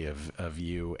story of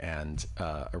you and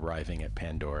arriving at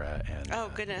Pandora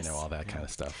and goodness. All that kind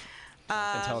of stuff.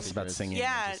 And tell us about singing.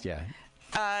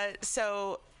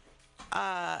 So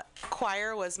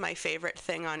choir was my favorite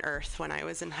thing on earth when I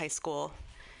was in high school,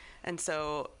 and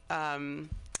so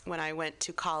when I went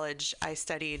to college, I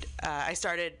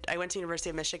went to University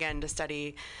of Michigan to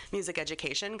study music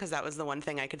education because that was the one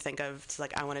thing I could think of. It's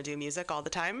like I want to do music all the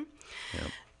time.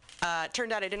 Yep.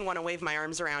 Turned out I didn't want to wave my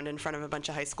arms around in front of a bunch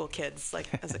of high school kids like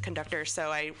as a conductor,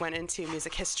 so I went into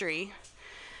music history,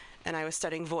 and I was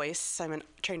studying voice. I'm a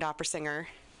trained opera singer,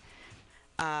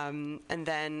 and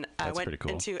then I went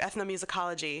into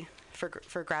ethnomusicology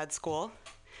for grad school.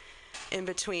 In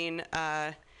between,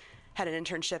 had an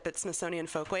internship at Smithsonian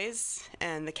Folkways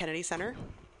and the Kennedy Center.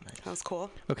 Nice. That was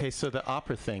cool. Okay, so the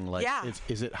opera thing,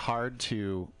 is it hard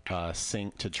to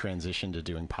transition to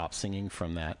doing pop singing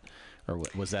from that? Or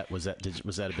was that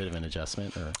a bit of an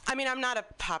adjustment? Or? I mean, I'm not a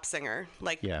pop singer.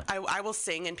 I will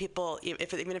sing, and people,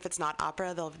 even if it's not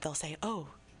opera, they'll say, "Oh,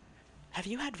 have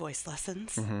you had voice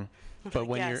lessons?" Mm-hmm. But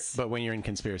when you're in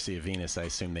Conspiracy of Venus, I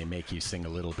assume they make you sing a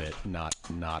little bit, not.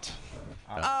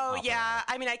 Opera. Yeah.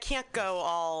 I mean, I can't go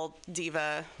all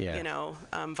diva. Yeah.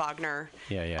 Wagner.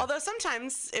 Yeah. Although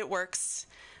sometimes it works.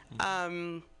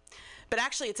 But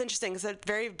actually, it's interesting because at the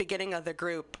very beginning of the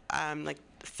group,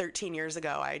 13 years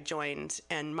ago, I joined,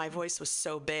 and my voice was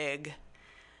so big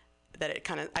that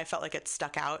I felt like it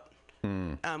stuck out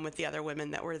with the other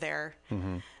women that were there.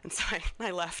 Mm-hmm. And so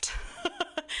I left.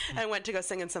 I went to go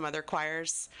sing in some other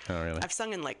choirs. Oh, really? I've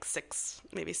sung in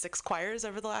maybe six choirs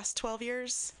over the last 12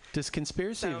 years. Does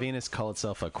Conspiracy of Venus call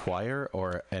itself a choir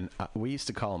or we used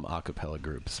to call them a cappella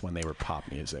groups when they were pop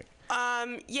music?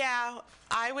 Yeah,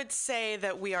 I would say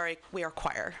that we are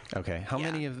choir. Okay. How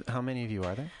many of you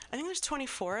are there? I think there's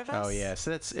 24 of us. Oh yeah,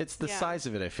 so it's the size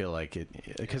of it. I feel like it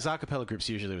because a cappella groups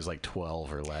usually was like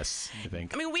 12 or less. I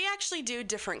think. I mean, we actually do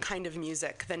different kind of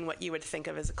music than what you would think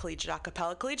of as a collegiate a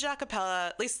cappella. Collegiate a cappella,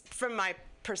 at least from my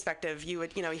perspective, you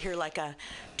would hear like a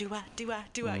doo-wah, doo-wah,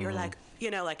 doo-wah. You're like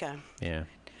like a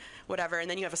whatever, and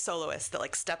then you have a soloist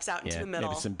that steps out into the middle.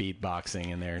 Maybe some beatboxing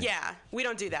in there. Yeah, we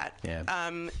don't do that.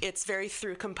 Yeah. It's very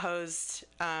through composed.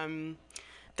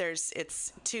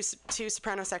 It's two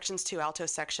soprano sections, two alto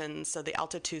sections. So the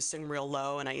alto twos sing real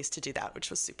low, and I used to do that, which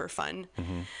was super fun.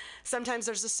 Mm-hmm. Sometimes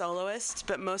there's a soloist,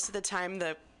 but most of the time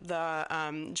the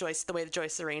way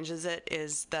Joyce arranges it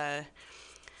is the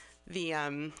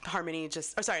harmony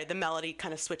the melody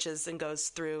kind of switches and goes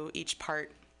through each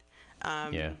part.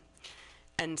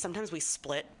 And sometimes we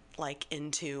split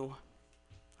into,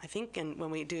 I think, and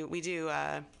when we do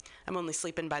I'm Only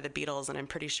Sleeping by the Beatles, and I'm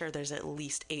pretty sure there's at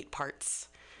least 8 parts.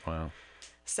 Wow.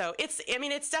 So it's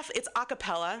a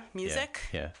cappella music.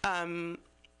 Yeah.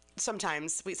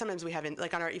 sometimes we have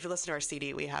like on our, if you listen to our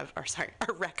CD, we have our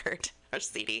record, our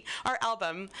CD, our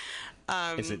album.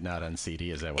 Is it not on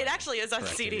CD? Is that what it actually is on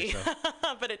CD?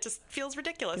 But it just feels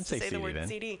ridiculous to say the word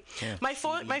CD. Yeah. My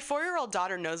 4-year-old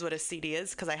daughter knows what a CD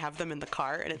is because I have them in the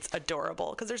car, and it's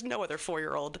adorable because there's no other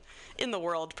 4-year-old in the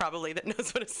world probably that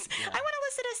knows what I want to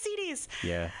listen to CDs.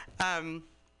 Yeah.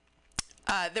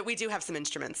 That we do have some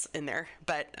instruments in there,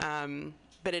 but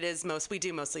it is we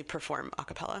do mostly perform a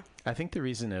cappella. I think the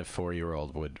reason a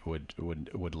 4-year-old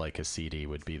would like a CD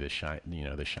would be the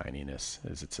shininess,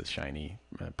 as it's a shiny,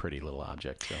 pretty little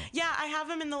object. So. Yeah, I have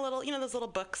them in the little, those little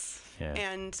books. Yeah.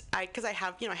 And I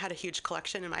had a huge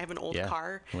collection, and I have an old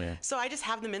car. Oh, yeah. So I just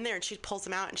have them in there, and she pulls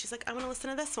them out, and she's like, I want to listen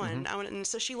to this one. And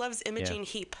so she loves Imogene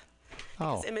Heap.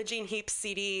 Because Imogene Heap's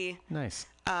CD. Nice.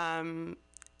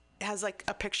 Has like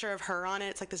a picture of her on it.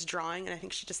 It's like this drawing, and I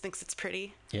think she just thinks it's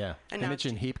pretty. Yeah. And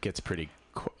Imogen Heap gets pretty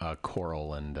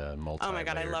choral and multi. Oh my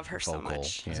God, I love her so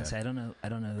much. Yeah. I was gonna say, I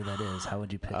don't know who that is. How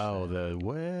would you pitch that? The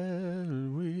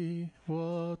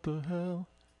what the hell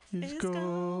is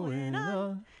going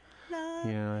on?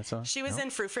 You know that song? She was in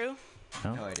Frou Frou.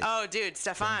 No? Oh, dude,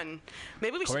 Stefan.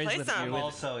 Maybe we should play some.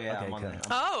 Also, yeah.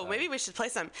 Okay, maybe we should play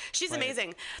some. She's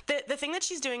amazing. The thing that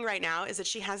she's doing right now is that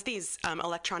she has these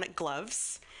electronic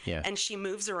gloves. Yeah. And she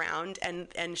moves around,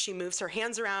 and she moves her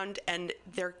hands around, and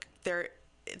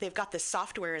they've got this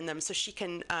software in them, so she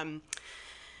can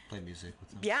play music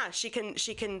with them. Yeah, she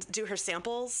can do her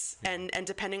samples, and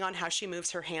depending on how she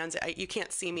moves her hands, you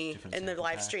can't see me in the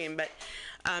live stream, but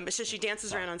it's just she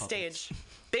dances around on stage,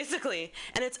 basically,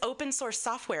 and it's open source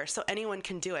software, so anyone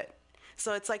can do it.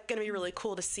 So it's like going to be really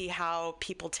cool to see how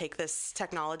people take this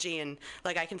technology, and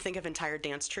like I can think of entire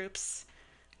dance troupes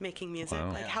making music.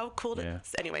 Wow. Like how cool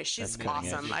anyway, she's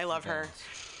awesome. I love her.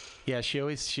 Yeah, she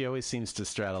always seems to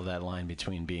straddle that line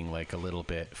between being like a little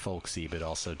bit folksy, but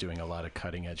also doing a lot of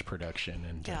cutting edge production.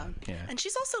 And and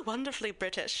she's also wonderfully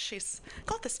British. She's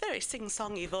got this very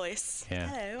sing-songy voice. Yeah.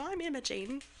 Hello, I'm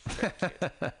Imogen.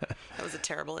 That was a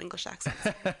terrible English accent.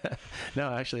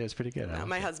 No, actually, it was pretty good.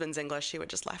 My husband's English. He would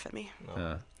just laugh at me.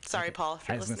 Sorry, Paul, if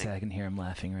you're listening. I was going to say, I can hear him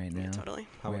laughing right now. Yeah, totally.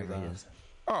 Wherever he is.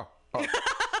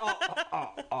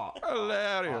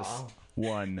 Hilarious.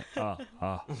 One.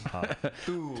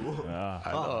 Two.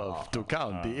 I love to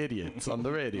count the idiots on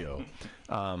the radio.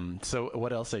 So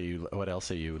what else are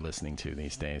you listening to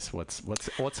these days?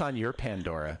 What's on your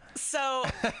Pandora? So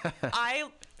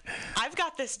I've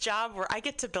got this job where I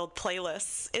get to build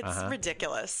playlists. It's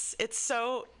ridiculous. It's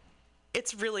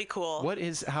really cool.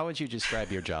 How would you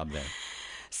describe your job then?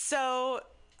 So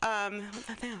I'm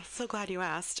so glad you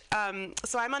asked.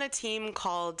 So I'm on a team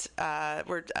called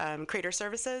Creator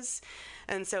Services,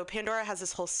 and so Pandora has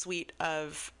this whole suite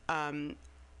of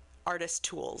artist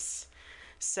tools.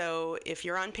 So if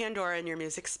you're on Pandora and your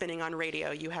music's spinning on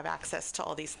radio, you have access to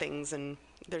all these things, and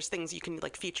there's things you can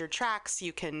like featured tracks.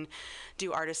 You can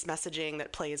do artist messaging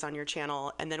that plays on your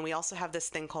channel, and then we also have this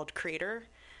thing called Creator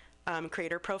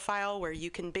Profile, where you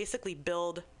can basically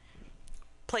build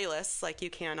playlists like you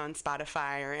can on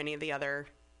Spotify or any of the other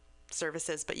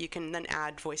services, but you can then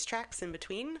add voice tracks in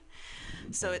between.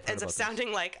 So it ends up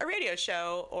sounding like a radio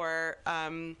show or a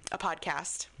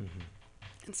podcast. Mm-hmm.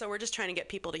 And so we're just trying to get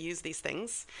people to use these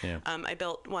things. Yeah. I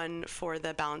built one for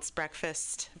the Balanced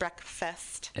Breakfast.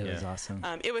 It was awesome.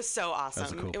 It was so awesome.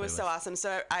 That was a cool it was playlist. so awesome.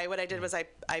 So what I did was I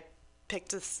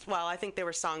picked this. Well, I think they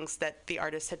were songs that the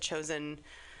artist had chosen.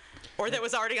 Or that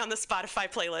was already on the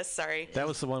Spotify playlist, sorry. That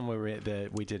was the one where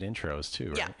we did intros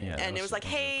too, right? Yeah, and it was like,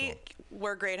 hey,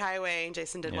 we're Great Highway.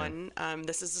 Jason did one.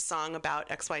 This is a song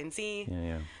about X, Y, and Z.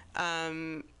 Yeah.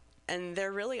 And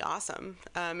they're really awesome.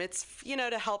 It's,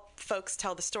 to help folks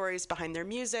tell the stories behind their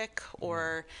music,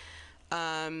 or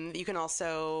you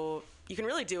can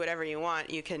really do whatever you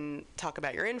want. You can talk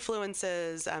about your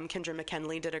influences. Kendra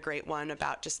McKinley did a great one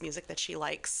about just music that she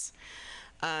likes.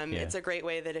 It's a great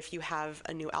way that if you have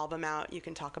a new album out, you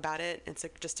can talk about it. It's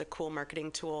just a cool marketing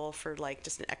tool for like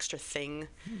just an extra thing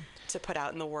to put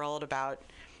out in the world about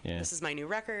this is my new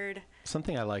record.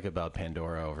 Something I like about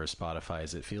Pandora over Spotify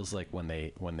is it feels like when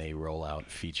they roll out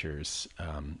features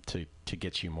to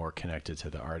get you more connected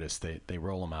to the artist, they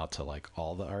roll them out to like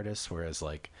all the artists, whereas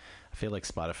like I feel like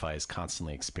Spotify is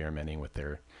constantly experimenting with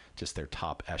their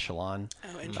top echelon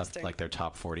of like their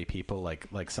top 40 people.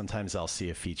 Like sometimes I'll see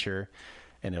a feature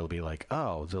and it'll be like,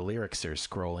 oh, the lyrics are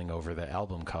scrolling over the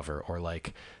album cover, or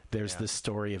like there's the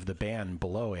story of the band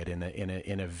below it in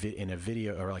a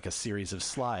video or like a series of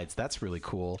slides. That's really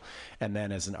cool. And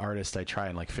then as an artist, I try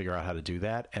and like figure out how to do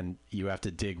that, and you have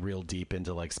to dig real deep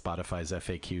into like Spotify's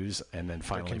FAQs, and then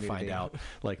finally find out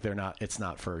like it's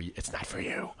not for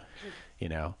you. You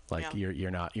know, like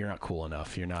you're not cool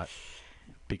enough. You're not,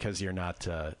 because you're not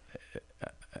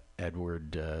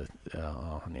Edward. I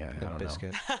don't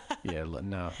Biscuit.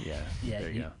 know.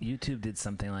 Yeah, YouTube did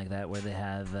something like that where they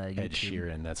have Ed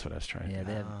Sheeran. That's what I was trying. Yeah,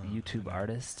 they have YouTube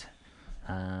artists.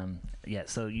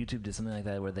 So YouTube did something like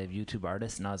that where they have YouTube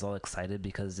artists, and I was all excited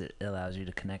because it allows you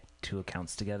to connect two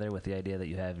accounts together with the idea that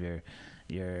you have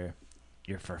your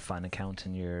for fun account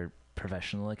and your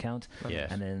professional account.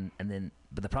 Yes. And then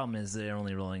but the problem is they're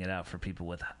only rolling it out for people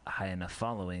with high enough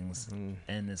followings,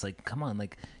 and it's like, come on,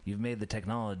 like, you've made the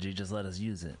technology, just let us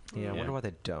use it. Yeah, I wonder why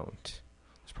they don't.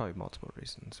 There's probably multiple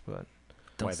reasons, but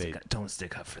don't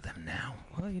stick up for them now.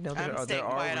 Well, you know, there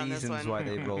are reasons why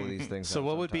they roll these things. So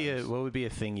what would be a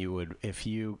thing you would, if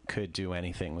you could do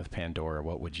anything with Pandora,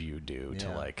 what would you do to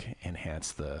like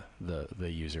enhance the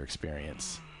user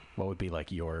experience? What would be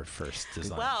like your first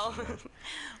design? Well,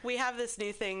 we have this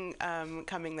new thing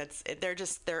coming they're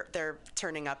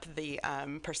turning up the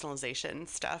personalization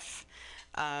stuff.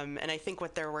 And I think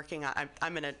what they're working on,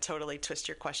 I'm going to totally twist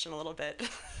your question a little bit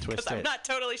because I'm not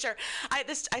totally sure. I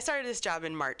started this job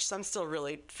in March, so I'm still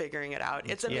really figuring it out.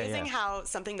 It's amazing how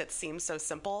something that seems so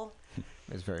simple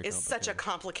is such a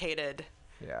complicated.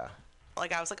 Yeah.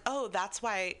 Like, I was like, oh, that's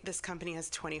why this company has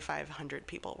 2,500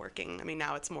 people working. I mean,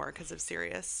 now it's more because of the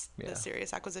Sirius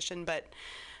acquisition, but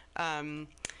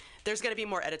there's going to be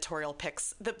more editorial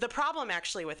picks. The problem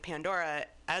actually with Pandora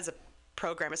as a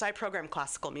program is I program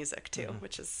classical music too,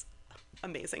 which is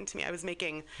amazing to me.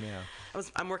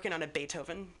 I'm working on a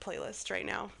Beethoven playlist right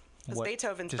now. Because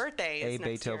Beethoven's birthday is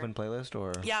next year. Beethoven playlist,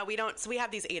 or? Yeah, so we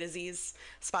have these A to Z's.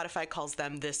 Spotify calls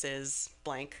them This Is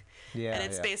Blank. Yeah, and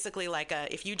it's basically like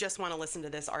if you just want to listen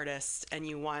to this artist and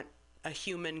you want a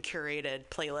human curated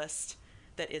playlist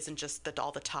that isn't just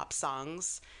all the top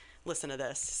songs, listen to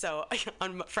this. So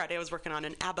on Friday I was working on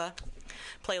an ABBA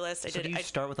playlist. Do you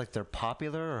start with like their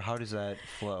popular, or how does that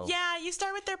flow? Yeah, you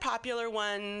start with their popular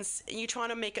ones. You try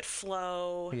to make it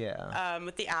flow. Yeah.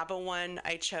 With the ABBA one,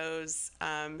 I chose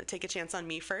Take a Chance on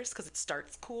Me first because it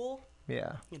starts cool.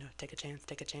 Yeah. You know, take a chance,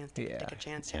 take a chance, take a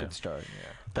chance. Good start. Yeah.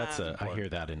 That's I hear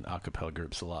that in a cappella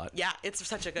groups a lot. Yeah, it's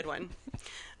such a good one.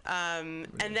 And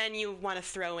then you want to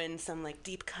throw in some like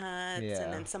deep cuts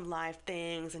and then some live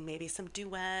things and maybe some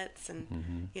duets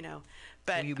and you know.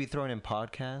 But will you be throwing in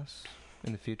podcasts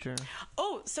in the future?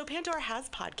 Oh, so Pandora has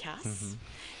podcasts,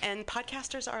 and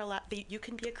podcasters are allowed. You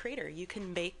can be a creator. You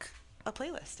can make a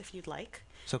playlist if you'd like.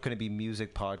 So can it be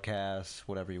music, podcasts,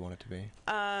 whatever you want it to be?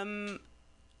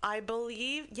 I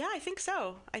believe, I think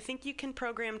so. I think you can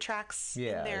program tracks in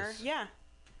there. Yeah.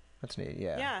 That's neat.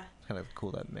 Yeah. Yeah. It's kind of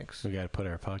cool, that mix. We got to put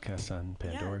our podcast on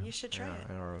Pandora. Yeah, you should try it.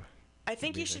 I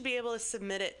think you should be able to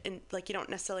submit it in, like, you don't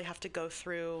necessarily have to go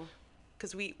through,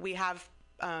 because we have,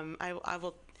 there's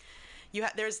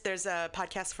a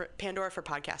podcast for Pandora for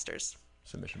podcasters.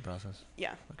 Submission process.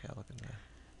 Yeah. Okay, I'll look into that.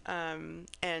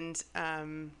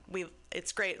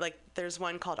 It's great. Like, there's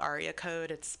one called Aria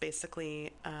Code. It's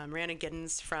basically Rihanna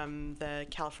Giddens from the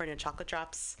California Chocolate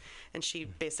Drops, and she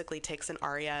basically takes an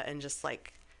aria and just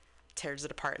like tears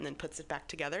it apart and then puts it back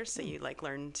together. So you like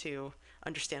learn to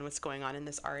understand what's going on in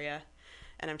this aria.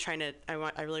 And I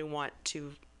really want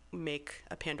to make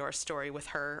a Pandora story with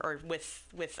her, or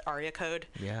with Aria Code.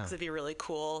 Yeah. Because it'd be really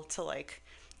cool to like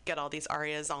get all these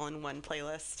arias all in one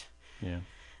playlist. Yeah.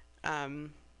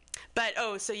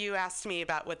 So you asked me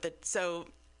about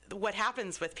what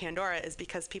happens with Pandora is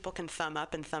because people can thumb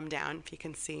up and thumb down. If you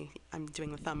can see, I'm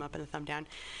doing the thumb up and the thumb down.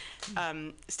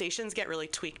 Stations get really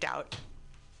tweaked out.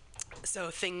 So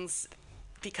things,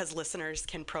 because listeners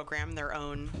can program their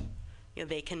own,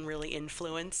 they can really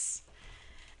influence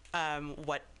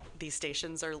what these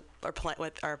stations they're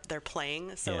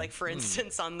playing. So like, for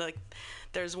instance,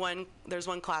 there's one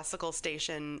classical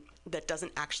station that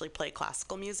doesn't actually play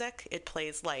classical music. It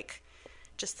plays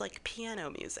just like piano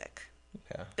music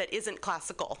that isn't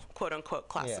classical, quote unquote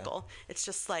classical. Yeah. It's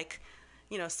just like,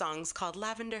 songs called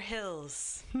Lavender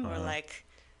Hills or like.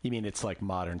 You mean it's like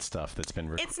modern stuff that's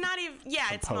been it's not even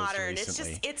it's modern.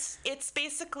 Recently. It's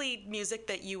basically music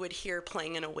that you would hear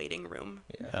playing in a waiting room,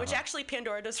 which actually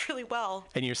Pandora does really well.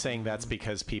 And you're saying that's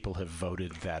because people have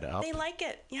voted that up? They like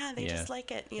it. Yeah, they just like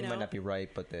it. It might not be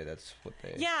right, but that's what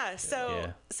they. Yeah.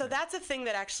 So that's a thing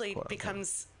that actually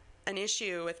becomes an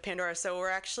issue with Pandora. So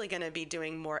we're actually going to be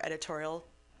doing more editorial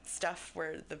stuff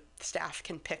where the staff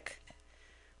can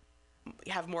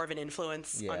have more of an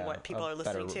influence on what people are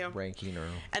listening to. Ranking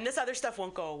and this other stuff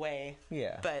won't go away.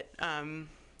 Yeah. But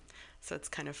so it's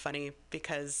kind of funny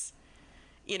because,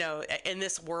 in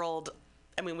this world,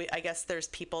 I mean, I guess there's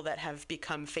people that have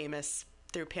become famous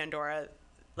through Pandora,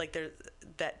 like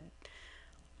that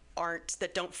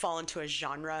don't fall into a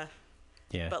genre.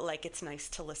 Yeah. But like it's nice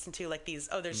to listen to like these.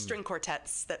 Oh, there's string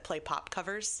quartets that play pop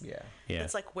covers. Yeah. Yeah.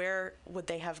 It's like where would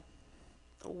they have?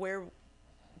 Where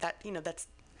that that's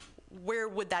where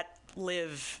would that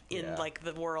live in like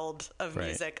the world of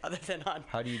music other than on?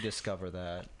 How do you discover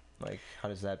that? Like, how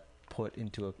does that put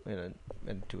into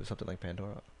into something like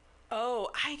Pandora? Oh,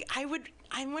 I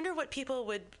wonder what people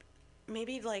would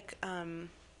maybe like.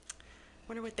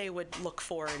 Wonder what they would look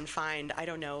for and find. I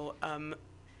don't know.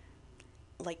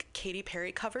 Like Katy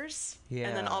Perry covers,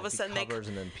 and then all of a sudden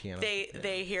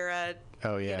they hear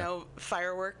a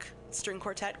Firework string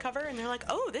quartet cover, and they're like,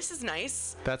 oh, this is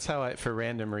nice. That's how for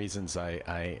random reasons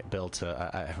I built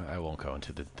I won't go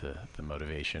into the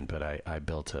motivation, but I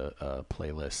built a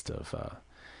playlist of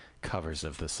covers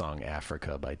of the song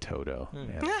Africa by Toto.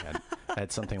 And I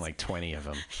had something like 20 of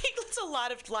them. It's a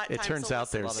lot of times. It turns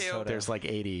out there's like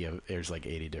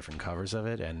 80 different covers of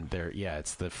it, and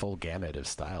it's the full gamut of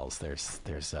styles. There's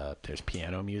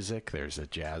piano music, there's a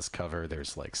jazz cover,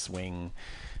 there's like swing,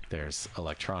 there's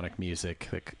electronic music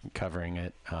covering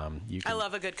it. I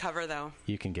love a good cover though.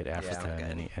 You can get Africa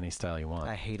in any style you want.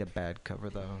 I hate a bad cover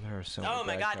though. There are so many Oh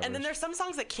my bad god! covers. And then there's some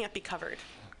songs that can't be covered.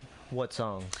 What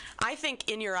song? I think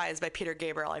 "In Your Eyes" by Peter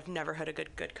Gabriel. I've never heard a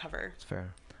good cover. It's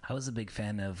fair. I was a big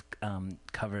fan of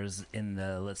covers in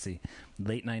the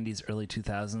late 90s, early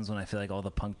 2000s when I feel like all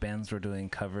the punk bands were doing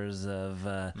covers of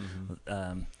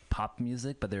pop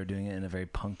music, but they were doing it in a very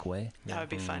punk way. That would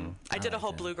be fun. I did a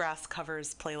whole bluegrass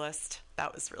covers playlist.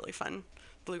 That was really fun.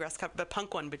 Bluegrass cover, but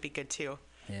punk one would be good too.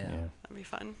 Yeah. That'd be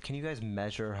fun. Can you guys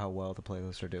measure how well the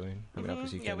playlists are doing? I mean,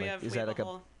 obviously you can. Is we that have like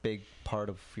a big part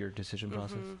of your decision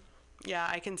process? Yeah,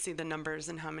 I can see the numbers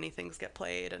and how many things get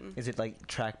played, and is it like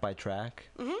track by track?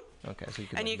 Okay, so you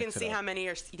can. And you can see how many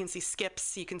you can see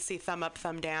skips. You can see thumb up,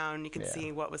 thumb down. You can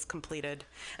see what was completed,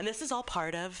 and this is all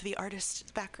part of the artist's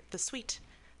the suite.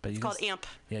 It's called AMP.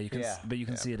 Yeah, you can. But you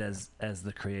can see it as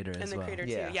the creator as well. And the creator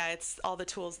too. Yeah, it's all the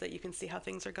tools that you can see how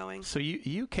things are going. So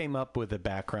you came up with a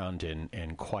background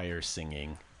in choir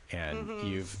singing, and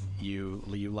you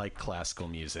like classical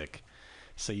music.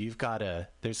 So you've got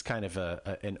there's kind of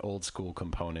an old school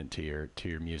component to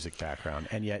your music background,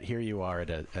 and yet here you are at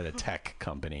a tech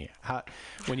company.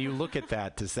 When you look at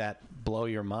that, does that blow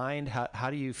your mind? How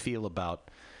do you feel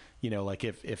about, like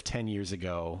if 10 years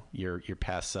ago your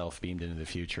past self beamed into the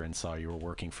future and saw you were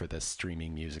working for this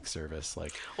streaming music service?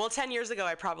 Well, 10 years ago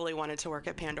I probably wanted to work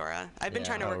at Pandora. I've been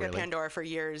trying to work at Pandora for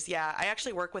years. Yeah, I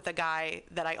actually work with a guy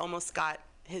that I almost got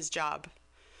his job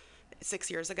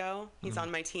 6 years ago. He's on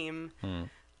my team.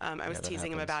 I was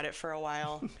teasing him about it for a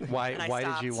while. Why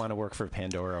did you want to work for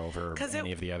Pandora over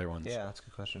any of the other ones? Yeah, that's a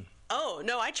good question. Oh,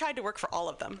 no, I tried to work for all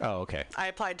of them. Oh, okay. I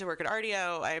applied to work at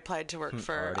RDO. I applied to work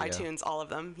for iTunes, all of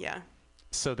them, yeah.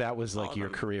 So that was like your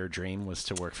career dream, was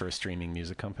to work for a streaming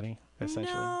music company,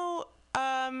 essentially? No.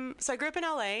 So I grew up in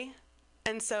LA,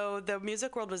 and so the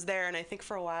music world was there, and I think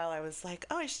for a while I was like,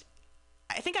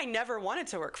 I think I never wanted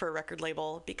to work for a record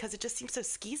label because it just seems so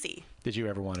skeezy. Did you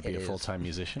ever want to be a full-time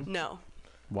musician? No.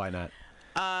 Why not?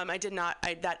 I did not.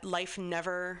 That life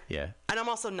never. Yeah. And I'm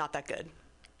also not that good.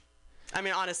 I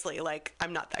mean, honestly,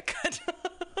 I'm not that good.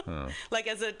 Like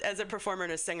as a performer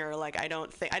and a singer, I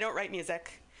don't write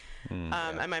music. And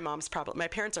my my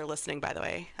parents are listening, by the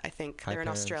way. I think they're in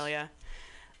Australia.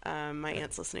 My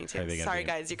aunt's listening too. Sorry,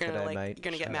 guys, you're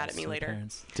gonna get mad at me later.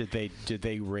 Parents. Did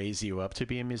they raise you up to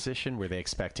be a musician? Were they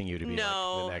expecting you to be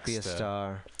the next be a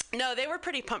star? No, they were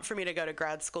pretty pumped for me to go to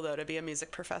grad school though, to be a music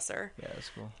professor. Yeah,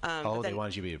 that's cool. They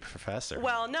wanted you to be a professor.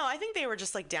 Well, no, I think they were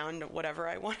just down to whatever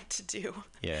I wanted to do.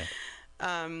 Yeah.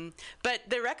 But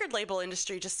the record label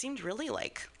industry just seemed really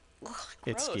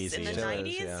it's skeezy in the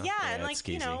 90s. Yeah, and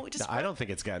I don't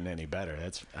think it's gotten any better.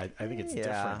 I think it's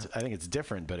different. I think it's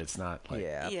different, but it's not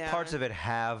parts of it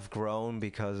have grown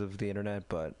because of the internet,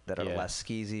 but that are less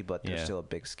skeezy, but there's still a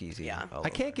big skeezy. Yeah. I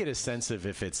can't get a sense of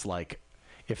if it's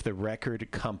if the record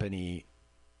company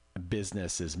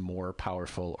business is more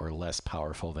powerful or less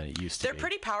powerful than it used to be. They're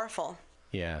pretty powerful.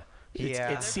 Yeah.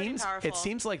 It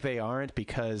seems like they aren't,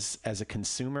 because as a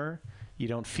consumer, you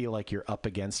don't feel like you're up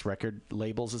against record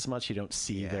labels as much. You don't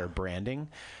see their branding.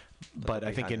 But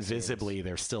I think invisibly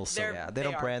they're still so. They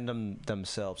don't brand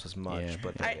themselves as much,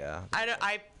 but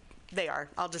they are.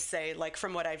 I'll just say,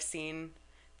 from what I've seen,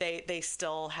 they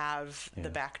still have the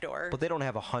back door. But they don't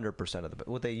have 100% of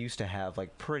what they used to have,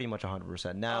 pretty much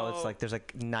 100%. Now it's there's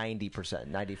 90%,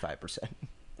 95%.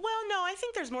 Well, no, I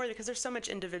think there's more because there's so much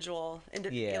individual,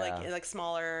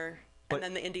 smaller. But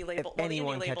and then the indie label. If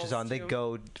anyone catches on, they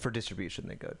go for distribution.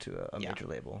 They go to a major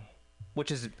label.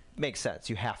 Which makes sense.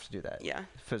 You have to do that. Yeah.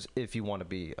 If you want to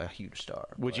be a huge star.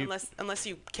 Unless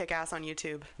you kick ass on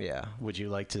YouTube. Yeah. Would you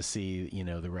like to see,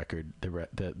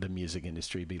 the music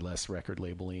industry be less record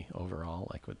label-y overall?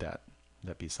 Like, would that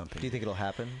be something? Do you think it'll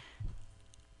happen?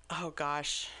 Oh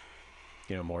gosh.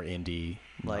 More indie,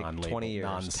 like 20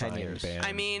 years, 10 years. Bands.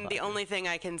 I mean, the only thing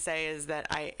I can say is that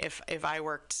if I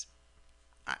worked,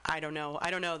 I don't know.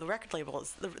 The record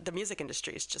labels, the music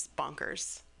industry is just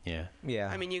bonkers. Yeah. Yeah.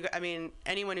 I mean,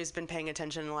 anyone who's been paying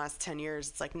attention in the last 10 years,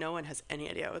 it's like no one has any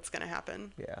idea what's going to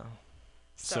happen. Yeah.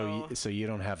 So you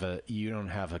don't have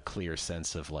a clear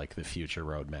sense of like the future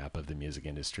roadmap of the music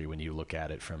industry when you look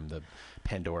at it from the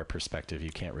Pandora perspective.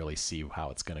 You can't really see how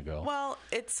it's going to go. Well,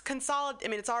 it's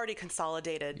it's already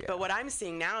consolidated. Yeah. But what I'm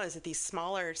seeing now is that these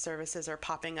smaller services are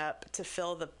popping up to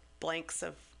fill the blanks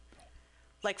of,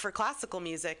 like for classical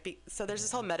music. So there's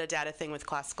this whole metadata thing with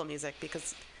classical music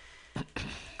because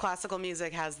classical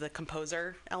music has the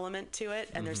composer element to it,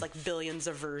 and there's like billions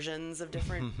of versions of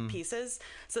different pieces.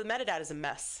 So the metadata is a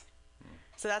mess.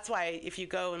 So that's why if you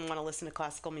go and want to listen to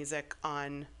classical music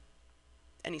on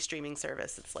any streaming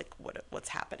service, it's like what's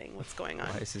happening, what's going on.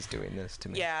 Why is this doing this to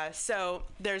me? Yeah. So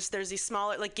there's these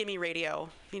smaller, like MutinyRadio.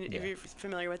 If you're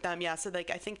familiar with them, yeah. So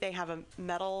like I think they have a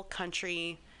metal,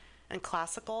 country, and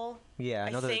classical. Yeah, I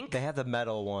know they have the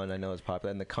metal one. I know it's popular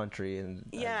in the country and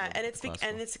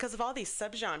it's because of all these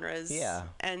subgenres. Yeah,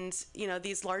 and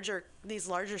these larger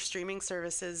streaming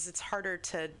services, it's harder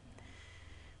to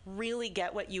really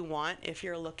get what you want if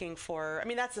you're looking for. I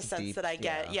mean, that's the sense that I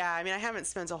get. Yeah, I mean, I haven't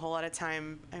spent a whole lot of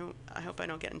time. I hope I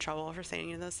don't get in trouble for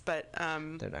saying this, but they're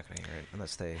not going to hear it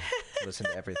unless they listen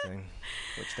to everything,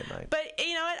 which they might. But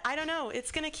you know what? I don't know.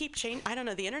 It's going to keep changing. I don't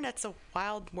know. The internet's a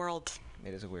wild world.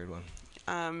 It is a weird one.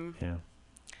 Yeah.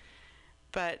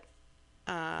 But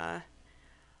I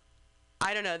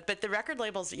don't know. But the record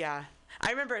labels, yeah. I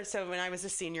remember, so when I was a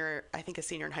senior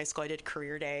in high school, I did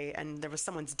career day, and there was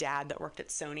someone's dad that worked at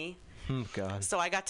Sony. Oh, God. So I got